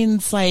 well, I mean,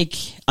 it's like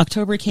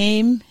October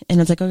came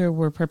and it's like, okay,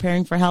 we're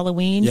preparing for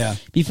Halloween. Yeah.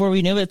 Before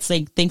we knew it, it's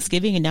like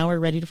Thanksgiving, and now we're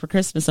ready for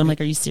Christmas. I'm like,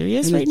 are you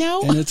serious right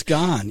now? And it's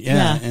gone.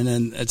 Yeah. And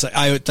then it's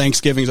like,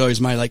 Thanksgiving's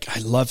always I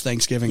love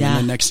Thanksgiving. And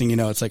then next thing you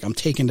know, it's like, I'm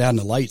taking down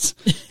the lights,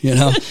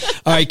 All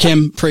right,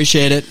 Kim,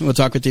 appreciate it. We'll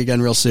talk with you again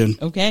real soon.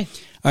 Okay.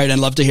 All right, I'd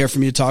love to hear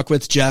from you. Talk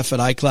with Jeff at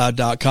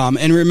iCloud.com.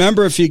 And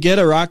remember, if you get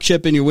a rock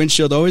chip in your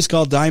windshield, always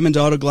call Diamond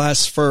Auto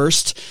Glass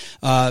first.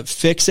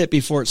 Fix it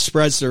before it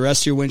spreads to the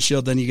rest of your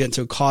windshield. Then you get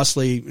into a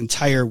costly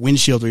entire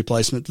windshield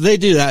replacement. They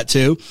do that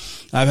too.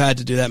 I've had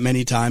to do that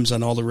many times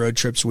on all the road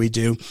trips we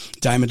do.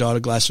 Diamond Auto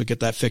Glass will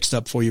get that fixed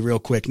up for you real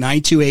quick.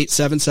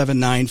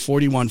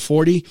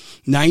 928-779-4140.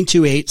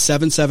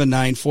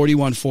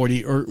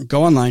 928-779-4140. Or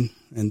go online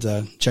and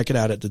check it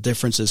out at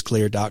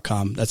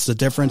thedifferenceisclear.com. That's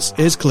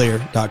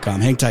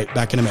thedifferenceisclear.com. Hang tight.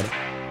 Back in a minute.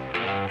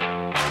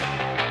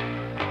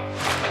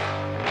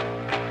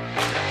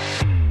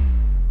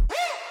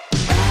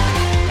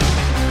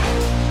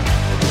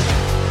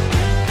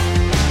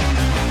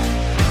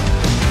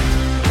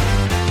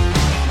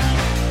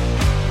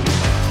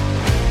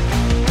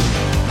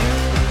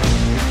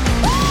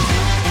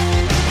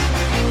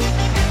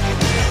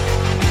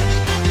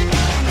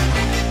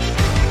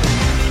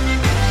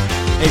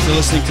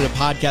 Listening to the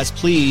podcast,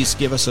 please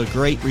give us a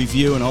great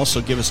review and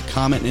also give us a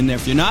comment in there.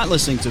 If you're not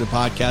listening to the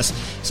podcast,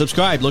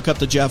 subscribe. Look up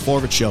the Jeff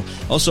Orbit Show.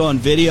 Also on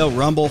video,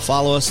 Rumble,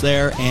 follow us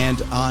there,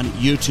 and on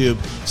YouTube,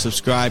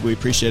 subscribe. We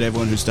appreciate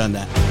everyone who's done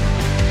that.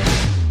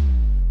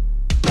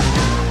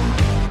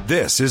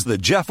 This is the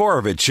Jeff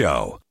Orbit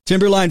Show.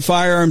 Timberline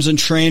Firearms and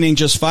Training,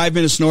 just 5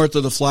 minutes north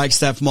of the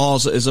Flagstaff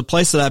Malls, is a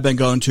place that I've been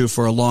going to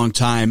for a long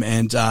time.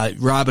 And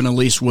Rob and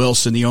Elise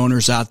Wilson, the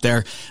owners out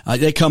there,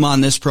 they come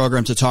on this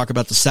program to talk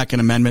about the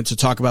Second Amendment, to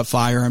talk about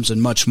firearms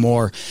and much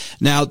more.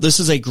 Now, this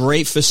is a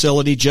great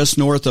facility just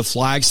north of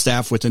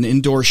Flagstaff with an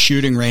indoor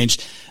shooting range.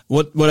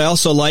 What I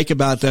also like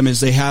about them is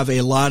they have a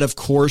lot of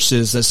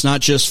courses that's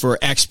not just for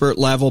expert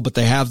level, but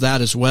they have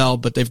that as well.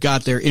 But they've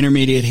got their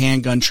intermediate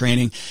handgun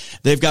training.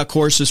 They've got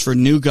courses for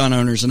new gun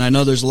owners, and I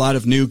know there's a lot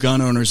of new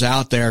gun owners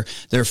out there,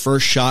 their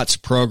First Shots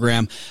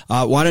program.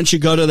 Why don't you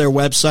go to their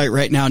website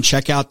right now and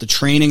check out the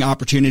training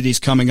opportunities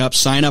coming up.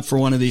 Sign up for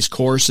one of these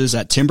courses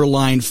at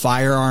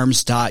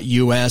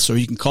timberlinefirearms.us, or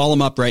you can call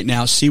them up right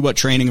now, see what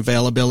training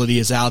availability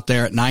is out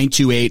there at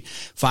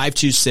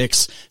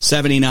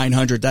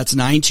 928-526-7900. That's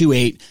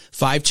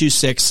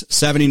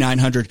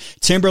 928-526-7900.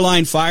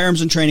 Timberline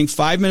Firearms and Training,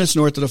 5 minutes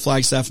north of the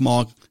Flagstaff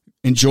Mall.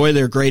 Enjoy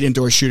their great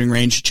indoor shooting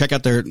range. Check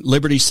out their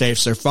Liberty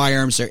safes, their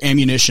firearms, their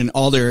ammunition,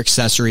 all their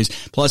accessories.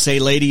 Plus, hey,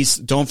 ladies,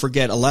 don't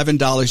forget,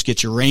 $11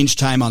 gets your range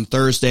time on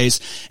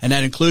Thursdays, and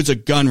that includes a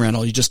gun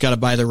rental. You just got to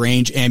buy the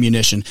range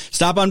ammunition.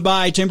 Stop on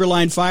by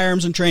Timberline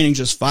Firearms and Training,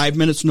 just 5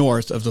 minutes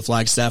north of the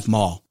Flagstaff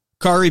Mall.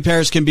 Car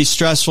repairs can be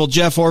stressful.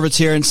 Jeff Orbit's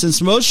here, and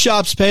since most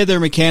shops pay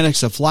their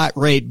mechanics a flat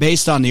rate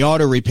based on the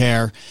auto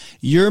repair,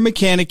 your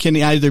mechanic can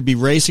either be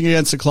racing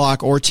against the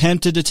clock or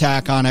tempted to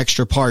tack on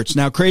extra parts.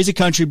 Now, Crazy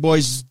Country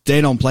Boys, they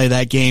don't play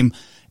that game,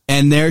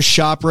 and their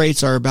shop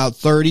rates are about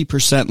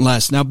 30%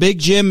 less. Now, Big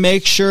Jim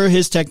makes sure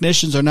his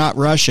technicians are not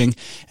rushing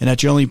and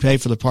that you only pay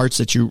for the parts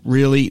that you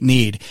really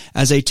need.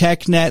 As a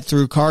TechNet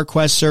through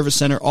CarQuest Service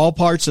Center, all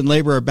parts and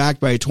labor are backed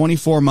by a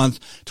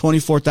 24-month,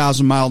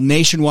 24,000-mile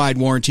nationwide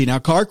warranty. Now,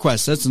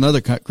 CarQuest, that's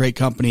another great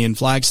company in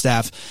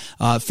Flagstaff,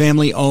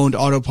 family-owned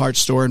auto parts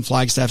store in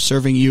Flagstaff,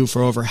 serving you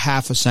for over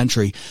half a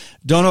century.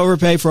 Don't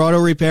overpay for auto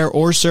repair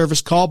or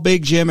service. Call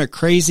Big Jim at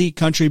Crazy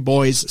Country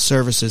Boys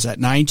Services at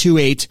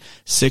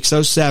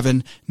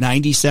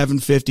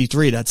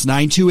 928-607-9753. That's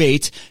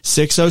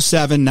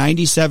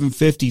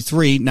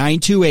 928-607-9753.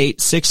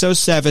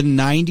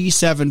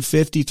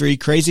 928-607-9753.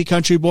 Crazy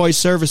Country Boys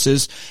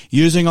Services,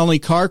 using only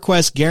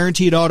CarQuest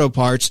guaranteed auto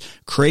parts.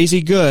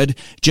 Crazy good,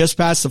 just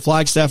past the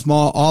Flagstaff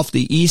Mall off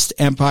the East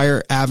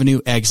Empire Avenue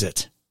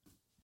exit.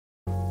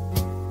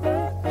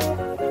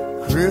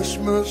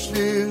 Christmas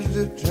is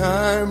the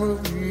time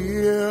of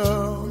year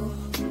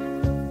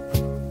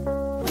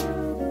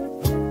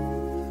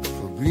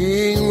for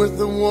being with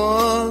the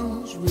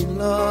ones we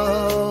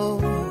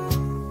love,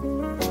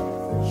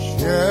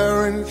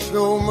 sharing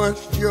so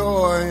much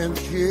joy and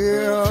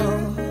cheer.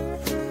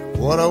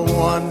 What a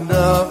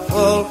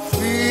wonderful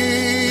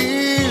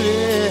feeling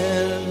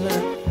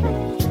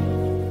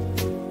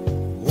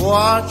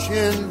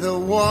watching the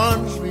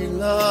ones we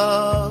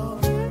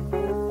love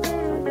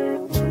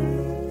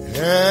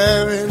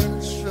having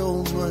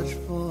so much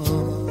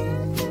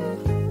fun.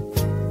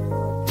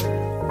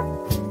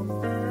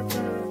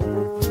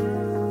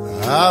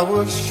 I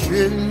was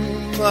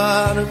sitting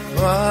by the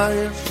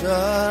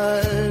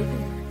fireside,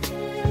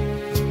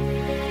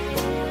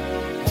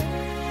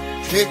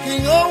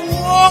 taking a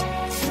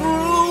walk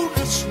through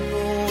the snow.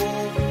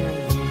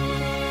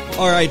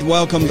 All right,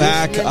 welcome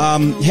back.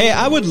 Hey,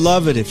 I would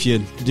love it if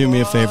you'd do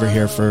me a favor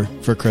here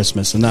for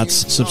Christmas, and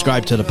that's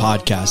subscribe to the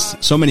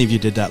podcast. So many of you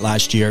did that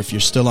last year. If you're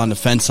still on the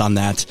fence on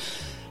that,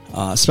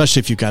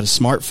 especially if you've got a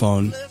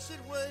smartphone,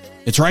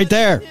 it's right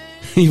there.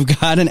 You've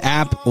got an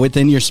app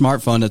within your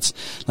smartphone. It's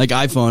like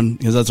iPhone,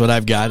 because that's what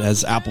I've got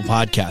as Apple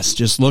Podcasts.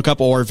 Just look up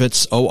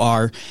Orvitz,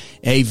 Orvits.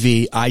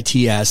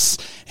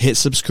 Hit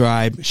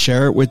subscribe.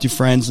 Share it with your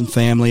friends and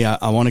family.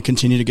 I want to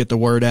continue to get the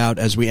word out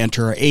as we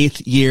enter our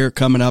 8th year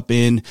coming up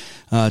in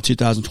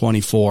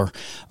 2024.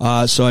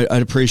 So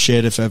I'd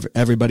appreciate if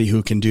everybody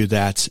who can do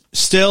that.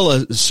 Still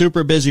a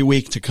super busy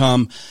week to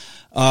come.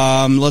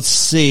 Let's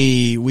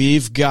see.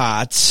 We've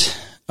got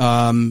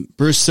Bruce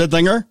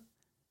Sidlinger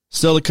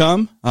still to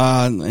come.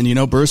 And you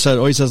know, Bruce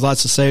always has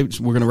lots to say.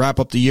 We're going to wrap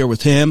up the year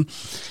with him.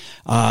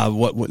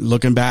 What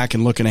looking back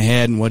and looking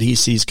ahead and what he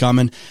sees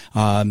coming.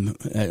 I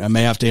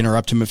may have to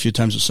interrupt him a few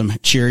times with some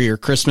cheerier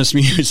Christmas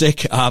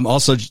music.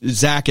 Also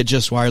Zach at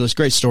Just Wireless.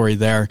 Great story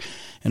there.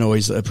 And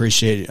always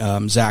appreciate,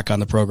 Zach on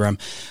the program.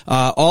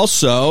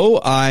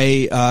 Also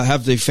I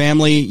have the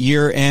family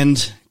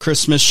year-end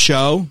Christmas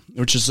show,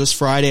 which is this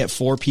Friday at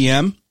 4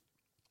 p.m.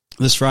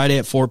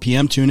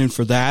 Tune in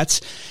for that.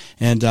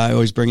 And I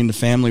always bring in the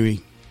family.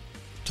 We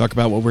talk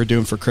about what we're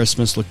doing for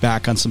Christmas, look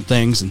back on some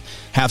things, and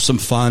have some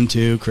fun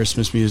too.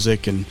 Christmas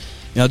music, and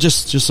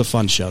just a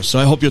fun show. So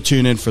I hope you'll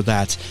tune in for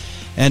that.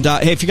 And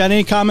hey, if you got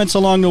any comments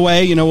along the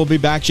way, we'll be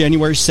back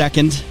January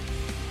 2nd,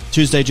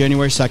 Tuesday,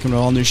 January 2nd, with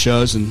all new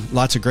shows and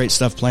lots of great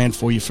stuff planned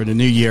for you for the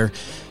new year.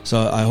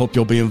 So I hope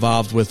you'll be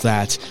involved with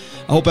that.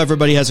 I hope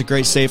everybody has a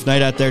great, safe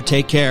night out there.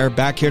 Take care.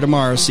 Back here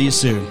tomorrow. See you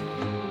soon.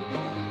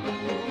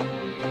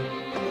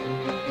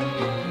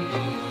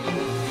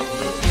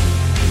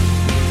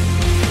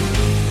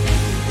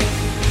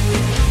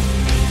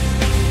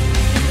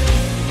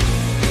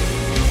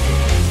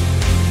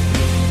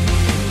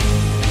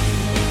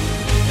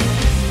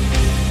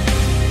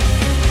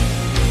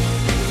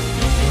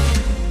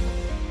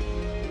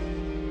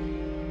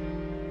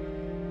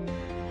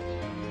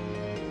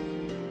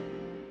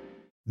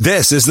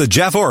 This is the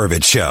Jeff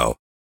Oravits Show.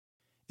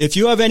 If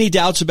you have any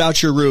doubts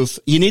about your roof,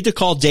 you need to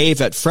call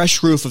Dave at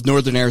Fresh Roof of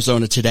Northern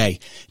Arizona today.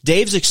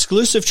 Dave's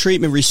exclusive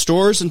treatment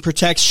restores and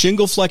protects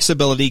shingle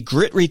flexibility,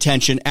 grit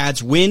retention,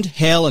 adds wind,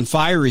 hail, and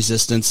fire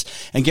resistance,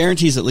 and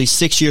guarantees at least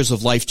 6 years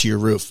of life to your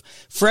roof.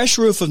 Fresh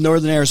Roof of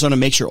Northern Arizona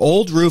makes your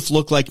old roof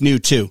look like new,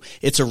 too.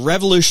 It's a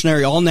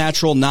revolutionary,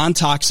 all-natural,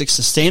 non-toxic,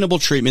 sustainable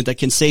treatment that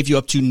can save you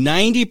up to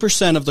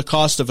 90% of the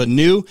cost of a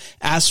new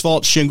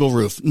asphalt shingle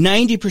roof.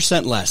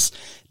 90% less.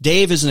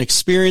 Dave is an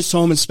experienced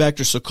home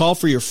inspector, so call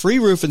for your free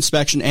roof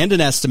inspection and an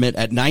estimate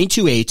at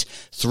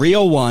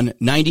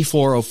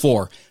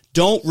 928-301-9404.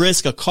 Don't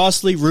risk a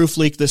costly roof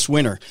leak this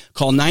winter.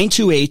 Call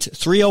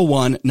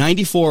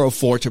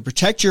 928-301-9404 to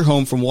protect your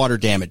home from water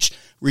damage.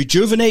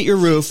 Rejuvenate your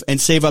roof and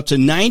save up to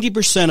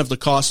 90% of the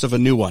cost of a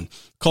new one.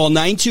 Call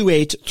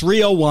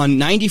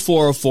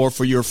 928-301-9404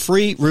 for your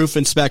free roof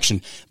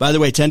inspection. By the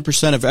way,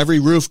 10% of every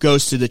roof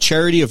goes to the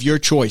charity of your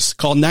choice.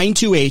 Call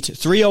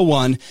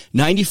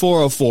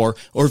 928-301-9404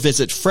 or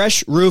visit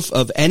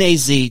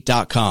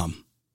freshroofofnaz.com.